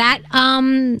don't have that,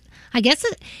 I guess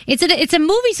it's a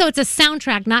movie, so it's a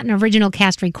soundtrack, not an original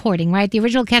cast recording, right? The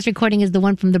original cast recording is the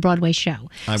one from the Broadway show.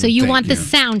 I So would you think, want the yeah.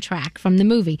 soundtrack from the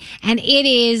movie, and it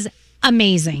is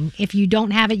amazing. If you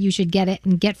don't have it, you should get it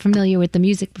and get familiar with the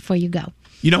music before you go.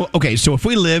 Okay, so if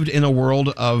we lived in a world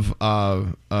of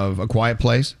A Quiet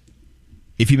Place,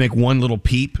 if you make one little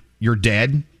peep, you're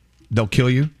dead. They'll kill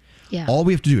you. Yeah. All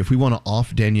we have to do, if we want to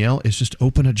off Danielle, is just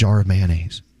open a jar of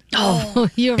mayonnaise. Oh,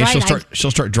 you're And right.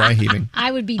 she'll start dry heaving. I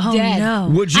would be Oh, dead. no.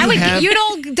 Would you have- You'd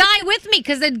all die with me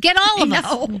because they'd get all of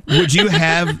us.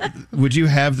 Would you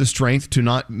have the strength to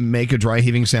not make a dry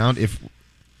heaving sound if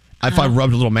I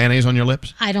rubbed a little mayonnaise on your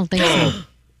lips? I don't think so.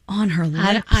 On her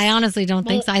lips. I honestly don't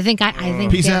think so. I think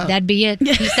Peace that, out. that'd be it.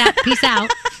 Peace out. Peace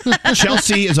out.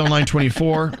 Chelsea is on line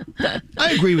 24.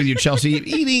 I agree with you, Chelsea.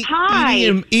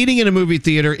 Eating in a movie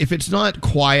theater, if it's not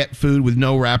quiet food with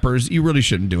no wrappers, you really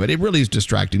shouldn't do it. It really is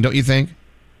distracting, don't you think?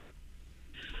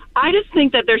 I just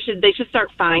think that they should start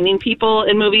finding people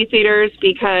in movie theaters,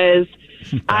 because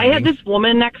I had this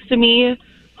woman next to me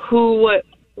who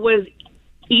was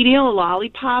eating a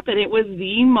lollipop, and it was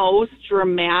the most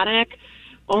dramatic,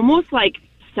 almost like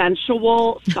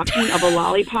sensual sucking of a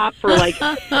lollipop for like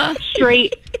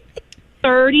straight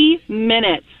 30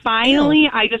 minutes. Finally,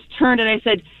 I just turned and I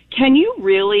said, can you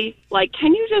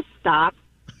just stop?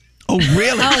 Oh,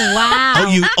 really? Oh,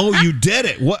 wow. You did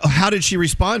it. How did she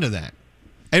respond to that?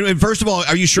 And first of all,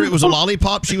 are you sure it was a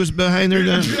lollipop she was behind there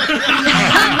doing?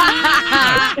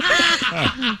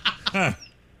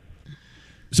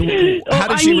 So how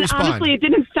did she respond? Honestly, it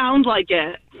didn't sound like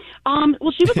it.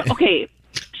 Well, she was okay.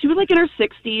 She was like in her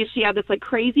 60s. She had this like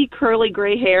crazy curly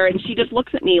gray hair, and she just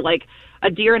looks at me like a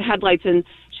deer in headlights, and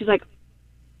she's like,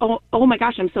 "Oh my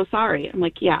gosh, I'm so sorry." I'm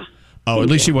like, "Yeah." Oh, at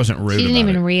least she wasn't rude. She didn't about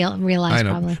even it. realize, I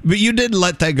know, probably. but you did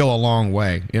let that go a long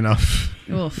way. You know.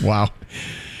 Oof. Wow.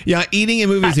 Yeah, eating in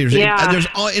movie theaters. Yeah. There's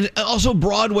also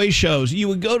Broadway shows. You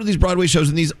would go to these Broadway shows,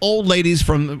 and these old ladies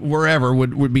from wherever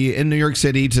would be in New York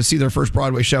City to see their first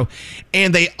Broadway show,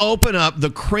 and they open up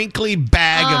the crinkly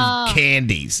bag of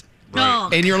candies. Right.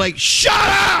 And you're like, shut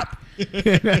up!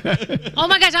 Oh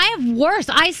my gosh, I have worse.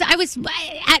 I was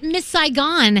at Miss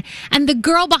Saigon, and the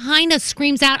girl behind us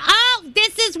screams out, "Oh,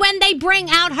 this is when they bring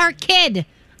out her kid."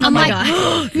 I'm like,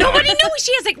 nobody knew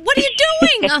she is. Like, what are you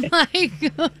doing? I'm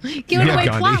like, giving away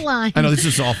plot line. I know, this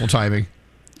is awful timing.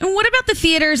 And what about the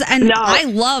theaters? And I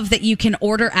love that you can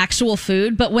order actual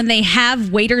food, but when they have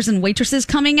waiters and waitresses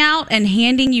coming out and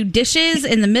handing you dishes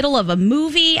in the middle of a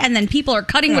movie, and then people are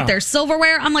cutting with their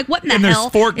silverware, I'm like, what in the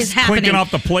hell is happening? Clinking off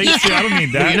the plates. Yeah, I don't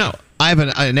need that. Well, you know, I have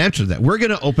an answer to that. We're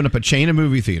going to open up a chain of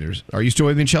movie theaters. Are you still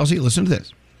with me, Chelsea? Listen to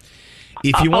this.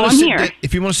 If you want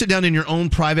to sit down in your own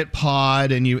private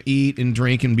pod and you eat and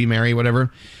drink and be merry,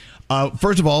 whatever,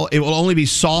 first of all, it will only be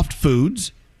soft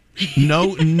foods.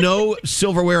 No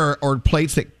silverware or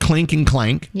plates that clink and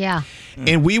clank. Yeah.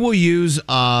 And we will use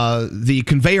the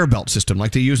conveyor belt system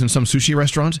like they use in some sushi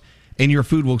restaurants, and your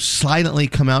food will silently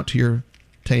come out to your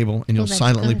table, and you'll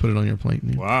silently put it on your plate.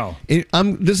 Wow.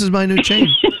 This is my new chain.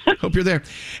 Hope you're there.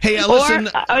 Hey, listen.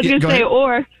 I was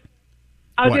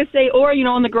going to say, you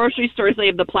know, in the grocery stores, they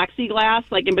have the plexiglass,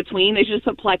 like in between. They should just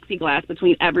put plexiglass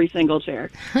between every single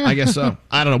chair. I guess so.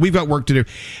 I don't know. We've got work to do.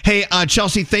 Hey,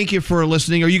 Chelsea, thank you for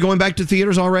listening. Are you going back to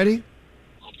theaters already?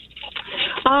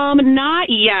 Not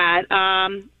yet.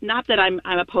 Not that I'm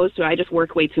opposed to it. I just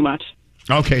work way too much.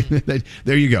 Okay.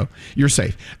 There you go. You're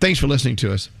safe. Thanks for listening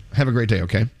to us. Have a great day,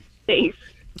 okay? Thanks.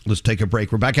 Let's take a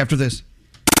break. We're back after this.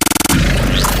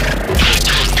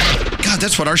 God,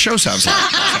 that's what our show sounds like.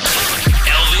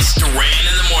 Elvis Duran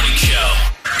in the morning show.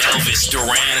 Elvis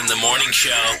Duran in the morning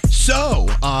show. So,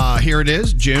 here it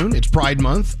is, June. It's Pride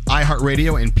Month.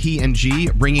 iHeartRadio and P&G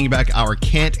bringing back our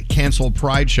Can't Cancel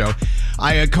Pride show.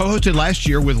 I co-hosted last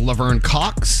year with Laverne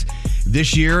Cox.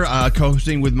 This year,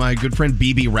 co-hosting with my good friend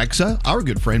BB Rexa, our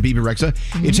good friend BB Rexa.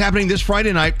 Mm-hmm. It's happening this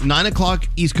Friday night, 9 o'clock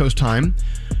East Coast time.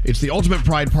 It's the Ultimate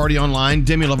Pride Party online.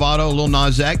 Demi Lovato, Lil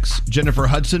Nas X, Jennifer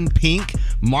Hudson, Pink,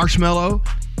 Marshmello,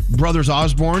 Brothers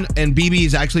Osborne, and BB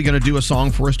is actually going to do a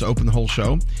song for us to open the whole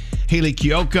show. Haley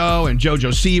Kiyoko and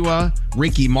JoJo Siwa,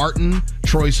 Ricky Martin,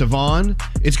 Troye Sivan.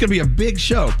 It's going to be a big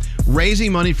show,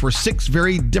 raising money for 6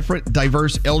 very different,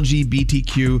 diverse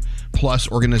LGBTQ plus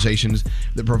organizations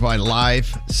that provide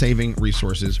life-saving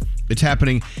resources. It's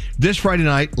happening this Friday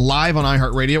night live on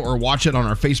iHeartRadio, or watch it on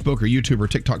our Facebook or YouTube or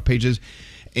TikTok pages.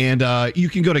 And you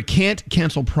can go to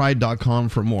can'tcancelpride.com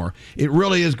for more. It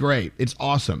really is great. It's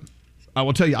awesome. I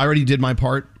will tell you, I already did my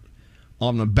part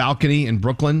on the balcony in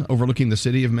Brooklyn overlooking the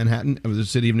city of Manhattan, or the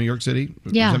city of New York City.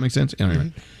 Yeah. Does that make sense?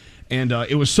 Anyway. And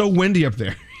it was so windy up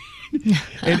there.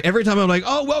 And every time I'm like,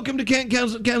 oh, welcome to Can't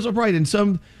Cancel Pride. And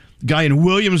some guy in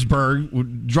Williamsburg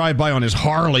would drive by on his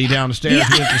Harley downstairs. Yeah.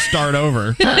 He has to start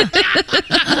over.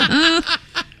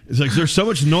 It's like, there's so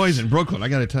much noise in Brooklyn, I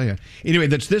got to tell you. Anyway,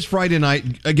 that's this Friday night.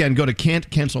 Again, go to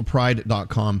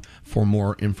can'tcancelpride.com for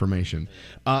more information.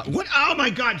 What? Oh, my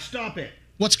God, stop it.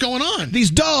 What's going on? These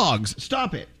dogs.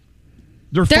 Stop it.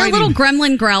 Their little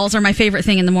gremlin growls are my favorite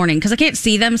thing in the morning because I can't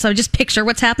see them, so I just picture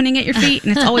what's happening at your feet,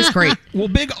 and it's always great. Well,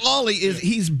 Big Ollie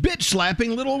he's bitch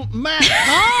slapping little Mac.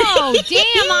 Oh,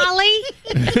 damn, Ollie.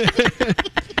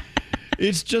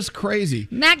 It's just crazy.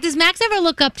 Does Max ever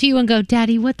look up to you and go,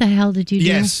 Daddy, what the hell did you do?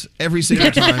 Yes, every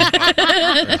single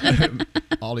time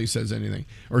Ollie says anything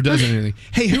or does anything.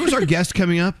 Hey, who's our guest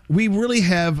coming up? We really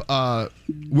have,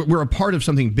 we're a part of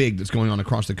something big that's going on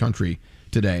across the country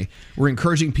today. We're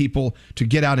encouraging people to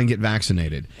get out and get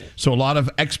vaccinated. So a lot of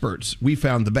experts, we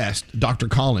found the best. Dr.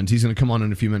 Collins, he's going to come on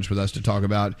in a few minutes with us to talk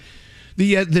about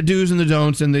the do's and the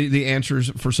don'ts and the answers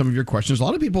for some of your questions. A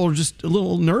lot of people are just a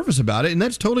little nervous about it, and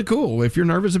that's totally cool. If you're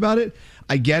nervous about it,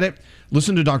 I get it.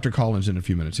 Listen to Dr. Collins in a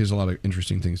few minutes. He has a lot of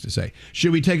interesting things to say.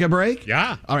 Should we take a break?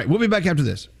 Yeah. All right, we'll be back after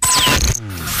this.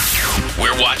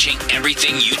 We're watching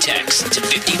everything you text to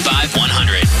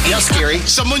 55100. Yes, Gary.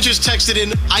 Someone just texted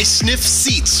in, I sniff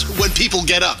seats when people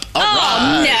get up.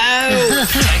 No.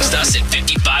 Text us at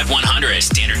 55100.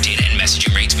 Standard data and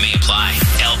messaging rates may apply.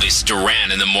 Elvis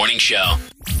Duran in the Morning Show.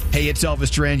 Hey, it's Elvis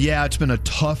Duran. Yeah, it's been a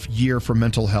tough year for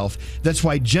mental health. That's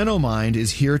why Genomind is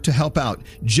here to help out.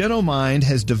 Genomind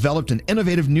has developed an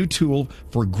innovative new tool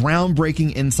for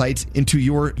groundbreaking insights into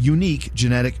your unique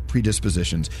genetic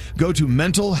predispositions. Go to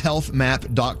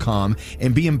mentalhealthmap.com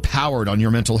and be empowered on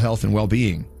your mental health and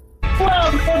well-being.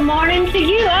 Well, good morning to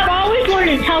you. I've always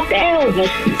wanted to talk to Elvis.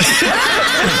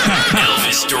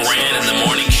 Elvis Duran in the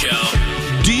Morning Show.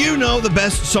 Do you know the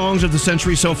best songs of the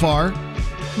century so far?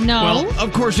 No. Well,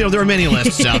 of course, there are many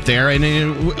lists out there, and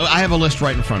I have a list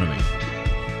right in front of me.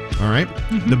 All right?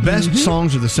 The best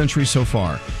songs of the century so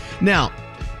far. Now,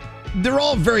 they're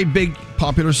all very big,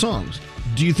 popular songs.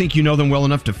 Do you think you know them well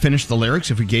enough to finish the lyrics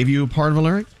if we gave you a part of a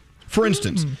lyric? For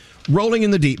instance, Rolling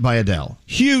in the Deep by Adele.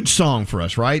 Huge song for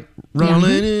us, right?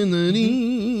 Rolling in the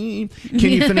Deep. Can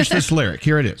you finish this lyric?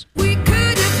 Here it is.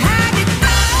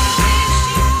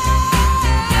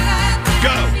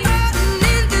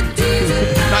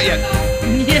 Not yet.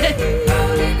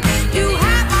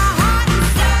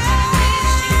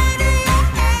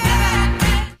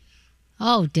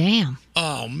 Oh, damn.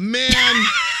 Oh, man.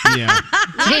 Yeah. Damn.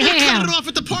 Cut it off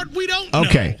at the part we don't know.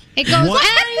 Okay. It goes.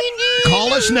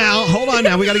 Call us now. Hold on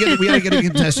now. We got to get a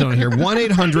contestant on here.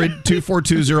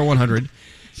 1-800-242-0100.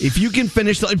 If you can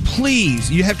finish, please,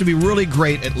 you have to be really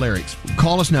great at lyrics.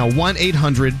 Call us now.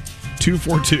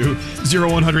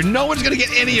 1-800-242-0100. No one's going to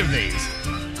get any of these.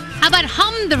 How about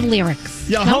hum the lyrics?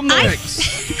 Yeah, hum the lyrics.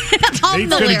 Nate's going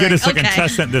to get us a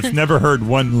contestant that's never heard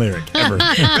one lyric ever.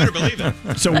 Better believe it.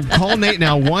 So call Nate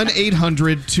now,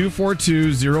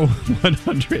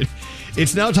 1-800-242-0100.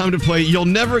 It's now time to play You'll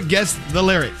Never Guess the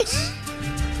Lyrics.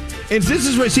 And this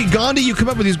is where, see, Gandhi, you come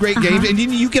up with these great games, and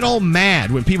you get all mad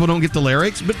when people don't get the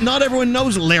lyrics, but not everyone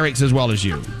knows lyrics as well as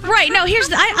you. Right. No,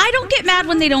 I don't get mad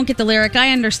when they don't get the lyric.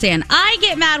 I understand. I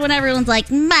get mad when everyone's like,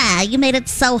 "Ma, you made it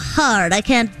so hard. I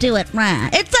can't do it." Ma.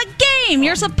 It's a game.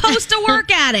 You're supposed to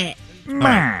work at it.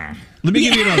 Right. Let me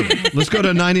give you another one. Let's go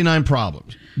to 99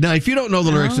 Problems. Now, if you don't know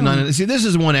the lyrics to 99, see, this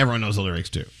is one everyone knows the lyrics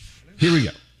to. Here we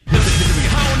go.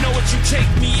 I don't know what you take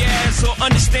me as or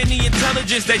understand the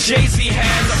intelligence that Jay-Z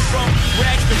has. I'm from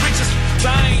rags to riches.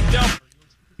 I ain't dumb.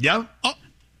 Yeah? Oh.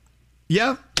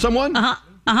 Yeah? Someone? I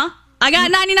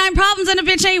got 99 problems and a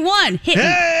bitch ain't one. Hit me.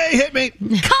 Hey, hit me.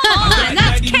 Come on,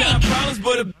 that's cake. 99 problems,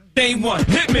 but a ain't one.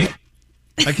 Hit me.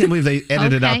 I can't believe they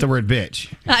edited out the word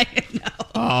bitch. I know.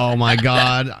 Oh, my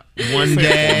God. One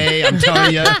day, I'm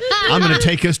telling you, I'm going to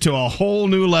take us to a whole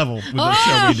new level with the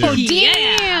show we do. Oh,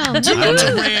 damn.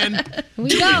 Duran. Here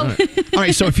we go. All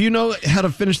right, so if you know how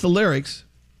to finish the lyrics,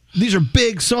 these are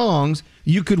big songs,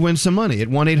 you could win some money at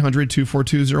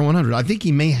 1-800-242-0100. I think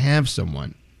he may have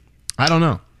someone. I don't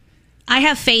know. I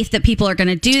have faith that people are going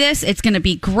to do this. It's going to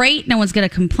be great. No one's going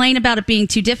to complain about it being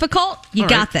too difficult. You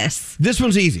got this. This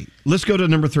one's easy. Let's go to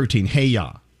number 13. Hey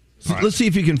Ya. Let's see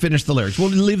if you can finish the lyrics. We'll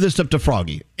leave this up to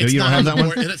Froggy. It's you don't have that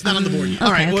one? It's not on the board yet.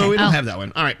 All right. Well, we don't have that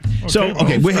one. All right. So,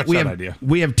 okay, we have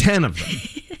 10 of them.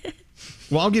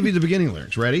 Well, I'll give you the beginning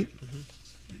lyrics. Ready?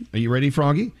 Are you ready,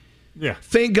 Froggy? Yeah.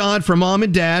 Thank God for Mom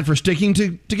and Dad for sticking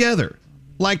together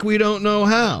like we don't know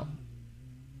how.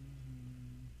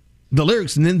 The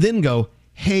lyrics and then go,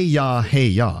 hey ya, hey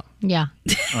ya. Yeah.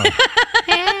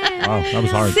 Oh, that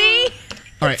was hard. See?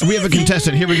 All right, we have a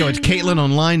contestant. Here we go. It's Caitlin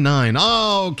on line 9.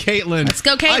 Oh, Caitlin. Let's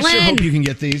go, Caitlin. I sure hope you can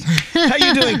get these. How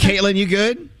you doing, Caitlin? You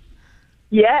good?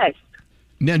 Yes.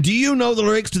 Now, do you know the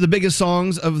lyrics to the biggest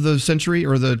songs of the century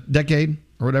or the decade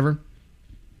or whatever?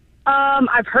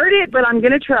 I've heard it, but I'm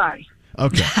going to try.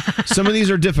 Okay. Some of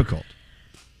these are difficult.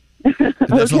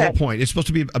 That's the whole point. It's supposed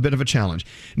to be a bit of a challenge.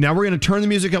 Now we're going to turn the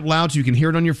music up loud so you can hear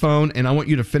it on your phone, and I want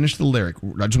you to finish the lyric.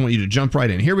 I just want you to jump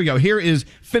right in. Here we go. Here is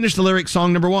Finish the Lyric,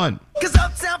 song number 1. Cause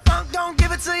Uptown Funk don't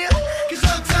give it to you. Cause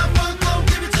Uptown Funk don't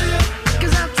give it to you.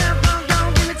 Cause Uptown Funk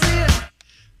don't give it to you.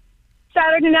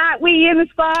 Saturday night, we in the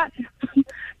spot.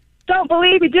 Don't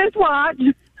believe it, just watch.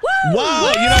 Woo!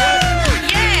 Wow, you know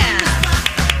what?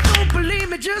 Yeah. Don't believe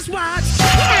me, just watch.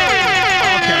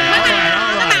 Okay,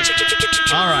 all right.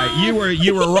 All right,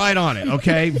 you were right on it.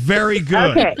 Okay, very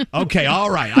good. Okay, all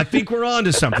right. I think we're on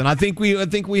to something. I think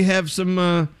we have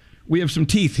some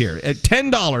teeth here. At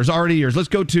 $10 already yours. Let's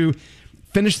go to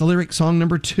Finish the Lyric song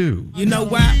number 2. You know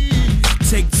why?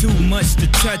 Take too much to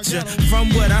touch her. From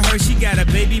what I heard, she got a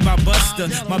baby by Buster.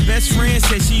 My best friend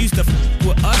said she used to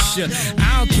with Usher.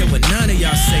 I don't care what none of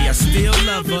y'all say. I still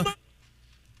love her.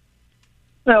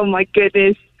 Oh my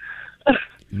goodness.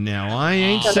 Now I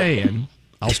ain't saying.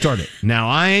 I'll start it. Now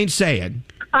I ain't saying.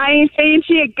 I ain't saying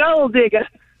she a gold digger.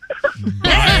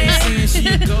 I ain't saying she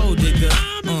a gold digger.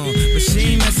 But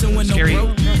she ain't messing with Scary.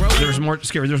 no broke. There's more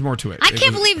scary. There's more to it. I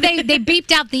can't believe they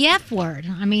beeped out the F word.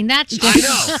 I mean, that's just...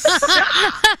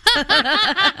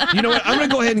 You know what? I'm going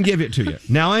to go ahead and give it to you.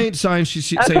 Now I ain't saying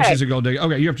saying she's a gold digger.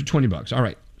 Okay, you're up to $20. All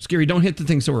right. Scary, don't hit the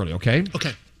thing so early, okay?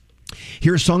 Okay.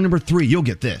 Here's song number 3. You'll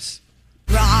get this.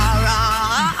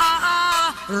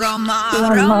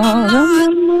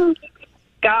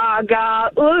 Gaga,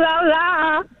 ooh la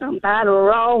la, I'm about a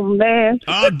romance.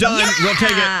 Oh, done. We'll take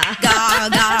it.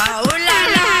 Gaga, ooh la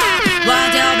la,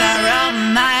 what about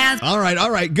romance? All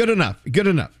right. Good enough.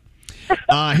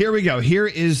 Here we go. Here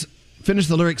is Finish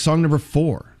the Lyric song number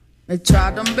 4. They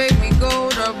tried to make me go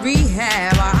to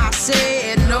rehab. I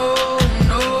said no.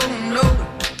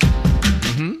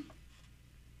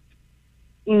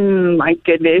 My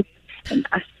goodness. And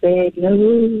I said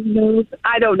no.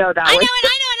 I don't know that one.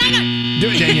 I know. Do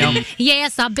it, Danielle.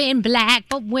 Yes, I've been black,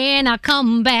 but when I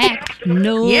come back,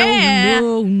 no. Yes.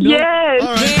 All right.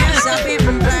 Yes, I've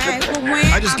been black, but when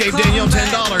I just gave Danielle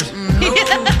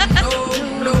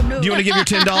 $10. Do you want to give your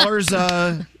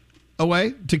 $10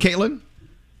 away to Caitlin?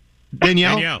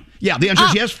 Danielle? Yeah, the answer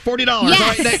is yes, $40. Yes. All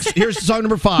right, next. Here's song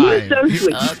number 5. You're so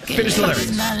sweet. Finish the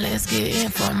lyrics. Now let's get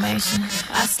information.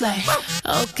 I slay.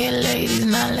 Okay, ladies,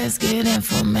 now let's get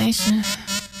information.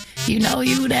 You know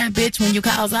you that bitch when you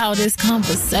cause all this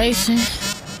conversation.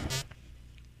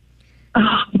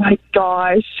 Oh my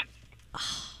gosh.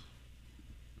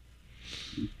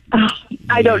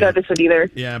 I don't know this one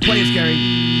either. Yeah, play it,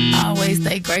 Scary. Always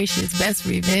stay gracious. Best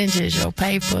revenge is your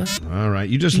paper. All right,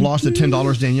 you just lost the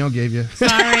 $10 Danielle gave you. Sorry.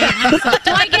 Do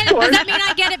I get it? Does that mean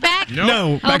I get it back?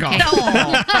 No, back Okay.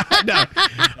 off. No.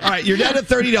 All right, you're down at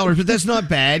 $30, but that's not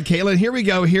bad. Caitlin, here we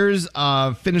go. Here's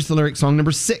Finish the Lyric song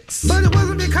number 6. But it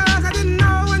wasn't because I didn't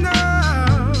know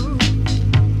enough.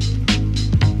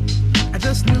 I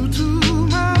just knew too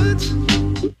much.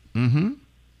 Mm-hmm.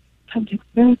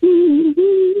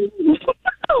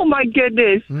 Oh my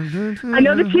goodness. I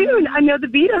know the tune. I know the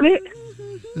beat of it.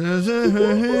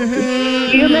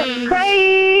 You look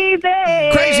crazy.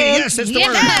 Crazy, yes, that's the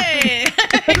word.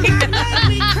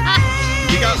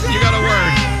 You got a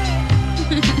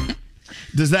word.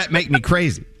 Does that make me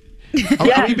crazy?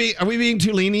 Are we being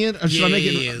too lenient? Or should I make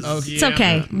it? Okay. It's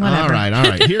okay. Whatever. All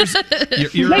right. Here's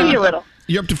you're Maybe a little.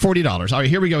 You're up to $40. All right,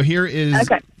 here we go. Here is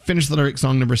Finish the Lyric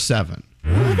song number 7.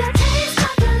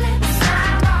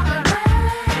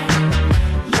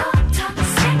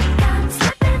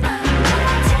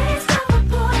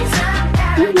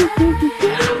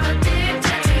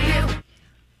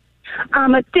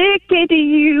 I'm addicted to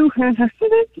you.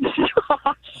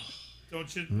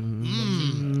 Don't you?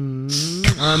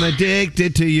 I'm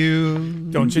addicted to you.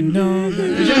 Don't you know All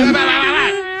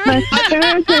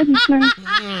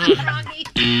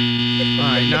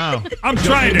right, now I'm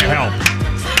trying to help.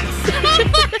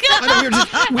 I know,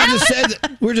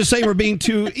 we're just saying we're being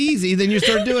too easy. Then you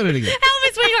start doing it again.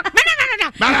 Elvis, when you go,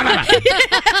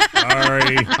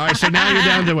 Sorry. All right, so now you're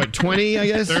down to what, 20, I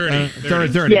guess? 30.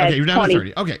 30. Yeah, Okay, you're down 20. to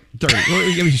 30. Okay, 30.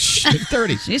 Well, give me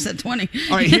 30. She said 20.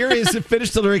 All right, here is the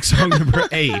Finish the Lyric song number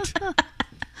 8.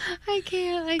 I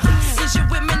can't. Since you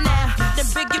with me now, the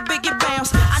biggie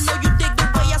bounce. I know you dig the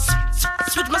way I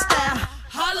switch my style.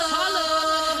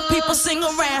 Holla. People sing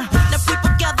around, now people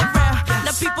gather round,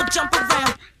 now people jump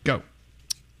around. Go.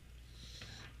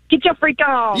 Get your freak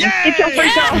on. Yay! Get your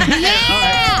freak on.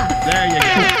 There you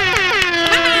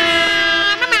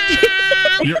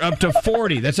go. You're up to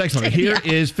 40. That's excellent. Here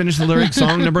is Finish the Lyric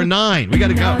song number 9. We got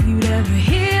to go. You'd ever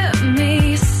hear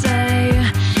me say,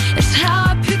 it's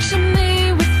how I picture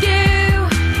me with you.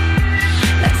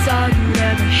 That's all you'd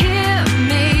ever hear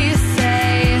me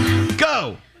say.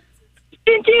 Go.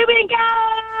 Since you've been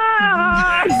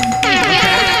gone.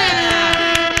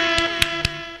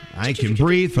 I can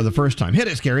breathe for the first time. Hit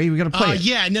it, Scary. We got to play it.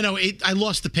 Yeah, no, I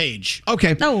lost the page.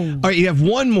 Okay. Oh. All right, you have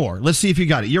one more. Let's see if you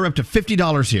got it. You're up to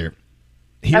 $50 here.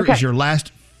 Here is your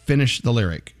last Finish the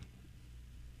Lyric.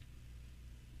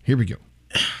 Here we go.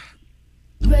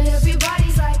 But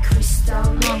everybody's like crystal,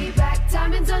 Maybach,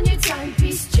 diamonds on your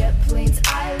timepiece, jet planes,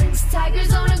 islands,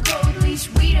 tigers on a gold leash.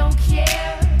 We don't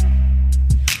care.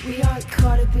 We aren't caught.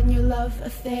 love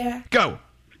affair. Go.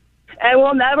 And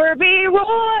we'll never be royal.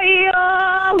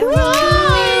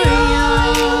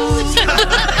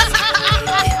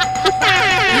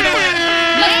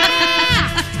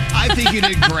 I think you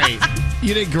did great.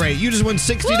 You did great. You just won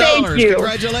 $60. Thank you.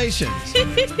 Congratulations.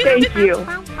 Thank you.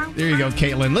 There you go,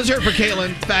 Caitlin. Let's hear it for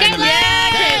Caitlin. Fabulous.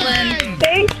 Caitlin.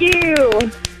 Thank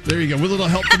you. There you go. With a little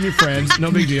help from your friends.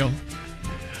 No big deal.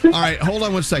 All right, hold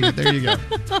on one second. There you go.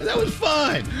 That was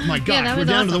fun. My God, that we're was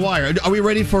down to the awesome. wire. Are we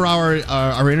ready for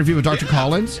our interview with Dr.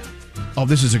 Collins? Oh,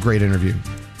 this is a great interview.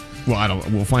 Well,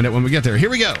 we'll find out when we get there.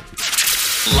 Here we go.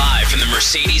 Live from the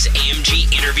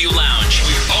Mercedes-AMG Interview Lounge.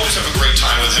 We always have a great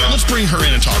time with him. Let's bring her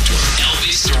in and talk to her.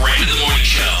 Elvis Duran in the Morning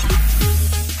Show.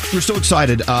 We're so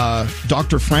excited.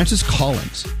 Dr. Francis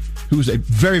Collins, who's a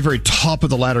very, very top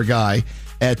of the ladder guy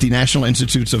at the National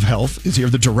Institutes of Health, is here,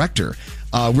 the director.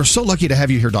 We're so lucky to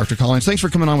have you here, Dr. Collins. Thanks for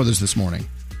coming on with us this morning.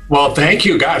 Well, thank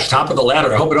you. Gosh, top of the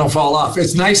ladder. I hope it don't fall off.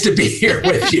 It's nice to be here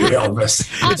with you, Elvis.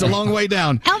 It's a long way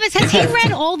down. Elvis, has he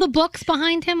read all the books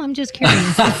behind him? I'm just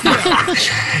curious.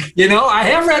 You know, I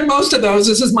have read most of those.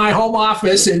 This is my home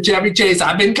office in Chevy Chase.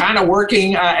 I've been kind of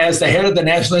working as the head of the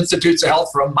National Institutes of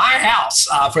Health from my house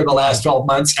for the last 12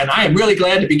 months. And I am really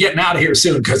glad to be getting out of here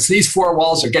soon because these four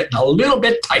walls are getting a little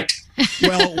bit tight.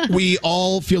 Well, we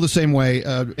all feel the same way.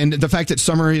 And the fact that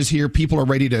summer is here, people are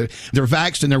ready to, they're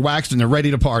vaxxed and they're waxed and they're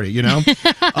ready to party, you know?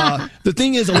 The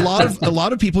thing is, a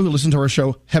lot of people who listen to our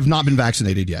show have not been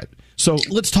vaccinated yet. So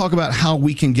let's talk about how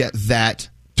we can get that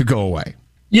to go away.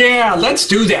 Yeah, let's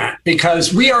do that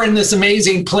because we are in this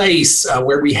amazing place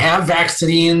where we have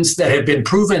vaccines that have been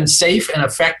proven safe and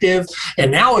effective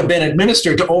and now have been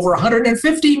administered to over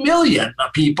 150 million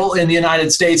people in the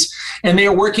United States, and they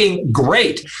are working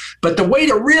great. But the way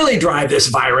to really drive this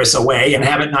virus away and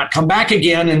have it not come back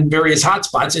again in various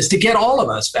hotspots is to get all of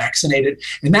us vaccinated.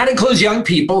 And that includes young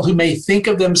people who may think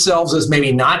of themselves as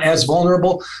maybe not as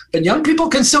vulnerable, but young people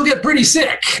can still get pretty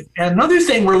sick. And another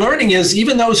thing we're learning is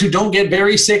even those who don't get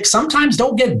very sick sometimes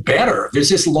don't get better. There's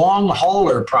this long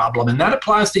hauler problem, and that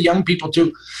applies to young people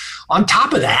too. On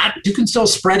top of that, you can still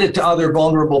spread it to other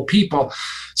vulnerable people.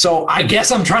 So I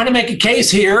guess I'm trying to make a case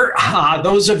here.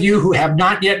 Those of you who have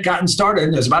not yet gotten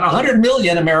started, there's about 100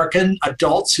 million American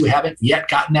adults who haven't yet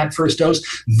gotten that first dose.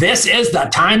 This is the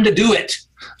time to do it.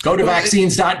 Go to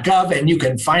vaccines.gov and you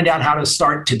can find out how to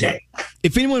start today.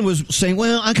 If anyone was saying,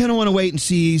 well, I kind of want to wait and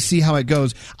see how it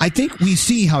goes, I think we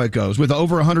see how it goes with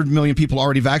over 100 million people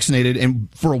already vaccinated. And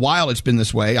for a while, it's been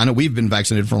this way. I know we've been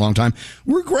vaccinated for a long time.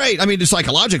 We're great. I mean,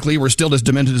 psychologically, we're still as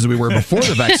demented as we were before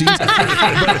the vaccines.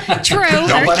 True.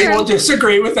 Nobody will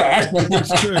disagree with that.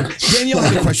 That's true. Danielle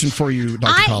has a question for you,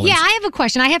 Dr. Collins. Yeah, I have a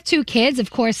question. I have two kids,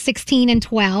 of course, 16 and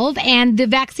 12, and the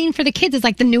vaccine for the kids is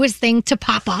like the newest thing to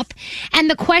pop up. And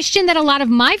the question that a lot of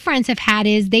my friends have had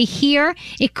is they hear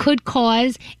it could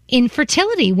cause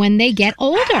infertility when they get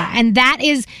older. And that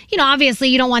is, obviously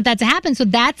you don't want that to happen. So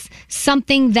that's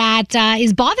something that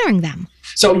is bothering them.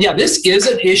 So, yeah, this is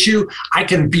an issue. I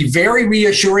can be very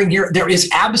reassuring here. There is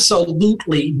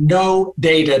absolutely no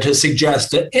data to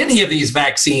suggest that any of these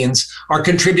vaccines are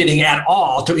contributing at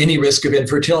all to any risk of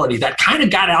infertility. That kind of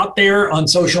got out there on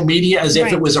social media as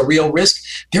if it was a real risk.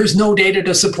 There's no data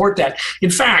to support that. In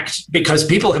fact, because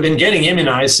people have been getting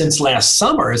immunized since last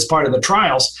summer as part of the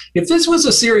trials, if this was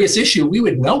a serious issue, we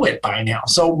would know it by now.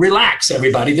 So relax,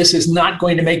 everybody. This is not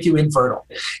going to make you infertile.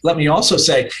 Let me also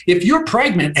say, if you're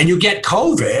pregnant and you get COVID,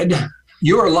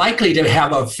 you are likely to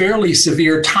have a fairly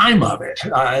severe time of it.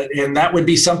 And that would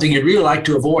be something you'd really like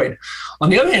to avoid. On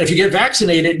the other hand, if you get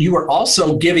vaccinated, you are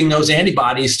also giving those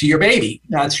antibodies to your baby.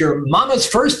 That's your mama's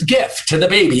first gift to the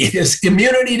baby is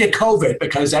immunity to COVID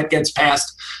because that gets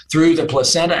passed through the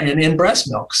placenta and in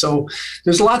breast milk. So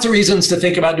there's lots of reasons to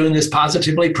think about doing this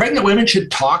positively. Pregnant women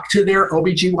should talk to their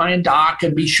OBGYN doc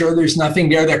and be sure there's nothing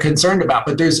there they're concerned about.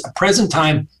 But there's at present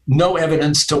time no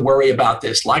evidence to worry about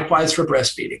this. Likewise for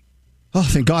breastfeeding. Oh,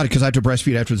 thank God, because I have to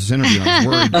breastfeed after this interview. I was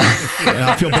worried. And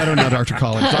I feel better now, Dr.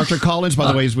 Collins. Dr. Collins,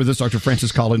 by the way, is with us. Dr.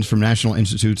 Francis Collins from National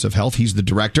Institutes of Health. He's the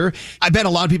director. I bet a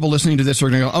lot of people listening to this are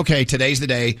going to go, okay, today's the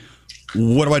day.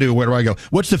 What do I do? Where do I go?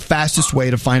 What's the fastest way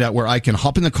to find out where I can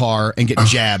hop in the car and get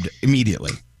jabbed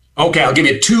immediately? Okay, I'll give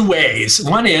you two ways.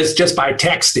 One is just by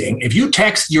texting. If you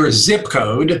text your zip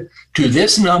code to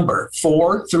this number,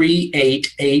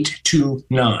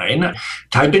 438829,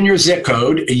 type in your zip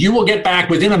code, you will get back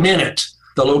within a minute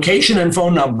the location and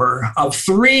phone number of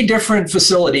 3 different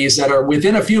facilities that are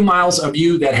within a few miles of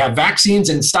you that have vaccines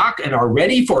in stock and are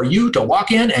ready for you to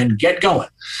walk in and get going.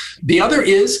 The other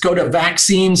is go to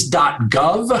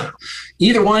vaccines.gov.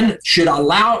 Either one should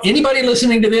allow anybody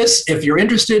listening to this, if you're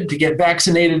interested, to get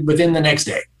vaccinated within the next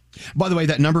day. By the way,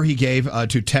 that number he gave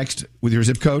to text with your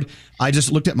zip code, I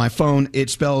just looked at my phone. It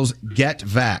spells Get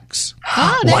Vax.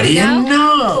 Oh, there What do you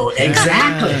know?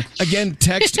 Exactly. Again,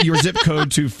 text your zip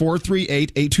code to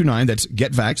 438-829. That's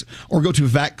Get Vax. Or go to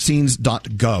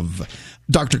vaccines.gov.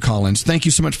 Dr. Collins, thank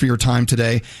you so much for your time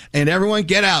today. And everyone,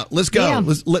 get out. Let's go. Yeah.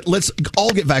 Let's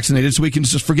all get vaccinated so we can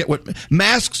just forget what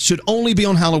masks should only be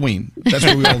on Halloween. That's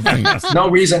what we all think. No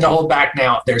reason to hold back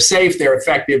now. They're safe, they're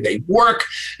effective, they work,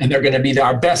 and they're going to be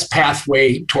our best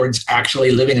pathway towards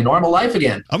actually living a normal life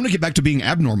again. I'm going to get back to being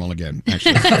abnormal again,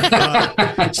 actually.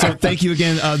 So thank you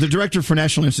again. The Director for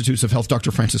National Institutes of Health,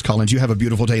 Dr. Francis Collins, you have a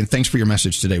beautiful day, and thanks for your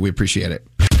message today. We appreciate it.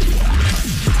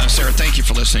 Sarah, thank you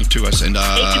for listening to us. And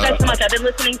Thank you guys so much. I've been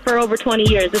listening for over 20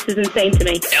 years. This is insane to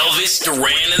me. Elvis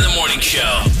Duran in the Morning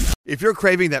Show. If you're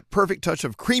craving that perfect touch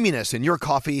of creaminess in your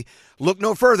coffee, look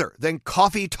no further than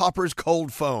Coffee Toppers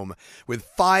Cold Foam with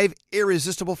 5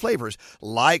 irresistible flavors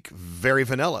like very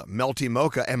vanilla, melty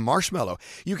mocha, and marshmallow.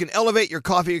 You can elevate your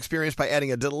coffee experience by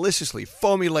adding a deliciously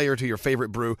foamy layer to your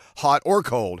favorite brew, hot or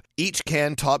cold. Each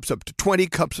can tops up to 20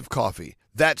 cups of coffee.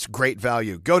 That's great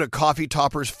value. Go to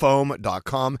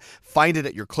coffeetoppersfoam.com, find it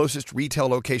at your closest retail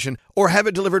location, or have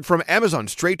it delivered from Amazon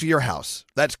straight to your house.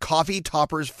 That's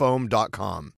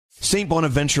coffeetoppersfoam.com. St.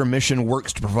 Bonaventure Mission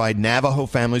works to provide Navajo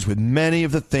families with many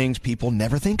of the things people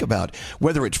never think about.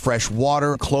 Whether it's fresh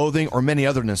water, clothing, or many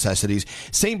other necessities,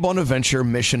 St. Bonaventure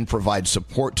Mission provides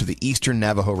support to the Eastern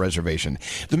Navajo Reservation.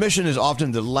 The mission is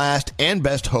often the last and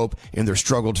best hope in their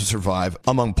struggle to survive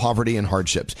among poverty and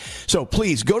hardships. So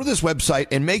please go to this website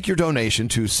and make your donation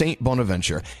to St.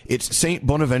 Bonaventure. It's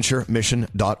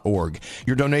stbonaventuremission.org.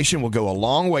 Your donation will go a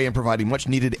long way in providing much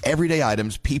needed everyday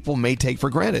items people may take for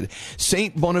granted.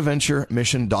 St. Bonaventuremission.org.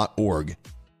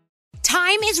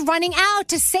 Time is running out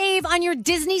to save on your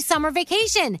Disney summer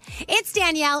vacation. It's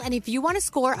Danielle, and if you want to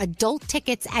score adult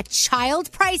tickets at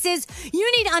child prices,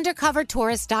 you need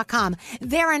UndercoverTourist.com.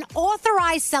 They're an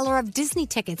authorized seller of Disney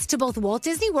tickets to both Walt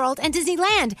Disney World and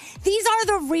Disneyland. These are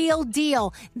the real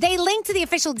deal. They link to the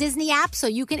official Disney app so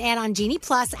you can add on Genie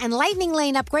Plus and Lightning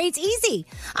Lane upgrades easy.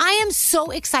 I am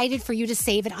so excited for you to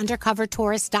save at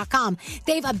UndercoverTourist.com.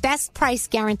 They've a best price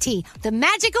guarantee. The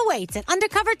magic awaits at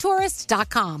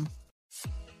UndercoverTourist.com.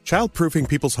 Childproofing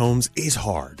people's homes is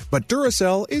hard, but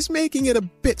Duracell is making it a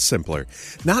bit simpler.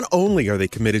 Not only are they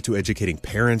committed to educating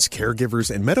parents, caregivers,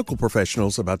 and medical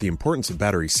professionals about the importance of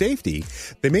battery safety,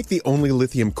 they make the only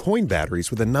lithium coin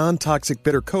batteries with a non-toxic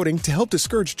bitter coating to help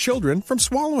discourage children from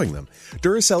swallowing them.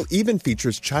 Duracell even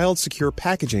features child-secure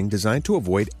packaging designed to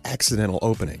avoid accidental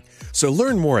opening. So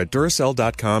learn more at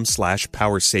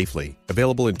Duracell.com/powersafely.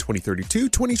 Available in 2032,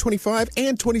 2025,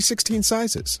 and 2016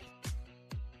 sizes.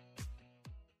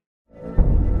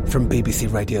 From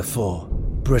BBC Radio 4,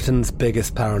 Britain's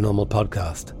biggest paranormal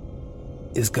podcast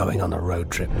is going on a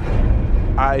road trip.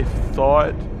 I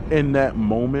thought in that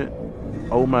moment,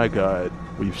 oh my God,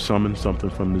 we've summoned something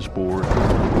from this board.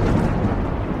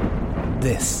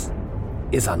 This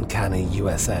is Uncanny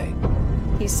USA.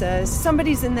 He says,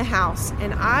 somebody's in the house,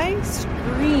 and I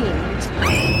screamed.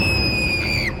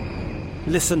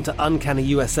 Listen to Uncanny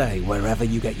USA wherever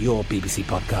you get your BBC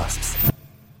podcasts,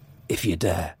 if you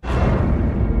dare.